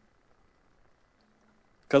tank.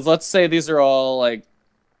 Because let's say these are all, like,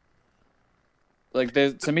 Like,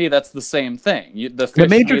 to me, that's the same thing. The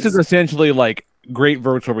Matrix is essentially like great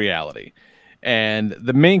virtual reality. And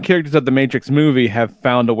the main characters of the Matrix movie have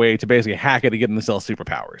found a way to basically hack it to get themselves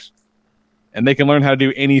superpowers. And they can learn how to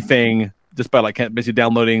do anything just by like basically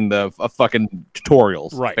downloading the fucking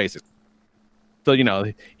tutorials, right? Basically. So, you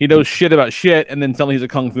know, he knows shit about shit, and then suddenly he's a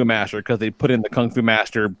Kung Fu Master because they put in the Kung Fu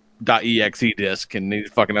Master.exe disc, and he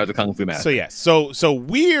fucking knows a Kung Fu Master. So, yeah. So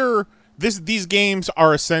these games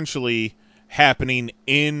are essentially happening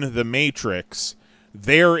in the Matrix.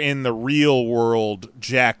 They're in the real world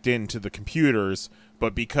jacked into the computers,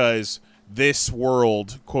 but because this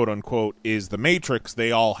world, quote unquote, is the Matrix,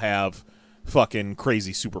 they all have fucking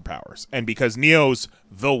crazy superpowers. And because Neo's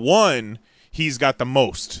the one, he's got the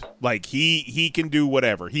most. Like, he can do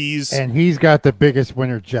whatever. He's got the biggest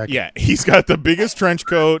winter jacket. Yeah, he's got the biggest trench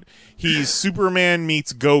coat. He's Superman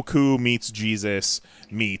meets Goku meets Jesus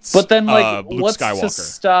meets But then, like, Luke what's Skywalker. to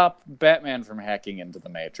stop Batman from hacking into the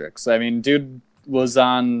Matrix? I mean, dude was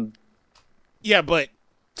on... Yeah, but...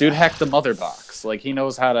 Dude hacked the mother box. Like, he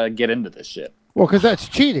knows how to get into this shit. Well, because that's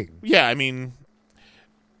cheating. Yeah, I mean...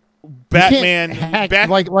 Batman...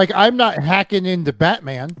 Like, I'm not hacking into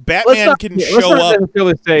Batman. Batman can show up... Let's not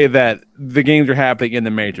necessarily say that the games are happening in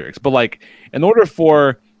the Matrix, but, like, in order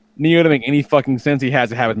for Neo to make any fucking sense, he has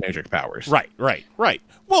to have his Matrix powers. Right.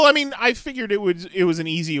 Well, I mean, I figured it was an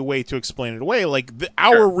easy way to explain it away. Like,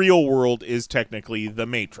 our real world is technically the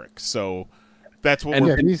Matrix, so that's what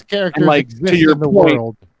these characters like, exist to your in the point,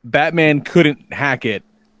 world. Batman couldn't hack it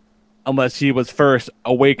unless he was first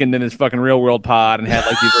awakened in his fucking real world pod and had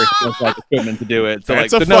like these very specialized equipment to do it. So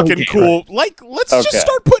that's like, a fucking cool. Like, let's just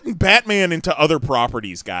start putting Batman into other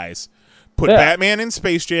properties, guys. Put Batman in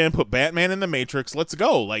Space Jam. Put Batman in the Matrix. Let's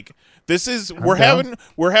go. Like, this is we're having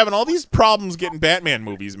all these problems getting Batman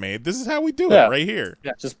movies made. This is how we do it right here.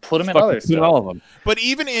 Yeah, just put him in other stuff. All of them. But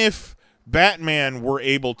even if Batman were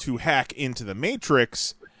able to hack into the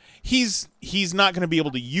Matrix, he's not going to be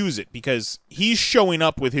able to use it because he's showing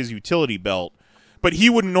up with his utility belt, but he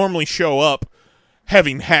wouldn't normally show up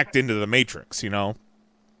having hacked into the Matrix, you know?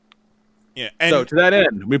 Yeah. And so to that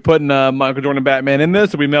end, we putting Michael Jordan and Batman in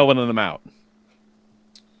this, or we melting them out?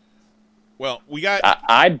 Well, we got.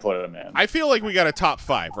 I'd put him in. I feel like we got a top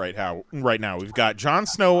 5 right now. We've got Jon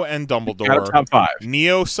Snow and Dumbledore. Got a top 5.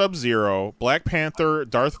 Neo, Sub-Zero, Black Panther,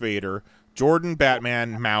 Darth Vader, Jordan,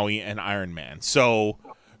 Batman, Maui, and Iron Man. So,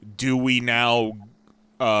 do we now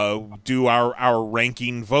do our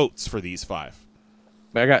ranking votes for these 5?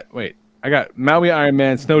 I got Maui, Iron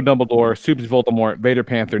Man, Snow, Dumbledore, Supes, Voldemort, Vader,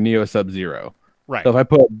 Panther, Neo, Sub-Zero. Right. So if I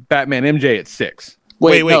put Batman, MJ at 6.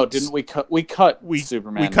 Wait, no, didn't we cut? We cut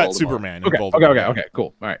Superman. We cut Voldemort. Superman. Okay, and Voldemort. okay,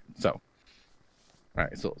 cool. All right, so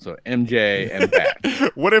MJ and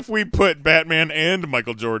Bat. What if we put Batman and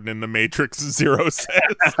Michael Jordan in the Matrix? Zero says.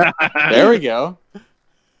 There we go. All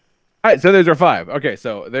right, so there's our 5. Okay,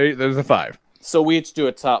 so there's a 5. So we each do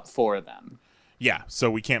a top 4 then. Yeah, so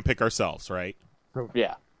we can't pick ourselves, right?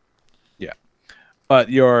 Yeah. But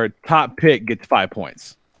your top pick gets 5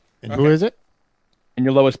 points. And who is it? And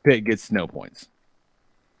your lowest pick gets no points.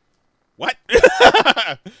 What?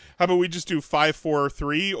 How about we just do 5, 4,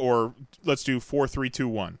 3, or let's do 4, 3, 2,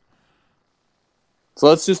 1? So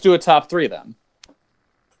let's just do a top 3 then.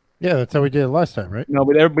 Yeah, that's how we did it last time, right? No,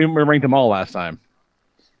 but we ranked them all last time.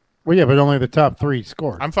 Well, yeah, but only the top 3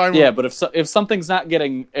 scored. I'm fine. Yeah, but if something's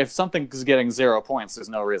getting 0 points, there's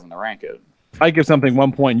no reason to rank it. If I give something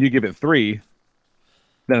 1 point and you give it 3,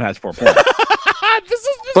 then it has 4 points. This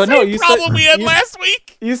is the same problem we had last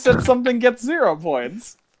week. You said something gets 0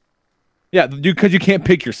 points. Yeah, because you can't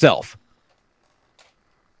pick yourself.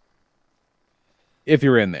 If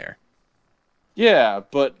you're in there. Yeah,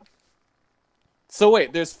 but... So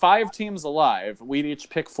wait, there's 5 teams alive. We'd each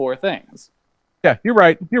pick 4 things. Yeah, you're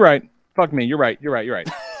right. Fuck me, you're right. Okay,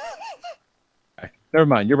 never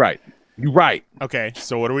mind, you're right. You're right. Okay,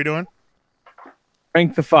 so what are we doing?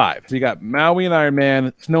 Rank the 5. So you got Maui and Iron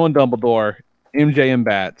Man, Snow and Dumbledore, MJ and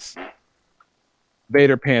Bats,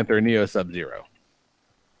 Vader, Panther, Neo, Sub-Zero.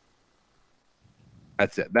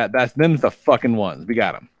 That's it. That's them the fucking ones. We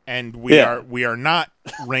got them. And we are not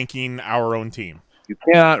ranking our own team. You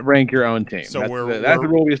cannot rank your own team. So that's the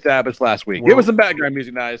rule we established last week. Give us some background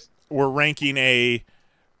music, guys. We're ranking a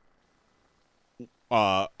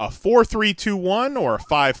 4-3-2-1 or a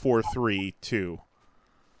 5-4-3-2.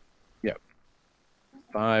 Yep.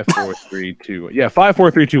 5-4-3-2. Yeah,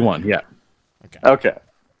 5-4-3-2-1. Yeah. Okay.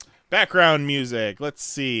 Background music. Let's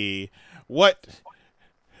see. What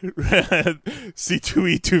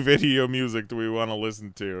C2E2 video music do we want to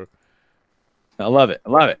listen to? I love it.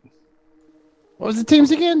 What was the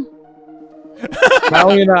teams again?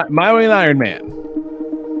 Maui and Iron Man.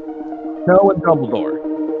 Snow and Dumbledore,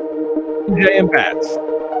 MJ and Bats,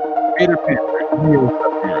 Vader Panther, Neo and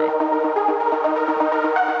Sub-Zero.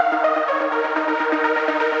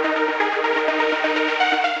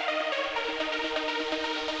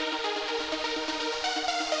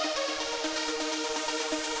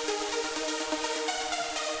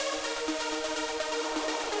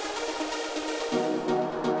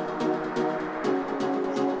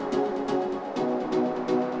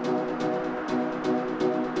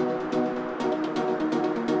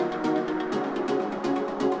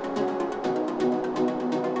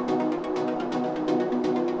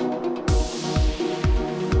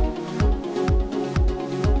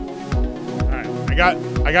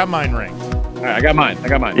 I got mine ranked. All right, I got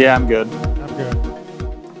mine. Yeah, I'm good. I'm good.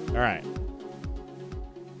 All right.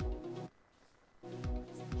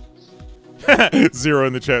 Zero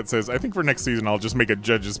in the chat says, I think for next season I'll just make a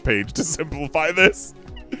judges page to simplify this.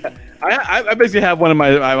 I basically have one in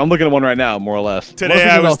my. I'm looking at one right now, more or less. Today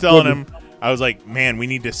I was telling him, I was like, man, we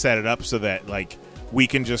need to set it up so that like we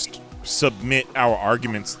can just submit our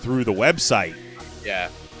arguments through the website. Yeah.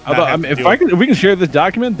 If we can share this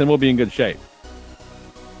document, then we'll be in good shape.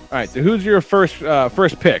 All right. So who's your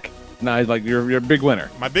first pick? Now, like your big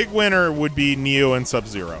winner. My big winner would be Neo and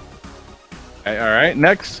Sub-Zero. Okay, all right.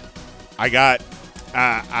 Next, I got.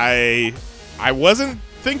 I wasn't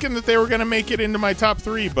thinking that they were gonna make it into my top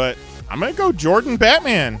 3, but I'm gonna go Jordan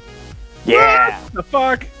Batman. Yeah. What the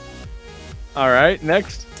fuck? All right.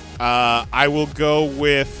 Next, I will go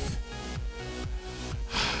with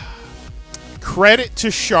credit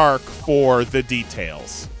to Shark for the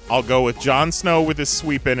details. I'll go with Jon Snow with his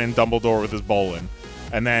sweeping and Dumbledore with his bowling.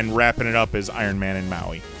 And then wrapping it up is Iron Man and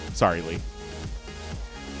Maui. Sorry, Lee.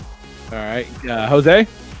 all right. Jose.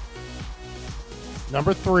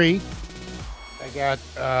 Number 3. I got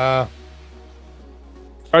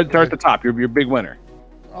Start at the top. Your big winner.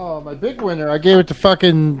 my big winner. I gave it to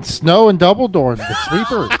fucking Snow and Dumbledore, the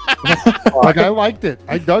sweeper. Like I liked it.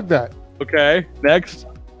 I dug that. Okay. Next.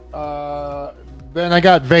 Then I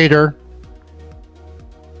got Vader.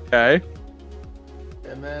 Okay.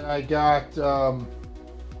 And then I got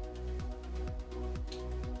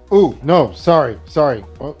Ooh, no, sorry.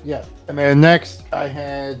 Well, yeah. And then next I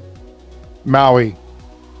had Maui.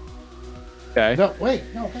 Okay. No, wait,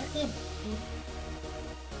 no, back in.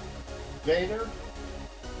 Vader.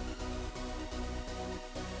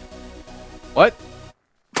 What?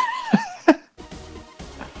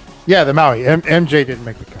 Yeah, the Maui. MJ didn't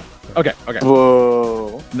make the cut. Okay.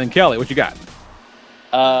 Whoa. And then Kelly, what you got?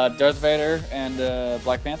 Darth Vader and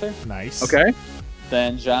Black Panther. Nice. Okay.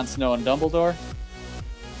 Then Jon Snow and Dumbledore.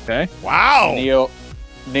 Okay. Wow.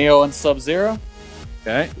 Neo and Sub-Zero.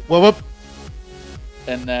 Okay. Whoop.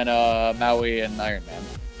 And then Maui and Iron Man.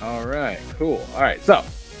 All right. Cool. All right. So.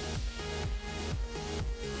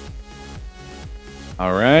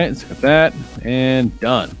 All right. Let's get that and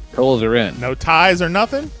done. Totals are in. No ties or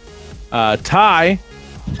nothing? Tie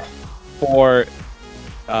for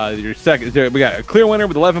your second. We got a clear winner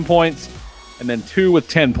with 11 points, and then 2 with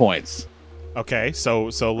 10 points. Okay, so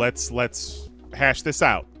let's hash this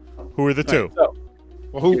out. Who are the two?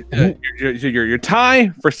 Right, so, your tie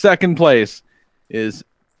for second place is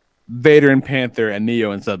Vader and Panther and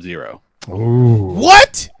Neo and Sub-Zero. Ooh.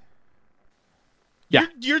 What? Yeah.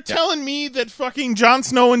 You're telling me that fucking Jon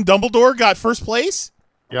Snow and Dumbledore got first place?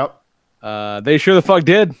 Yep. They sure the fuck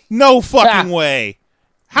did. No fucking way.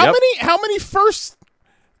 How Yep. many firsts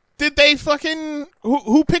did they fucking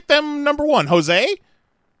who picked them number 1? Jose?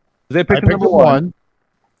 They picked I picked number 1.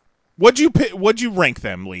 What'd you rank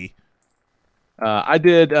them, Lee? I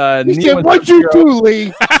did Neo and what'd you do,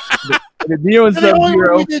 Lee? I did Neo and The only one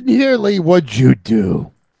Sub-Zero. we didn't hear, Lee. What'd you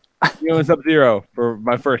do? Neo and Sub-Zero for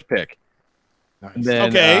my first pick. Nice. And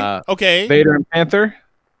then, Okay. Vader and Panther,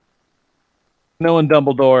 Snow and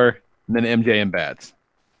Dumbledore, and then MJ and Bats.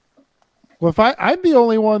 Well, if I'm the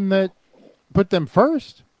only one that put them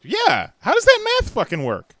first. Yeah. How does that math fucking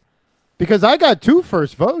work? Because I got 2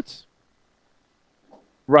 first votes.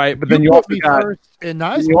 Right, but then you put also me got first and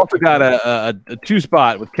Nice. you also got a 2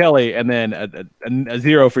 spot with Kelly, and then a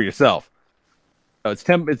 0 for yourself. So it's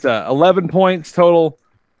 10. It's 11 points total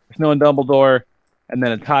for Snow and Dumbledore, and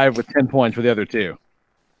then a tie with 10 points for the other 2.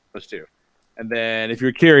 Those 2, and then if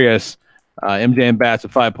you're curious, MJ and Bats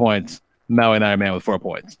with 5 points, Maui and Iron Man with 4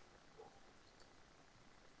 points.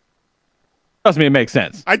 Trust me, it makes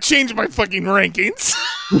sense. I changed my fucking rankings.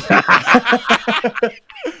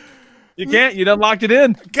 You can't. You done locked it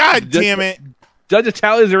in. God damn it. Judges'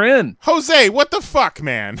 tallies are in. Jose, what the fuck,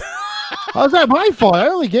 man? How's that my fault? I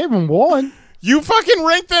only gave him 1. You fucking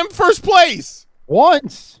ranked them first place.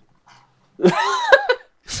 Once.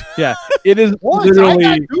 Yeah, it is What? literally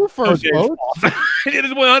I got 2 first Jose's votes. fault. It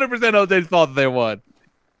is 100% Jose's fault that they won.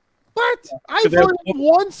 What? I They're- voted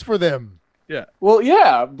once for them. Yeah, Well,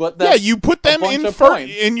 yeah, but Yeah, that's you put a them bunch in of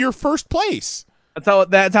points. in your first place.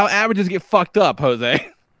 that's how averages get fucked up,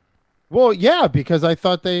 Jose. Well, yeah, because I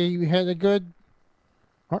thought they had a good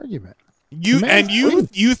argument. You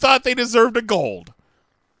thought they deserved a gold.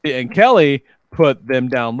 And Kelly put them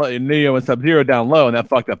down low, Neo and Sub-Zero down low, and that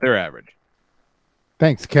fucked up their average.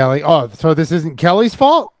 Thanks, Kelly. Oh, so this isn't Kelly's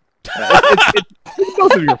fault? It's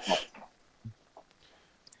both of your fault.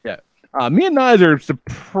 Yeah, me and Nyes are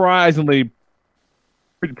surprisingly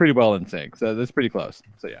pretty well in sync, so that's pretty close.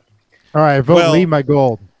 So yeah. All right, vote Lee my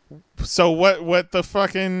gold. So what the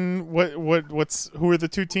fucking what's who are the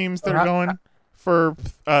 2 teams that are going for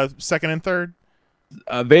second and third?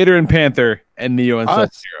 Vader and Panther and Neo and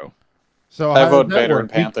Us. Sub-Zero. So I how vote does that Vader work?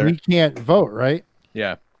 and Panther. We can't vote, right?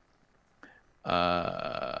 Yeah.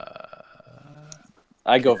 I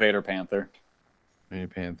go Vader Panther. Vader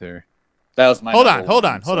Panther. That was my Hold number on.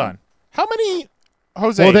 one, so- How many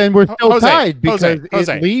Jose? Well, then we're still Jose, tied because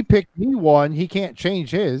Jose. if Lee picked me one, he can't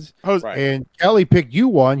change his. Jose, Right. And Kelly picked you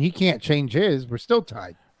one, he can't change his. We're still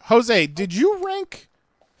tied. Jose, did you rank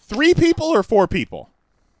 3 people or 4 people?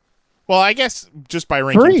 Well, I guess just by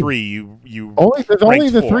ranking 3, you only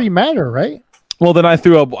ranked the 4. 3 matter, right? Well, then I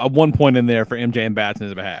threw a 1 point in there for MJ and Bats in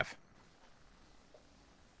his behalf.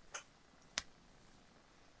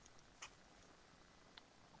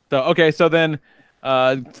 So then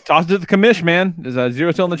toss it to the commish, man. Is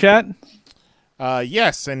Zero still in the chat?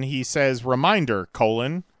 Yes, and he says, reminder,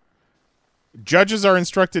 judges are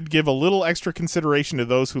instructed to give a little extra consideration to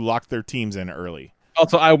those who locked their teams in early.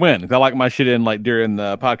 Also, I win. 'Cause I locked my shit in like during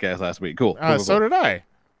the podcast last week. Cool. So did I.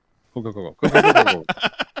 Cool.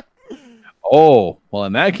 Oh, well,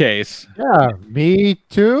 in that case. Yeah, me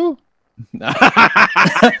too.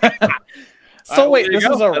 So wait, there you this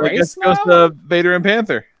go. is a I race guess it goes now? to Vader and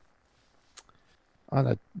Panther.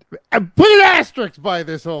 I put an asterisk by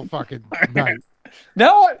this whole fucking night.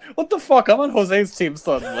 Now, what the fuck? I'm on Jose's team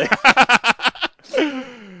suddenly.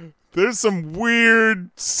 There's some weird,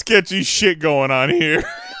 sketchy shit going on here.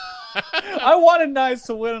 I wanted Nice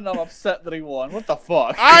to win, and I'm upset that he won. What the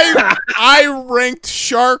fuck? I ranked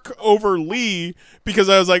Shark over Lee because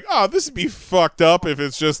I was like, oh, this would be fucked up if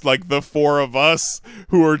it's just like the 4 of us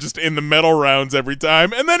who are just in the medal rounds every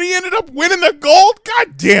time. And then he ended up winning the gold?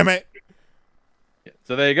 God damn it.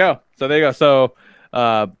 So there you go. So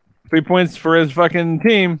 3 points for his fucking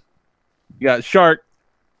team. You got Shark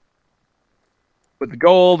with the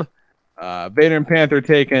gold, Vader and Panther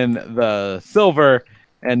taking the silver,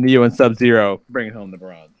 and Neo and Sub-Zero bringing home the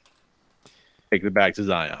bronze. Take it back to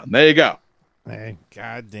Zion. There you go. Hey,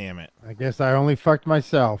 God damn it. I guess I only fucked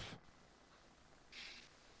myself.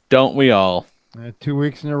 Don't we all? 2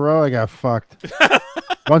 weeks in a row, I got fucked.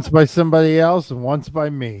 Once by somebody else and once by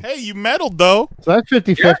me. Hey, you medaled, though. So that's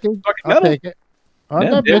 50-50. I'll medal. take it. I'm Yeah,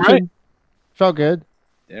 not damn bitching. right. Felt good.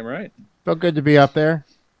 Damn right. Felt good to be up there.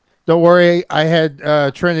 Don't worry, I had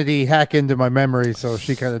Trinity hack into my memory, so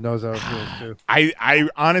she kind of knows how it feels too. I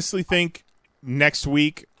honestly think next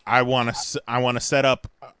week I want to set up.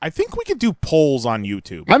 I think we could do polls on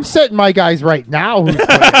YouTube. I'm setting my guys right now. Who's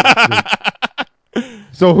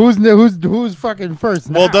so who's fucking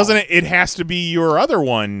first? Now? Well, doesn't it? It has to be your other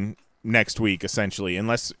one next week, essentially,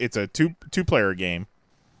 unless it's a two-player game.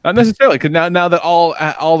 Not necessarily, because now that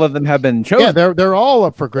all of them have been chosen. Yeah, they're all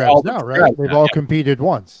up for grabs all now, up for right? grabs They've now, all yeah. competed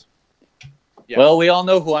once. Yeah. Well, we all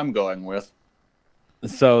know who I'm going with.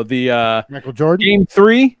 So the Michael Jordan. Game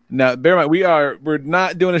 3. Now, bear in mind, we're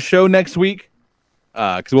not doing a show next week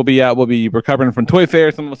because we'll be recovering from Toy Fair.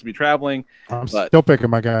 Some of us will be traveling. I'm but still picking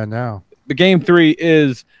my guy now. the Game 3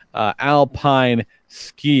 is alpine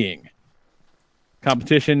skiing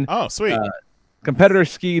competition. Oh, sweet. Competitors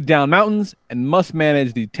ski down mountains and must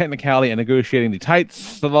manage the technicality and negotiating the tight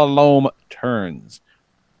slalom turns.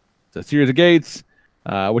 It's a series of gates,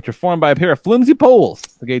 which are formed by a pair of flimsy poles.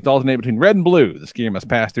 The gates alternate between red and blue. The skier must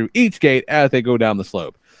pass through each gate as they go down the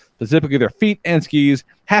slope. Specifically, their feet and skis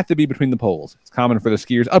have to be between the poles. It's common for the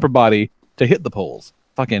skier's upper body to hit the poles.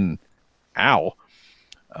 Fucking ow.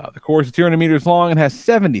 The course is 200 meters long and has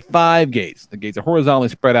 75 gates. The gates are horizontally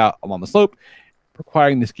spread out along the slope,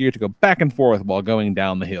 requiring the skier to go back and forth while going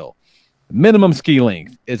down the hill. The minimum ski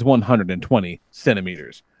length is 120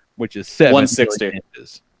 centimeters, which is 160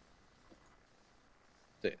 inches.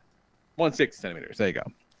 160 centimeters. There you go.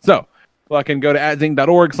 So, fucking go to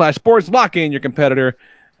 @zing.org/sports, lock in your competitor,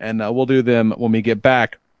 and we'll do them when we get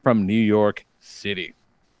back from New York City.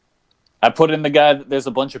 I put in the guy that there's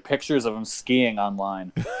a bunch of pictures of him skiing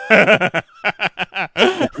online.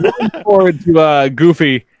 Looking forward to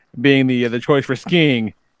Goofy being the choice for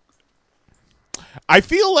skiing. I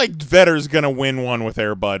feel like Vetter's gonna win one with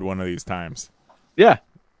Air Bud one of these times. Yeah.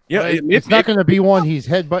 It's not going to be one he's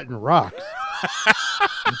headbutting rocks.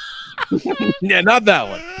 Yeah, not that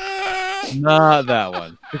one. Not that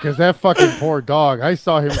one. Because that fucking poor dog, I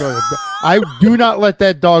saw him go. I do not let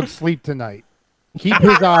that dog sleep tonight. Keep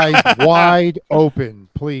his eyes wide open,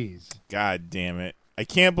 please. God damn it. I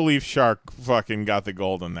can't believe Shark fucking got the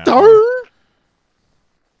gold in that one.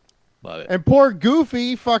 Love it. And poor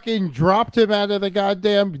Goofy fucking dropped him out of the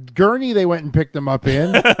goddamn gurney they went and picked him up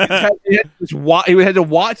in. He had to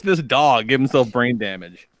watch this dog give himself brain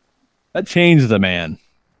damage. That changed the man.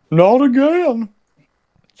 Not again.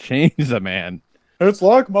 Changed the man. It's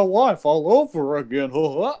like my life all over again.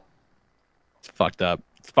 It's fucked up.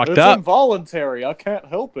 It's It's involuntary. I can't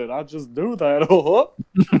help it. I just do that.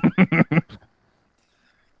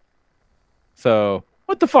 So,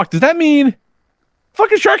 what the fuck does that mean?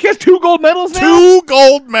 Fucking Shark has 2 gold medals now? 2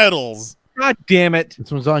 gold medals. God damn it. This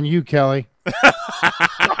one's on you, Kelly.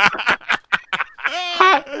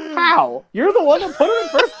 How? You're the one that put it in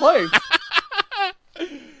first place.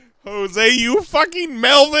 Jose, you fucking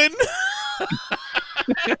Melvin.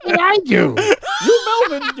 What did I do? You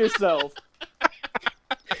Melvin yourself.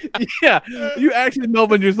 Yeah, you actually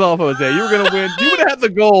Melvin yourself, Jose. You were going to win. You would have had the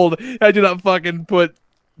gold had you not fucking put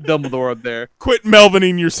Dumbledore up there. Quit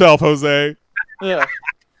Melvining yourself, Jose. Yeah.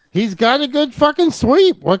 He's got a good fucking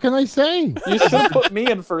sweep. What can I say? You should put me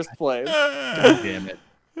in first place. God damn it.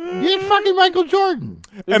 You're fucking Michael Jordan.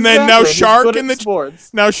 And then now Exactly. He's Shark good in the at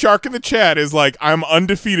sports. now Shark in the chat is like, I'm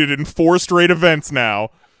undefeated in 4 straight events now.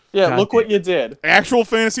 Yeah, God look damn. what you did. Actual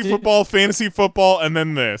fantasy football, and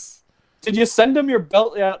then this. Did you send him your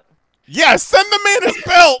belt yet? Yes, send the man his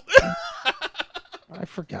belt. I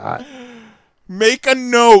forgot. Make a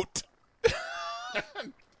note.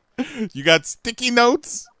 You got sticky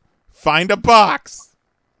notes? Find a box.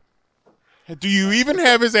 Do you even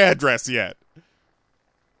have his address yet?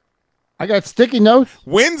 I got sticky notes.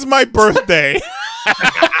 When's my birthday?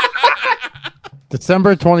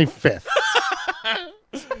 December 25th.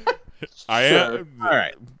 I am. All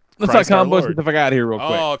right. Let's Christ talk our comic books Lord. and stuff I got here real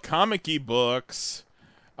quick. Oh, comic-y books.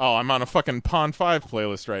 Oh, I'm on a fucking Pond 5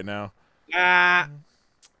 playlist right now.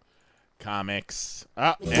 Comics.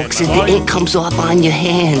 Books and the ink comes off on your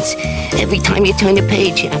hands. Every time you turn the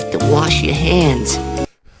page, you have to wash your hands.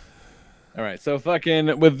 All right, so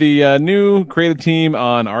fucking with the new creative team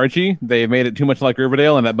on Archie, they've made it too much like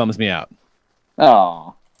Riverdale, and that bums me out.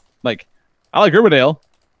 Oh. Like, I like Riverdale,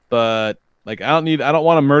 but like I don't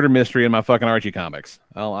want a murder mystery in my fucking Archie comics.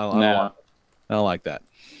 I don't like that.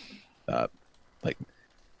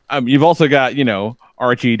 You've also got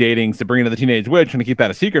Archie dating Sabrina the Teenage Witch, and to keep that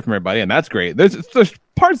a secret from everybody, and that's great. There's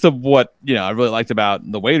parts of what I really liked about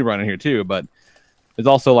the Wade run in here too, but there's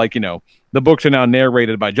also the books are now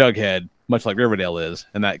narrated by Jughead, much like Riverdale is,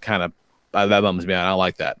 and that kind of that bums me out. I don't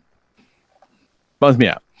like that. Bums me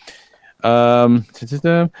out.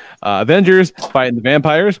 Avengers fighting the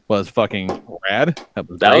vampires was fucking rad. That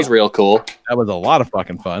was real cool. That was a lot of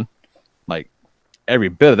fucking fun. Like every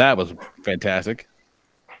bit of that was fantastic.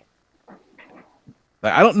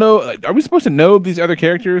 Like, I don't know. Are we supposed to know these other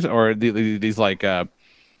characters or these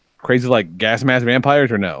crazy gas mask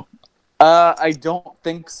vampires or no? I don't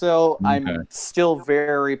think so. Okay. I'm still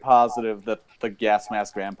very positive that the gas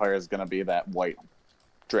mask vampire is going to be that white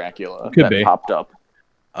Dracula that popped up.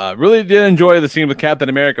 Really did enjoy the scene with Captain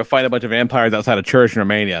America fighting a bunch of vampires outside a church in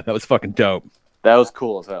Romania. That was fucking dope. That was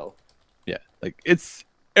cool as hell. Yeah, it's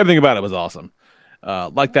everything about it was awesome.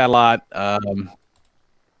 Like that a lot.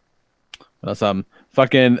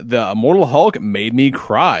 Fucking the Immortal Hulk made me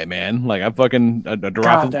cry, man. Like I fucking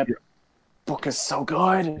dropped. That book is so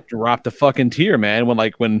good. Dropped a fucking tear, man. When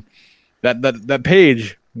that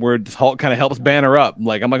page where Hulk kind of helps Banner up, I'm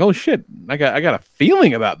like, oh shit, I got a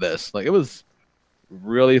feeling about this. Like it was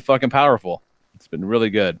really fucking powerful. It's been really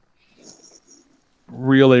good,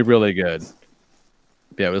 really really good.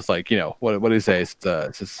 Yeah, it was what do you say? It's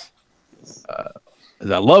just I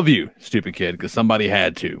love you, stupid kid, because somebody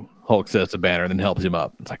had to. Hulk says to Banner and then helps him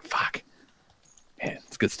up. It's like, fuck. Man,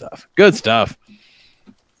 it's good stuff. Good stuff.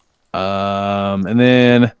 And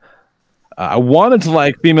then I wanted to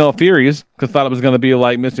like Female Furies because I thought it was going to be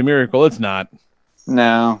like Mr. Miracle. It's not.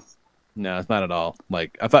 No, it's not at all.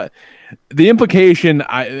 Like I thought the implication,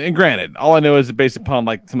 and granted, all I know is based upon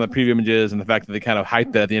like some of the preview images and the fact that they kind of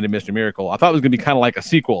hyped that at the end of Mr. Miracle. I thought it was going to be kind of like a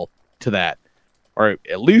sequel to that. Or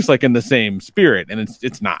at least like in the same spirit, and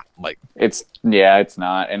it's not like it's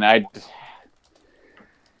not. And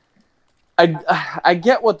I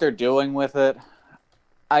get what they're doing with it.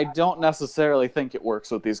 I don't necessarily think it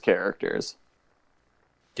works with these characters.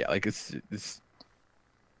 Yeah, like it's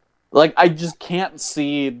like I just can't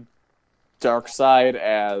see Darkseid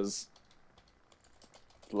as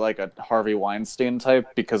like a Harvey Weinstein type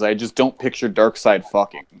because I just don't picture Darkseid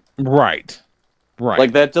fucking. Right.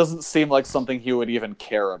 Like that doesn't seem like something he would even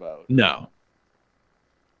care about. No.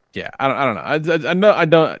 Yeah, I don't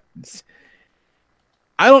know.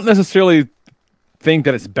 I don't necessarily think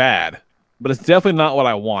that it's bad, but it's definitely not what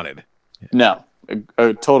I wanted. No,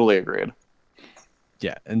 I totally agreed.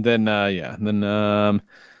 Yeah, and then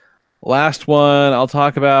last one I'll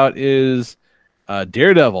talk about is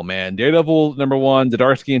Daredevil, man. Daredevil #1,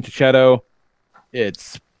 Zdarsky and Chichetto.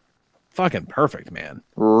 It's fucking perfect, man.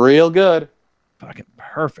 Real good. Fucking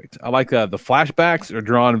perfect. I like the flashbacks are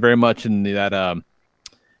drawn very much in that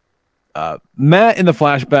Matt in the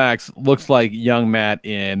flashbacks looks like young Matt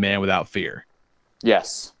in Man Without Fear.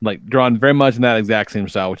 Yes. Like drawn very much in that exact same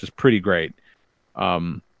style, which is pretty great.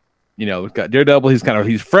 We've got Daredevil,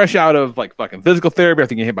 he's fresh out of like fucking physical therapy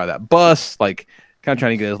after getting hit by that bus, like kind of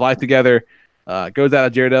trying to get his life together. Goes out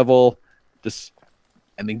of Daredevil,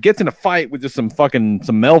 and then gets in a fight with just some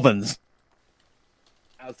Melvins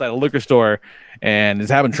outside a liquor store and is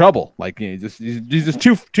having trouble. Like he's just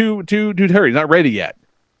too hurry. He's not ready yet.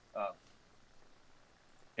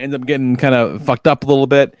 Ends up getting kind of fucked up a little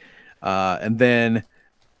bit. And then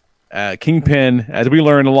Kingpin, as we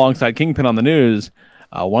learned alongside Kingpin on the news,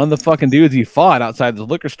 one of the fucking dudes he fought outside the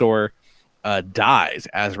liquor store dies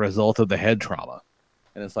as a result of the head trauma.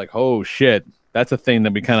 And it's like, oh shit, that's a thing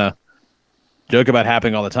that we kind of joke about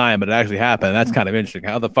happening all the time, but it actually happened. That's kind of interesting.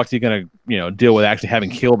 How the fuck's he gonna, deal with actually having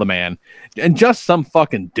killed the man? And just some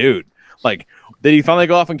fucking dude. Like, did he finally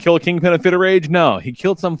go off and kill Kingpin in a fit of rage? No, he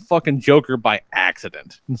killed some fucking Joker by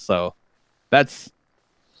accident. So that's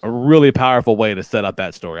a really powerful way to set up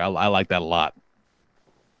that story. I like that a lot.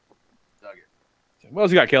 What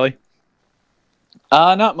else you got, Kelly?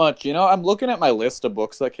 Not much. I'm looking at my list of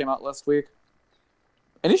books that came out last week.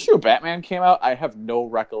 An issue of Batman came out. I have no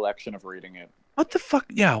recollection of reading it. What the fuck?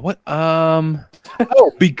 Yeah, what?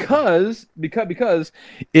 Because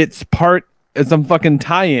it's some fucking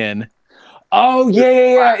tie-in. Oh,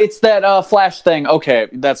 yeah. It's that Flash thing. Okay,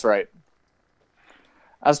 that's right.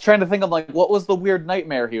 I was trying to think of, what was the weird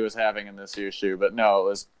nightmare he was having in this issue, but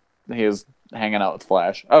no, he was hanging out with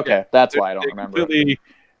Flash. Okay, that's why I don't remember. Completely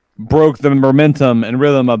broke the momentum and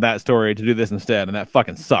rhythm of that story to do this instead, and that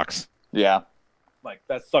fucking sucks. Yeah.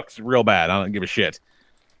 That sucks real bad. I don't give a shit.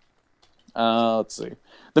 Let's see.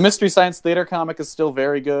 The Mystery Science Theater comic is still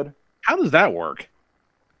very good. How does that work?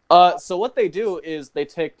 So what they do is they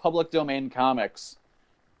take public domain comics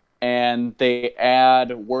and they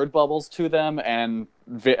add word bubbles to them, and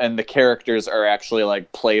the characters are actually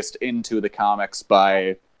placed into the comics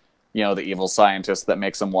by, the evil scientist that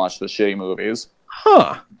makes them watch the shitty movies.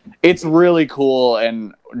 Huh. It's really cool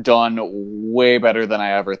and done way better than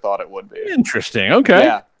I ever thought it would be. Interesting. Okay.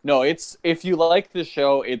 Yeah. No, if you like the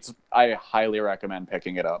show, I highly recommend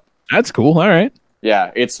picking it up. That's cool. All right.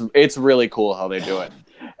 Yeah, it's really cool how they do it.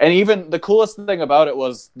 And even the coolest thing about it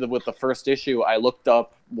was with the first issue, I looked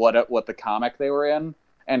up what the comic they were in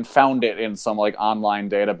and found it in some online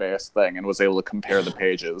database thing and was able to compare the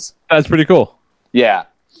pages. That's pretty cool. Yeah.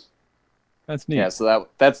 That's neat. Yeah, so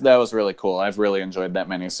that was really cool. I've really enjoyed that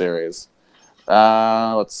miniseries.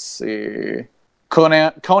 Let's see.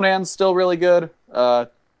 Conan's still really good. God,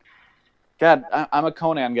 I'm a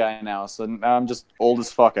Conan guy now, so now I'm just old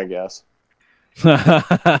as fuck, I guess.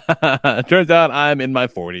 Turns out I'm in my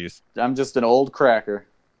 40s. I'm just an old cracker.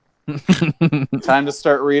 Time to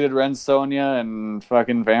start reading Ren Sonja and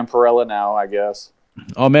fucking Vampirella now, I guess.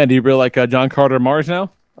 Oh man, do you really like John Carter Mars now?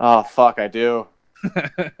 Oh fuck, I do.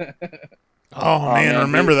 Oh man,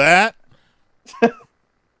 remember that?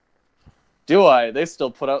 Do I? They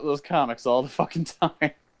still put out those comics all the fucking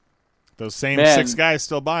time. Those same 6 guys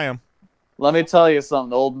still buy them. Let me tell you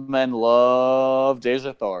something. Old men love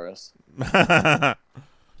Deja Thoris.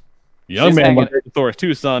 Young man loves Deja Thoris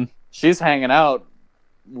too, son. She's hanging out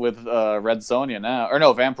with Red Sonja now. Or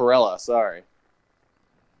no, Vampirella, sorry.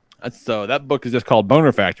 That book is just called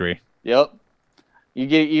Boner Factory. Yep. You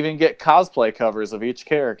even get cosplay covers of each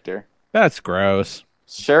character. That's gross.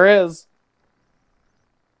 Sure is.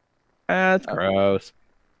 That's gross.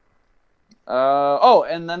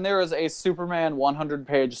 And then there was a Superman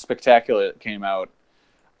 100-page spectacular that came out.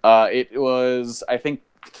 It was, I think,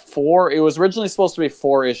 it was originally supposed to be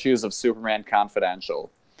 4 issues of Superman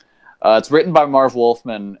Confidential. It's written by Marv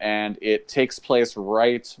Wolfman, and it takes place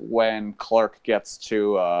right when Clark gets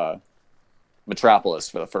to Metropolis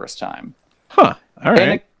for the first time. Huh. All right.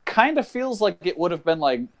 And it kind of feels like it would have been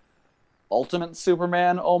like Ultimate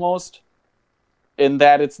Superman almost, in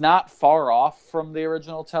that it's not far off from the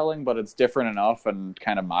original telling, but it's different enough and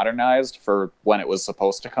kind of modernized for when it was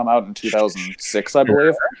supposed to come out in 2006, I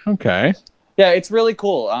believe. Okay. Yeah, it's really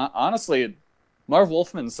cool. Honestly, Marv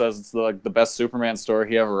Wolfman says it's the best Superman story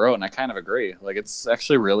he ever wrote, and I kind of agree. Like, it's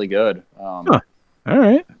actually really good. All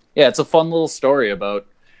right. Yeah, it's a fun little story about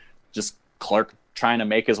just Clark trying to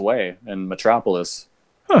make his way in Metropolis.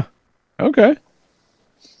 Huh. Okay.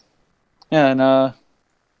 Yeah, and I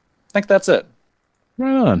think that's it.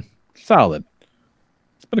 Right on. Solid.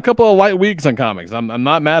 It's been a couple of light weeks on comics. I'm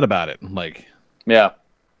not mad about it. Like, yeah,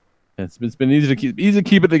 it's been easy to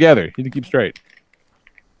keep it together. Easy to keep straight.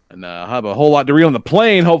 And I'll have a whole lot to read on the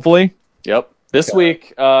plane, hopefully. Yep. This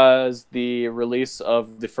week is the release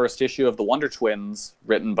of the first issue of the Wonder Twins,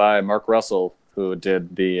 written by Mark Russell, who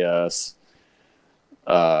did the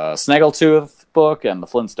Snaggletooth book and the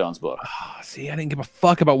Flintstones book. Oh, see, I didn't give a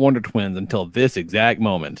fuck about Wonder Twins until this exact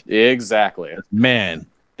moment. Exactly. Man,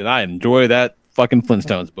 did I enjoy that fucking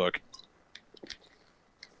Flintstones book.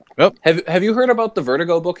 Oh. Have you heard about the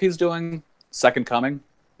Vertigo book he's doing, Second Coming?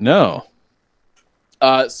 No.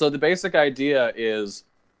 So the basic idea is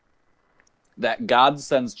that God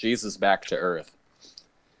sends Jesus back to Earth.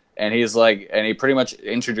 And he's like, and he pretty much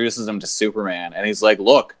introduces him to Superman. And he's like,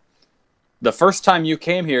 look, the first time you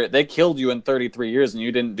came here, they killed you in 33 years and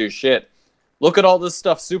you didn't do shit. Look at all this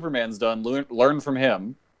stuff Superman's done. Learn from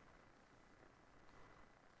him.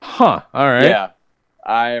 Huh. All right. Yeah.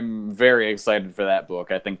 I'm very excited for that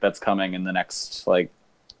book. I think that's coming in the next,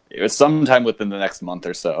 it's sometime within the next month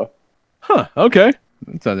or so. Huh. Okay.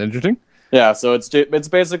 That sounds interesting. Yeah, so it's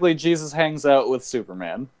basically Jesus hangs out with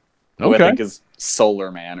Superman, who I think is Solar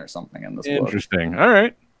Man or something in this book. Interesting. All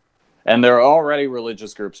right. And there are already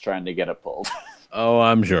religious groups trying to get it pulled. Oh,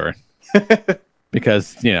 I'm sure.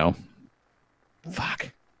 Because,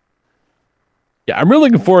 fuck. Yeah, I'm really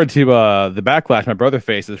looking forward to the backlash my brother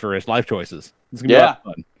faces for his life choices. It's going to be a lot of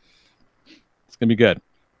fun. It's going to be good.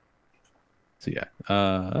 So, yeah.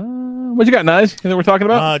 What you got, Nice? Anything we're talking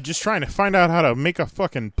about? Just trying to find out how to make a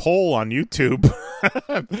fucking poll on YouTube.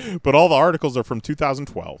 But all the articles are from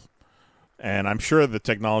 2012. And I'm sure the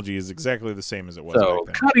technology is exactly the same as it was back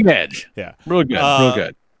then. Cutting edge. Yeah. Real good. Real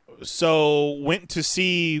good. So, went to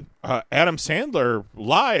see Adam Sandler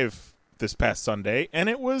live this past Sunday, and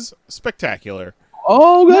it was spectacular.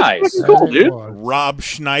 Oh, that's nice. Cool, dude. Rob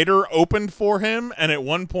Schneider opened for him, and at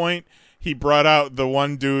one point, he brought out the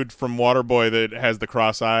one dude from Waterboy that has the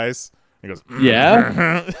cross eyes. He goes,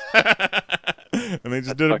 yeah. And they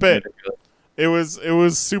just did a bit. It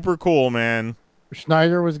was super cool, man.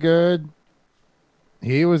 Schneider was good.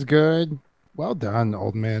 He was good. Well done,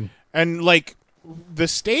 old man. And the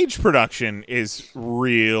stage production is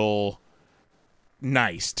real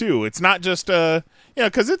nice too. It's not just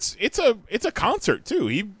because it's a concert too.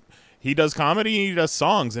 He does comedy, he does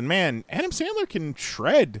songs, and man, Adam Sandler can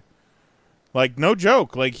shred. No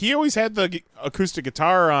joke. He always had the acoustic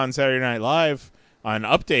guitar on Saturday Night Live on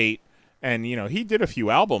Update, and he did a few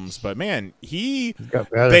albums. But man, they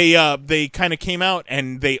kind of came out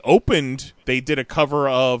and they did a cover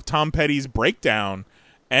of Tom Petty's Breakdown,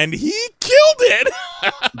 and he killed it.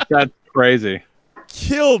 That's crazy.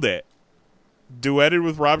 Killed it. Duetted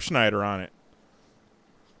with Rob Schneider on it.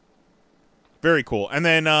 Very cool. And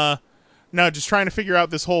then now just trying to figure out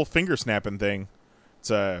this whole finger snapping thing.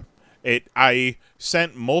 I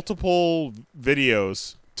sent multiple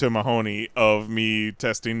videos to Mahoney of me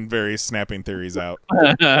testing various snapping theories out.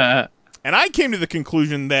 And I came to the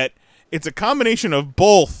conclusion that it's a combination of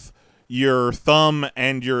both your thumb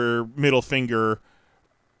and your middle finger,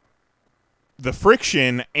 the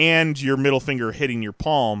friction and your middle finger hitting your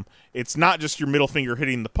palm. It's not just your middle finger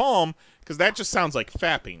hitting the palm, because that just sounds like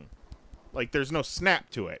fapping. There's no snap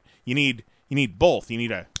to it. You need both. You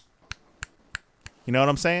need a... You know what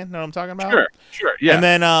I'm saying? Know what I'm talking about? Sure, yeah. And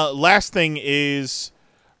then last thing is,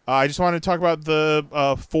 I just wanted to talk about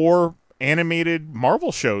the 4 animated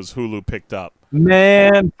Marvel shows Hulu picked up.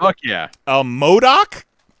 Man, fuck yeah. MODOK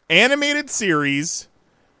animated series,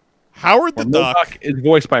 Howard the Duck. MODOK is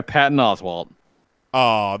voiced by Patton Oswalt.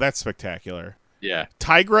 Oh, that's spectacular. Yeah.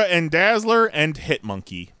 Tigra and Dazzler and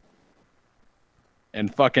Hitmonkey.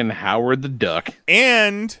 And fucking Howard the Duck.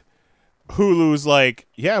 And Hulu's like,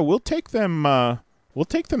 yeah, we'll take them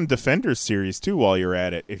Defenders series too while you're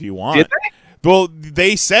at it if you want. Did they? Well,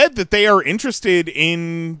 they said that they are interested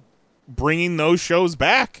in bringing those shows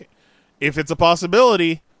back if it's a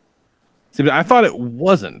possibility. See, but I thought it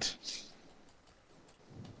wasn't.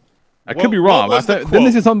 I could be wrong. Didn't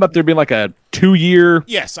they say something about there being a 2-year?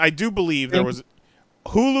 Yes, I do believe there was.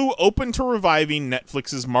 Hulu open to reviving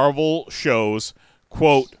Netflix's Marvel shows,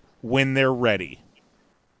 quote, when they're ready.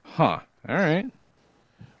 Huh. All right.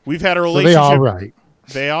 We've had a So relationship. they all right.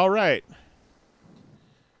 They all right.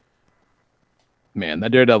 Man,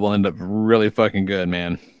 that Daredevil ended up really fucking good,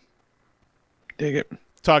 man. Dig it.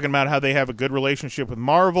 Talking about how they have a good relationship with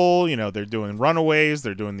Marvel. You know, they're doing Runaways.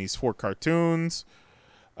 They're doing these 4 cartoons.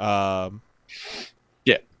 Yeah.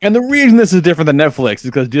 And the reason this is different than Netflix is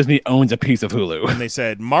because Disney owns a piece of Hulu. And they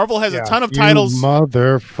said Marvel has Yeah, a ton of you titles.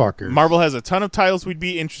 motherfuckers. Marvel has a ton of titles we'd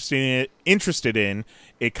be interested in.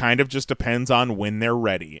 It kind of just depends on when they're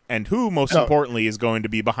ready and who, most importantly, is going to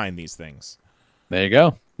be behind these things. There you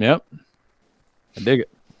go. Yep. I dig it.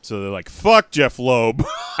 So they're like, fuck Jeff Loeb.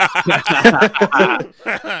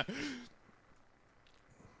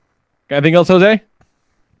 Anything else, Jose?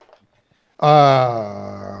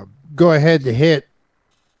 Go ahead to hit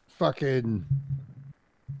fucking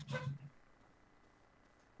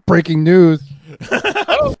breaking news.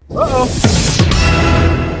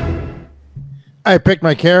 I picked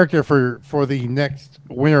my character for the next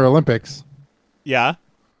Winter Olympics. Yeah.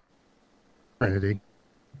 Trinity.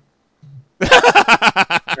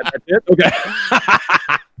 That's it? Okay.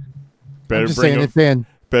 I'm just saying it's in.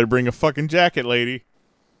 Better bring a fucking jacket, lady.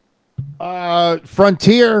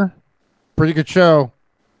 Frontier, pretty good show.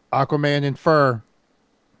 Aquaman in fur,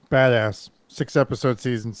 badass. 6-episode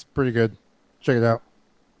seasons, pretty good. Check it out.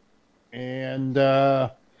 And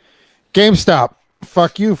GameStop,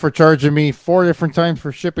 fuck you for charging me 4 different times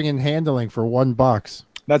for shipping and handling for $1.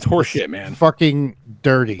 That's horseshit, man. Fucking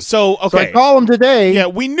dirty. So okay, so I call them today. Yeah,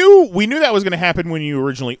 we knew that was going to happen when you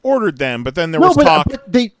originally ordered them, but then there was talk.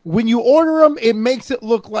 But when you order them, it makes it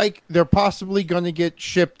look like they're possibly going to get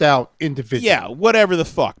shipped out individually. Yeah, whatever the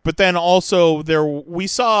fuck. But then also we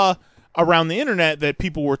saw around the internet that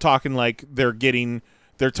people were talking like they're talking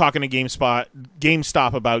to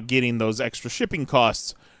GameStop about getting those extra shipping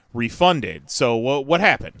costs refunded. So what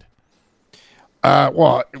happened?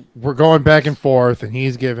 Well, we're going back and forth, and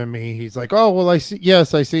he's like, oh, well, I see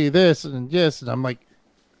this, and yes, and I'm like,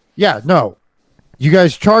 yeah, no, you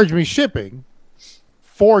guys charge me shipping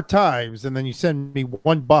 4 times, and then you send me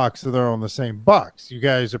 $1, so they're on the same box. You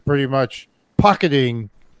guys are pretty much pocketing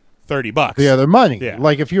 $30, the other money. Yeah.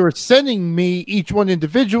 Like if you were sending me each one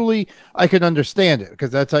individually, I could understand it because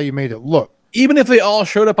that's how you made it look. Even if they all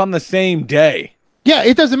showed up on the same day. Yeah,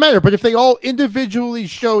 it doesn't matter. But if they all individually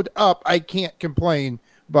showed up, I can't complain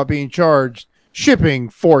about being charged shipping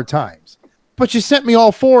 4 times. But you sent me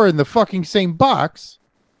all 4 in the fucking same box.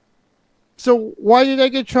 So why did I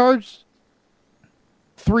get charged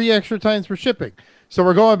 3 extra times for shipping? So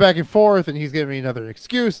we're going back and forth, and he's giving me another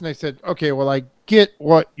excuse. And I said, okay, well, I get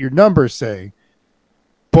what your numbers say,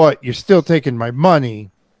 but you're still taking my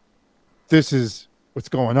money. This is what's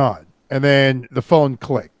going on. And then the phone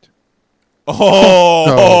clicked. Oh,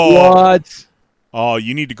 so, what? Oh,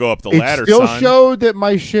 you need to go up the ladder, it still son. showed that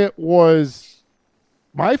my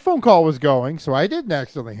phone call was going, so I didn't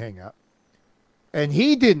accidentally hang up. And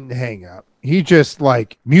he didn't hang up. He just,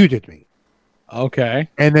 muted me. Okay.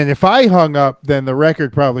 And then if I hung up, then the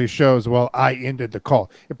record probably shows, well, I ended the call.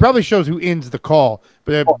 It probably shows who ends the call,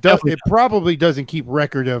 but it probably doesn't keep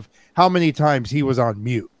record of how many times he was on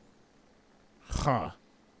mute. Huh.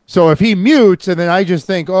 So if he mutes and then I just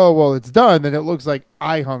think, oh, well, it's done, then it looks like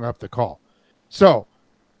I hung up the call. So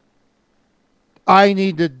I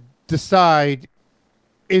need to decide,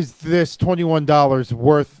 is this $21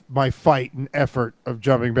 worth my fight and effort of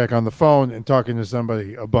jumping back on the phone and talking to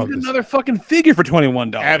somebody above this? Another fucking figure for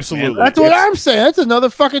 $21. Absolutely. That's what I'm saying. That's another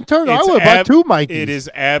fucking turn. I would buy 2 Mikeys. It is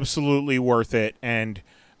absolutely worth it. And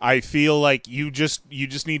I feel like you just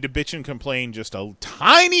need to bitch and complain just a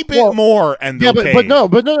tiny bit more, and they'll cave. but no.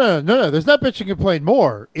 There's not bitch and complain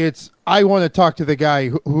more. It's I want to talk to the guy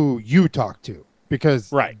who you talk to because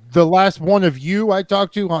the last one of you I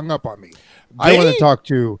talked to hung up on me. I want to talk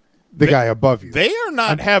to the guy above you. They are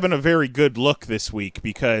not having a very good look this week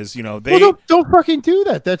because they don't fucking do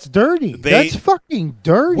that. That's dirty. That's fucking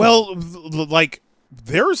dirty. Well,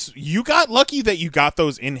 you got lucky that you got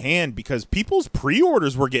those in hand because people's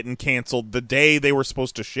pre-orders were getting canceled the day they were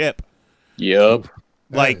supposed to ship. Yep.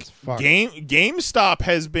 GameStop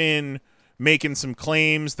has been making some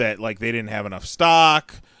claims that they didn't have enough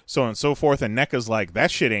stock, so on and so forth, and NECA's like, that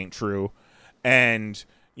shit ain't true. And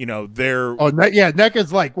they're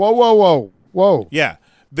NECA's like, whoa. Yeah.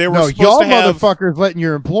 They were supposed y'all to have motherfuckers letting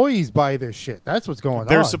your employees buy this shit. That's what's going on.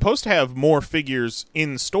 They're supposed to have more figures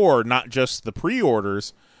in store, not just the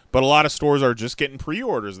pre-orders, but a lot of stores are just getting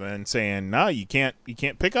pre-orders and then saying, "No, you can't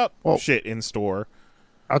pick up shit in store."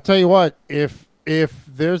 I'll tell you what, if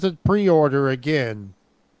there's a pre-order again,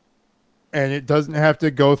 and it doesn't have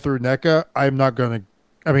to go through NECA, I'm not going to.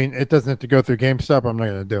 I mean, it doesn't have to go through GameStop. I'm not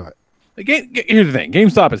going to do it. Here's the thing: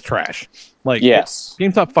 GameStop is trash. Like, yes,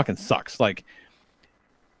 GameStop fucking sucks. Like,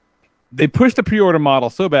 they push the pre-order model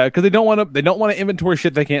so bad because they don't want to. They don't want to inventory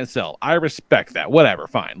shit they can't sell. I respect that. Whatever,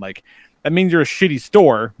 fine. Like, that means you're a shitty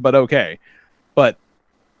store, but okay. But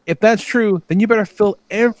if that's true, then you better fill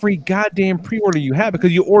every goddamn pre-order you have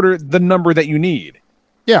because you order the number that you need.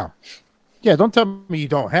 Yeah. Yeah, don't tell me you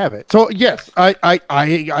don't have it. So yes,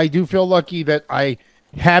 I do feel lucky that I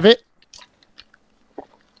have it.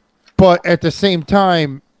 But at the same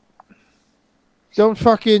time, don't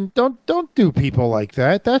do people like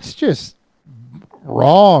that. That's just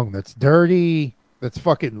wrong. That's dirty. That's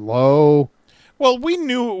fucking low. Well, we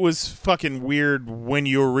knew it was fucking weird when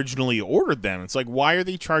you originally ordered them. It's like, why are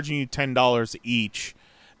they charging you $10 each?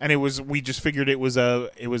 And we just figured it was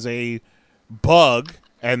a bug,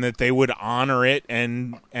 and that they would honor it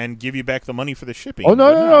and give you back the money for the shipping. Oh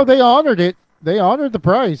no, they honored it. They honored the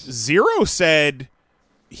price. Zero said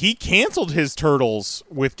he canceled his turtles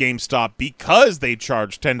with GameStop because they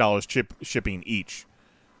charged $10 shipping each.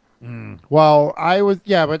 Well,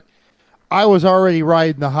 but I was already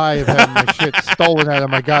riding the high of having my shit stolen out of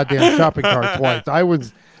my goddamn shopping cart twice. I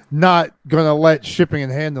was not going to let shipping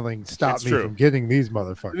and handling stop me from getting these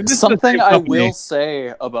motherfuckers. Something I will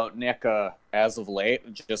say about NECA as of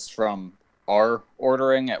late, just from our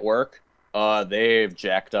ordering at work, they've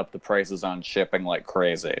jacked up the prices on shipping like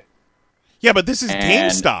crazy. Yeah, but this is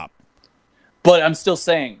GameStop. But I'm still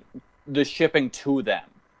saying the shipping to them.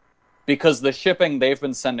 Because the shipping they've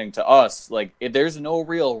been sending to us, like, there's no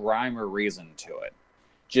real rhyme or reason to it.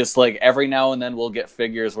 Just, like, every now and then we'll get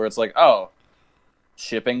figures where it's like, oh,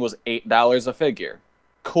 shipping was $8 a figure.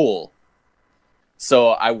 Cool. So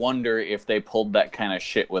I wonder if they pulled that kind of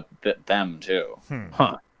shit with them, too.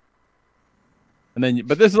 Huh. And then,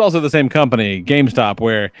 but this is also the same company, GameStop,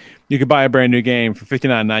 where you could buy a brand new game for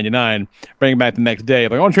 $59.99, bring it back the next day.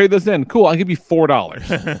 Like, I want to trade this in. Cool, I'll give you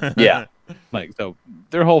 $4. Yeah. Like, so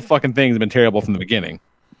their whole fucking thing has been terrible from the beginning.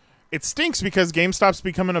 It stinks because GameStop's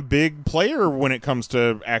becoming a big player when it comes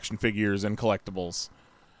to action figures and collectibles.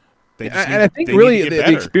 I think really the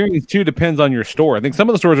experience, too, depends on your store. I think some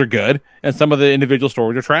of the stores are good, and some of the individual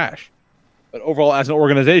stores are trash. But overall, as an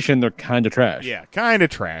organization, they're kind of trash. Yeah, kind of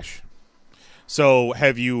trash. So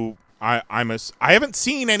have you... I haven't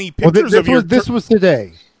seen any pictures of your... This was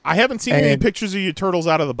today. I haven't seen any pictures of your turtles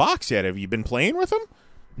out of the box yet. Have you been playing with them?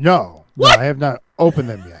 No. What? No, I have not opened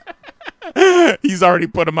them yet. He's already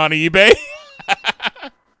put them on eBay.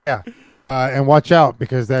 Yeah. And watch out,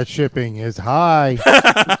 because that shipping is high.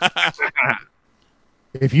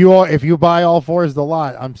 If you buy all four as the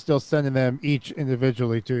lot, I'm still sending them each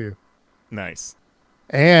individually to you. Nice.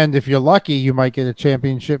 And if you're lucky, you might get a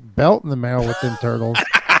championship belt in the mail with them turtles.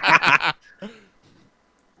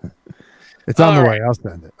 It's on the way. I'll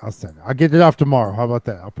send it. I'll get it off tomorrow. How about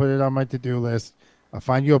that? I'll put it on my to-do list. I'll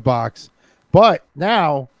find you a box. But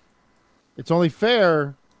now, it's only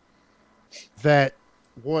fair that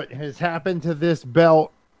what has happened to this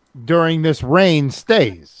belt during this reign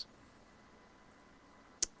stays.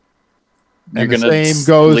 And the same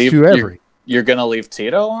goes to every. You're going to leave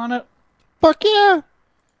Tito on it? Fuck yeah.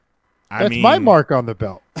 That's my mark on the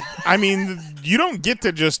belt. I mean, you don't get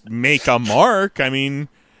to just make a mark. I mean...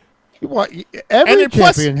 Every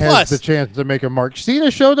champion has the chance to make a mark. Cena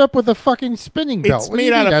showed up with a fucking spinning belt. It's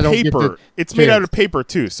made out of paper. It's made out of paper,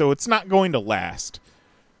 too, so it's not going to last.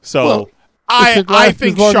 So... I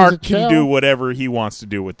think Shark can do whatever he wants to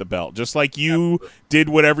do with the belt, just like you did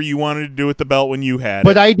whatever you wanted to do with the belt when you had it.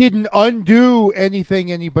 But I didn't undo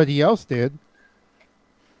anything anybody else did.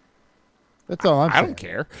 That's all I'm saying. I don't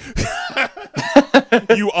care.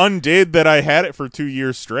 You undid that I had it for 2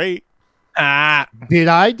 years straight. Did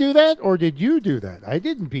I do that, or did you do that? I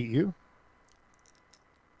didn't beat you.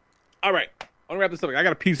 All right. I'm going to wrap this up. I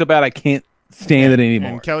got a piece so bad I can't stand it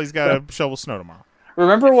anymore. And Kelly's got to shovel snow tomorrow.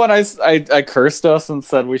 Remember when I cursed us and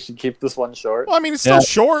said we should keep this one short? Well, I mean, it's still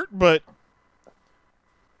short, but...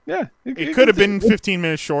 Yeah. It could have been 15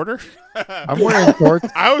 minutes shorter. I'm wearing shorts.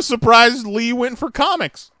 I was surprised Lee went for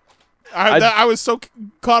comics. I was so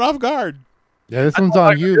caught off guard. Yeah, this one's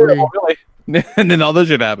on you, Lee. Really. And then all this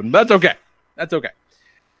shit happened. That's okay.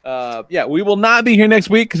 Yeah, we will not be here next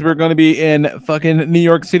week because we're going to be in fucking New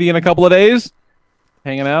York City in a couple of days,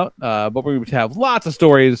 hanging out. But we have lots of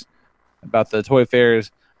stories about the toy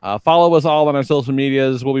fairs. Follow us all on our social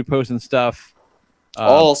medias. We'll be posting stuff.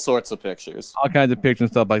 All sorts of pictures. All kinds of pictures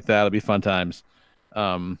and stuff like that. It'll be fun times.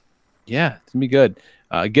 Yeah, it's going to be good.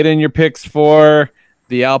 Get in your picks for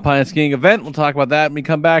the Alpine skiing event. We'll talk about that when we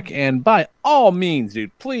come back. And by all means,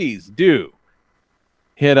 dude, please do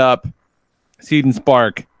hit up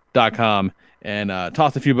seedandspark.com and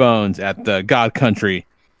toss a few bones at the God Country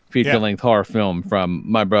feature-length horror film from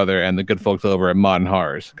my brother and the good folks over at Modern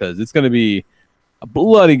Horrors, because it's going to be a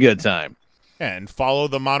bloody good time. And follow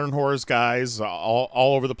the Modern Horrors guys all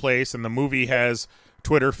over the place. And the movie has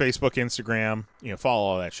Twitter, Facebook, Instagram. Follow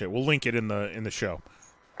all that shit. We'll link it in the show.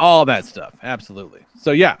 All that stuff, absolutely.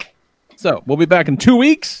 So yeah, we'll be back in 2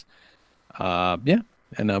 weeks. And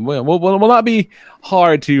we'll not be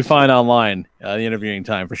hard to find online the interviewing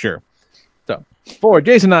time for sure. So for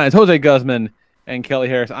Jason Nines, Jose Guzman, and Kelly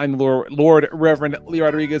Harris, I'm Lord Reverend Lee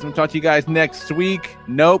Rodriguez. We'll talk to you guys next week.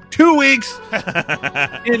 Nope, 2 weeks.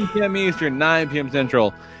 10 p.m. Eastern, 9 p.m.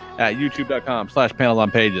 Central at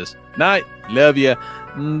youtube.com/panelsonpages. Night. Love you.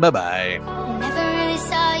 Bye-bye. Never really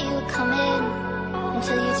saw you coming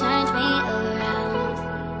until you turned me around.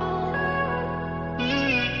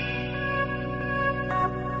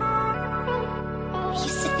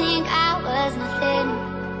 Used to think I was nothing,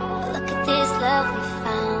 but look at this love we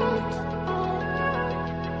found.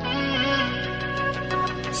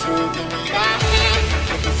 So give me your hand,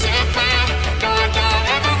 I can take mine. No, I don't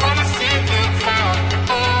ever wanna see you cry.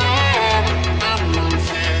 Oh, no more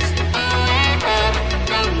tears. Oh,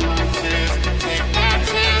 no more tears. Take that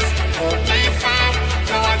chance, we'll be fine.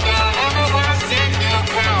 No, I don't ever wanna see you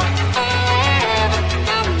cry. Oh,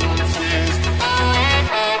 no more tears. Oh,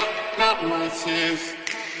 no more tears.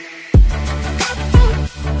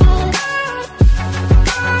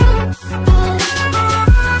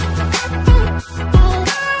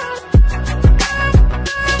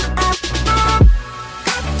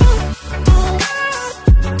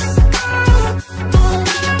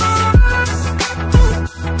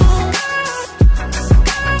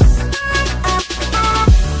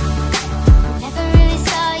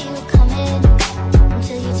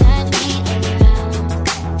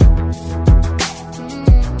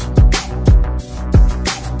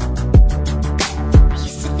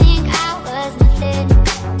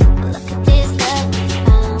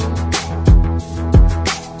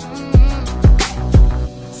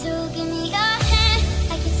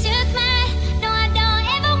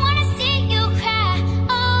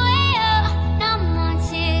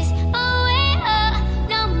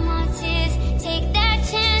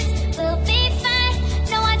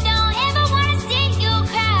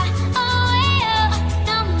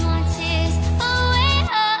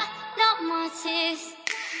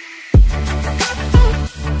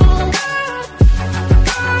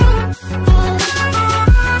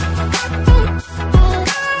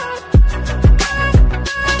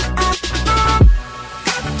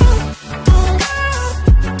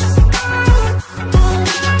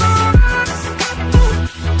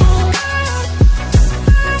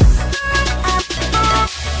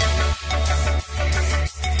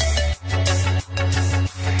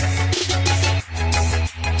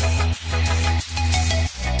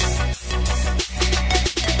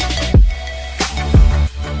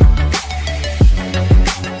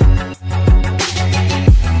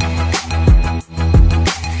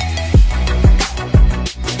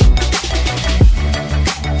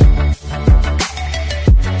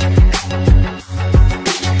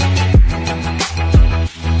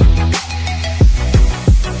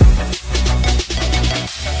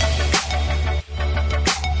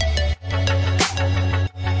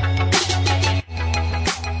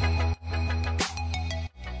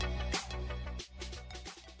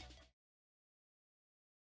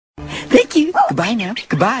 Thank you. Goodbye now.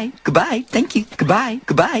 Goodbye. Goodbye. Thank you. Goodbye.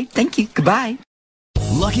 Goodbye. Thank you. Goodbye.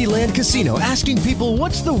 Lucky Land Casino, asking people,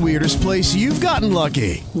 what's the weirdest place you've gotten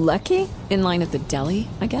lucky? Lucky? In line at the deli,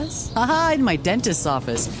 I guess? Aha, in my dentist's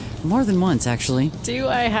office. More than once, actually. Do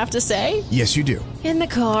I have to say? Yes, you do. In the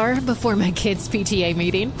car before my kids' PTA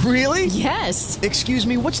meeting. Really? Yes. Excuse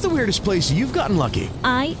me, what's the weirdest place you've gotten lucky?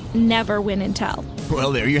 I never win and tell.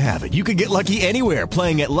 Well, there you have it. You can get lucky anywhere,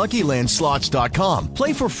 playing at LuckyLandSlots.com.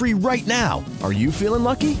 Play for free right now. Are you feeling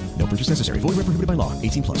lucky? No purchase necessary. Void where prohibited by law.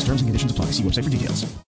 18+. Terms and conditions apply. See website for details.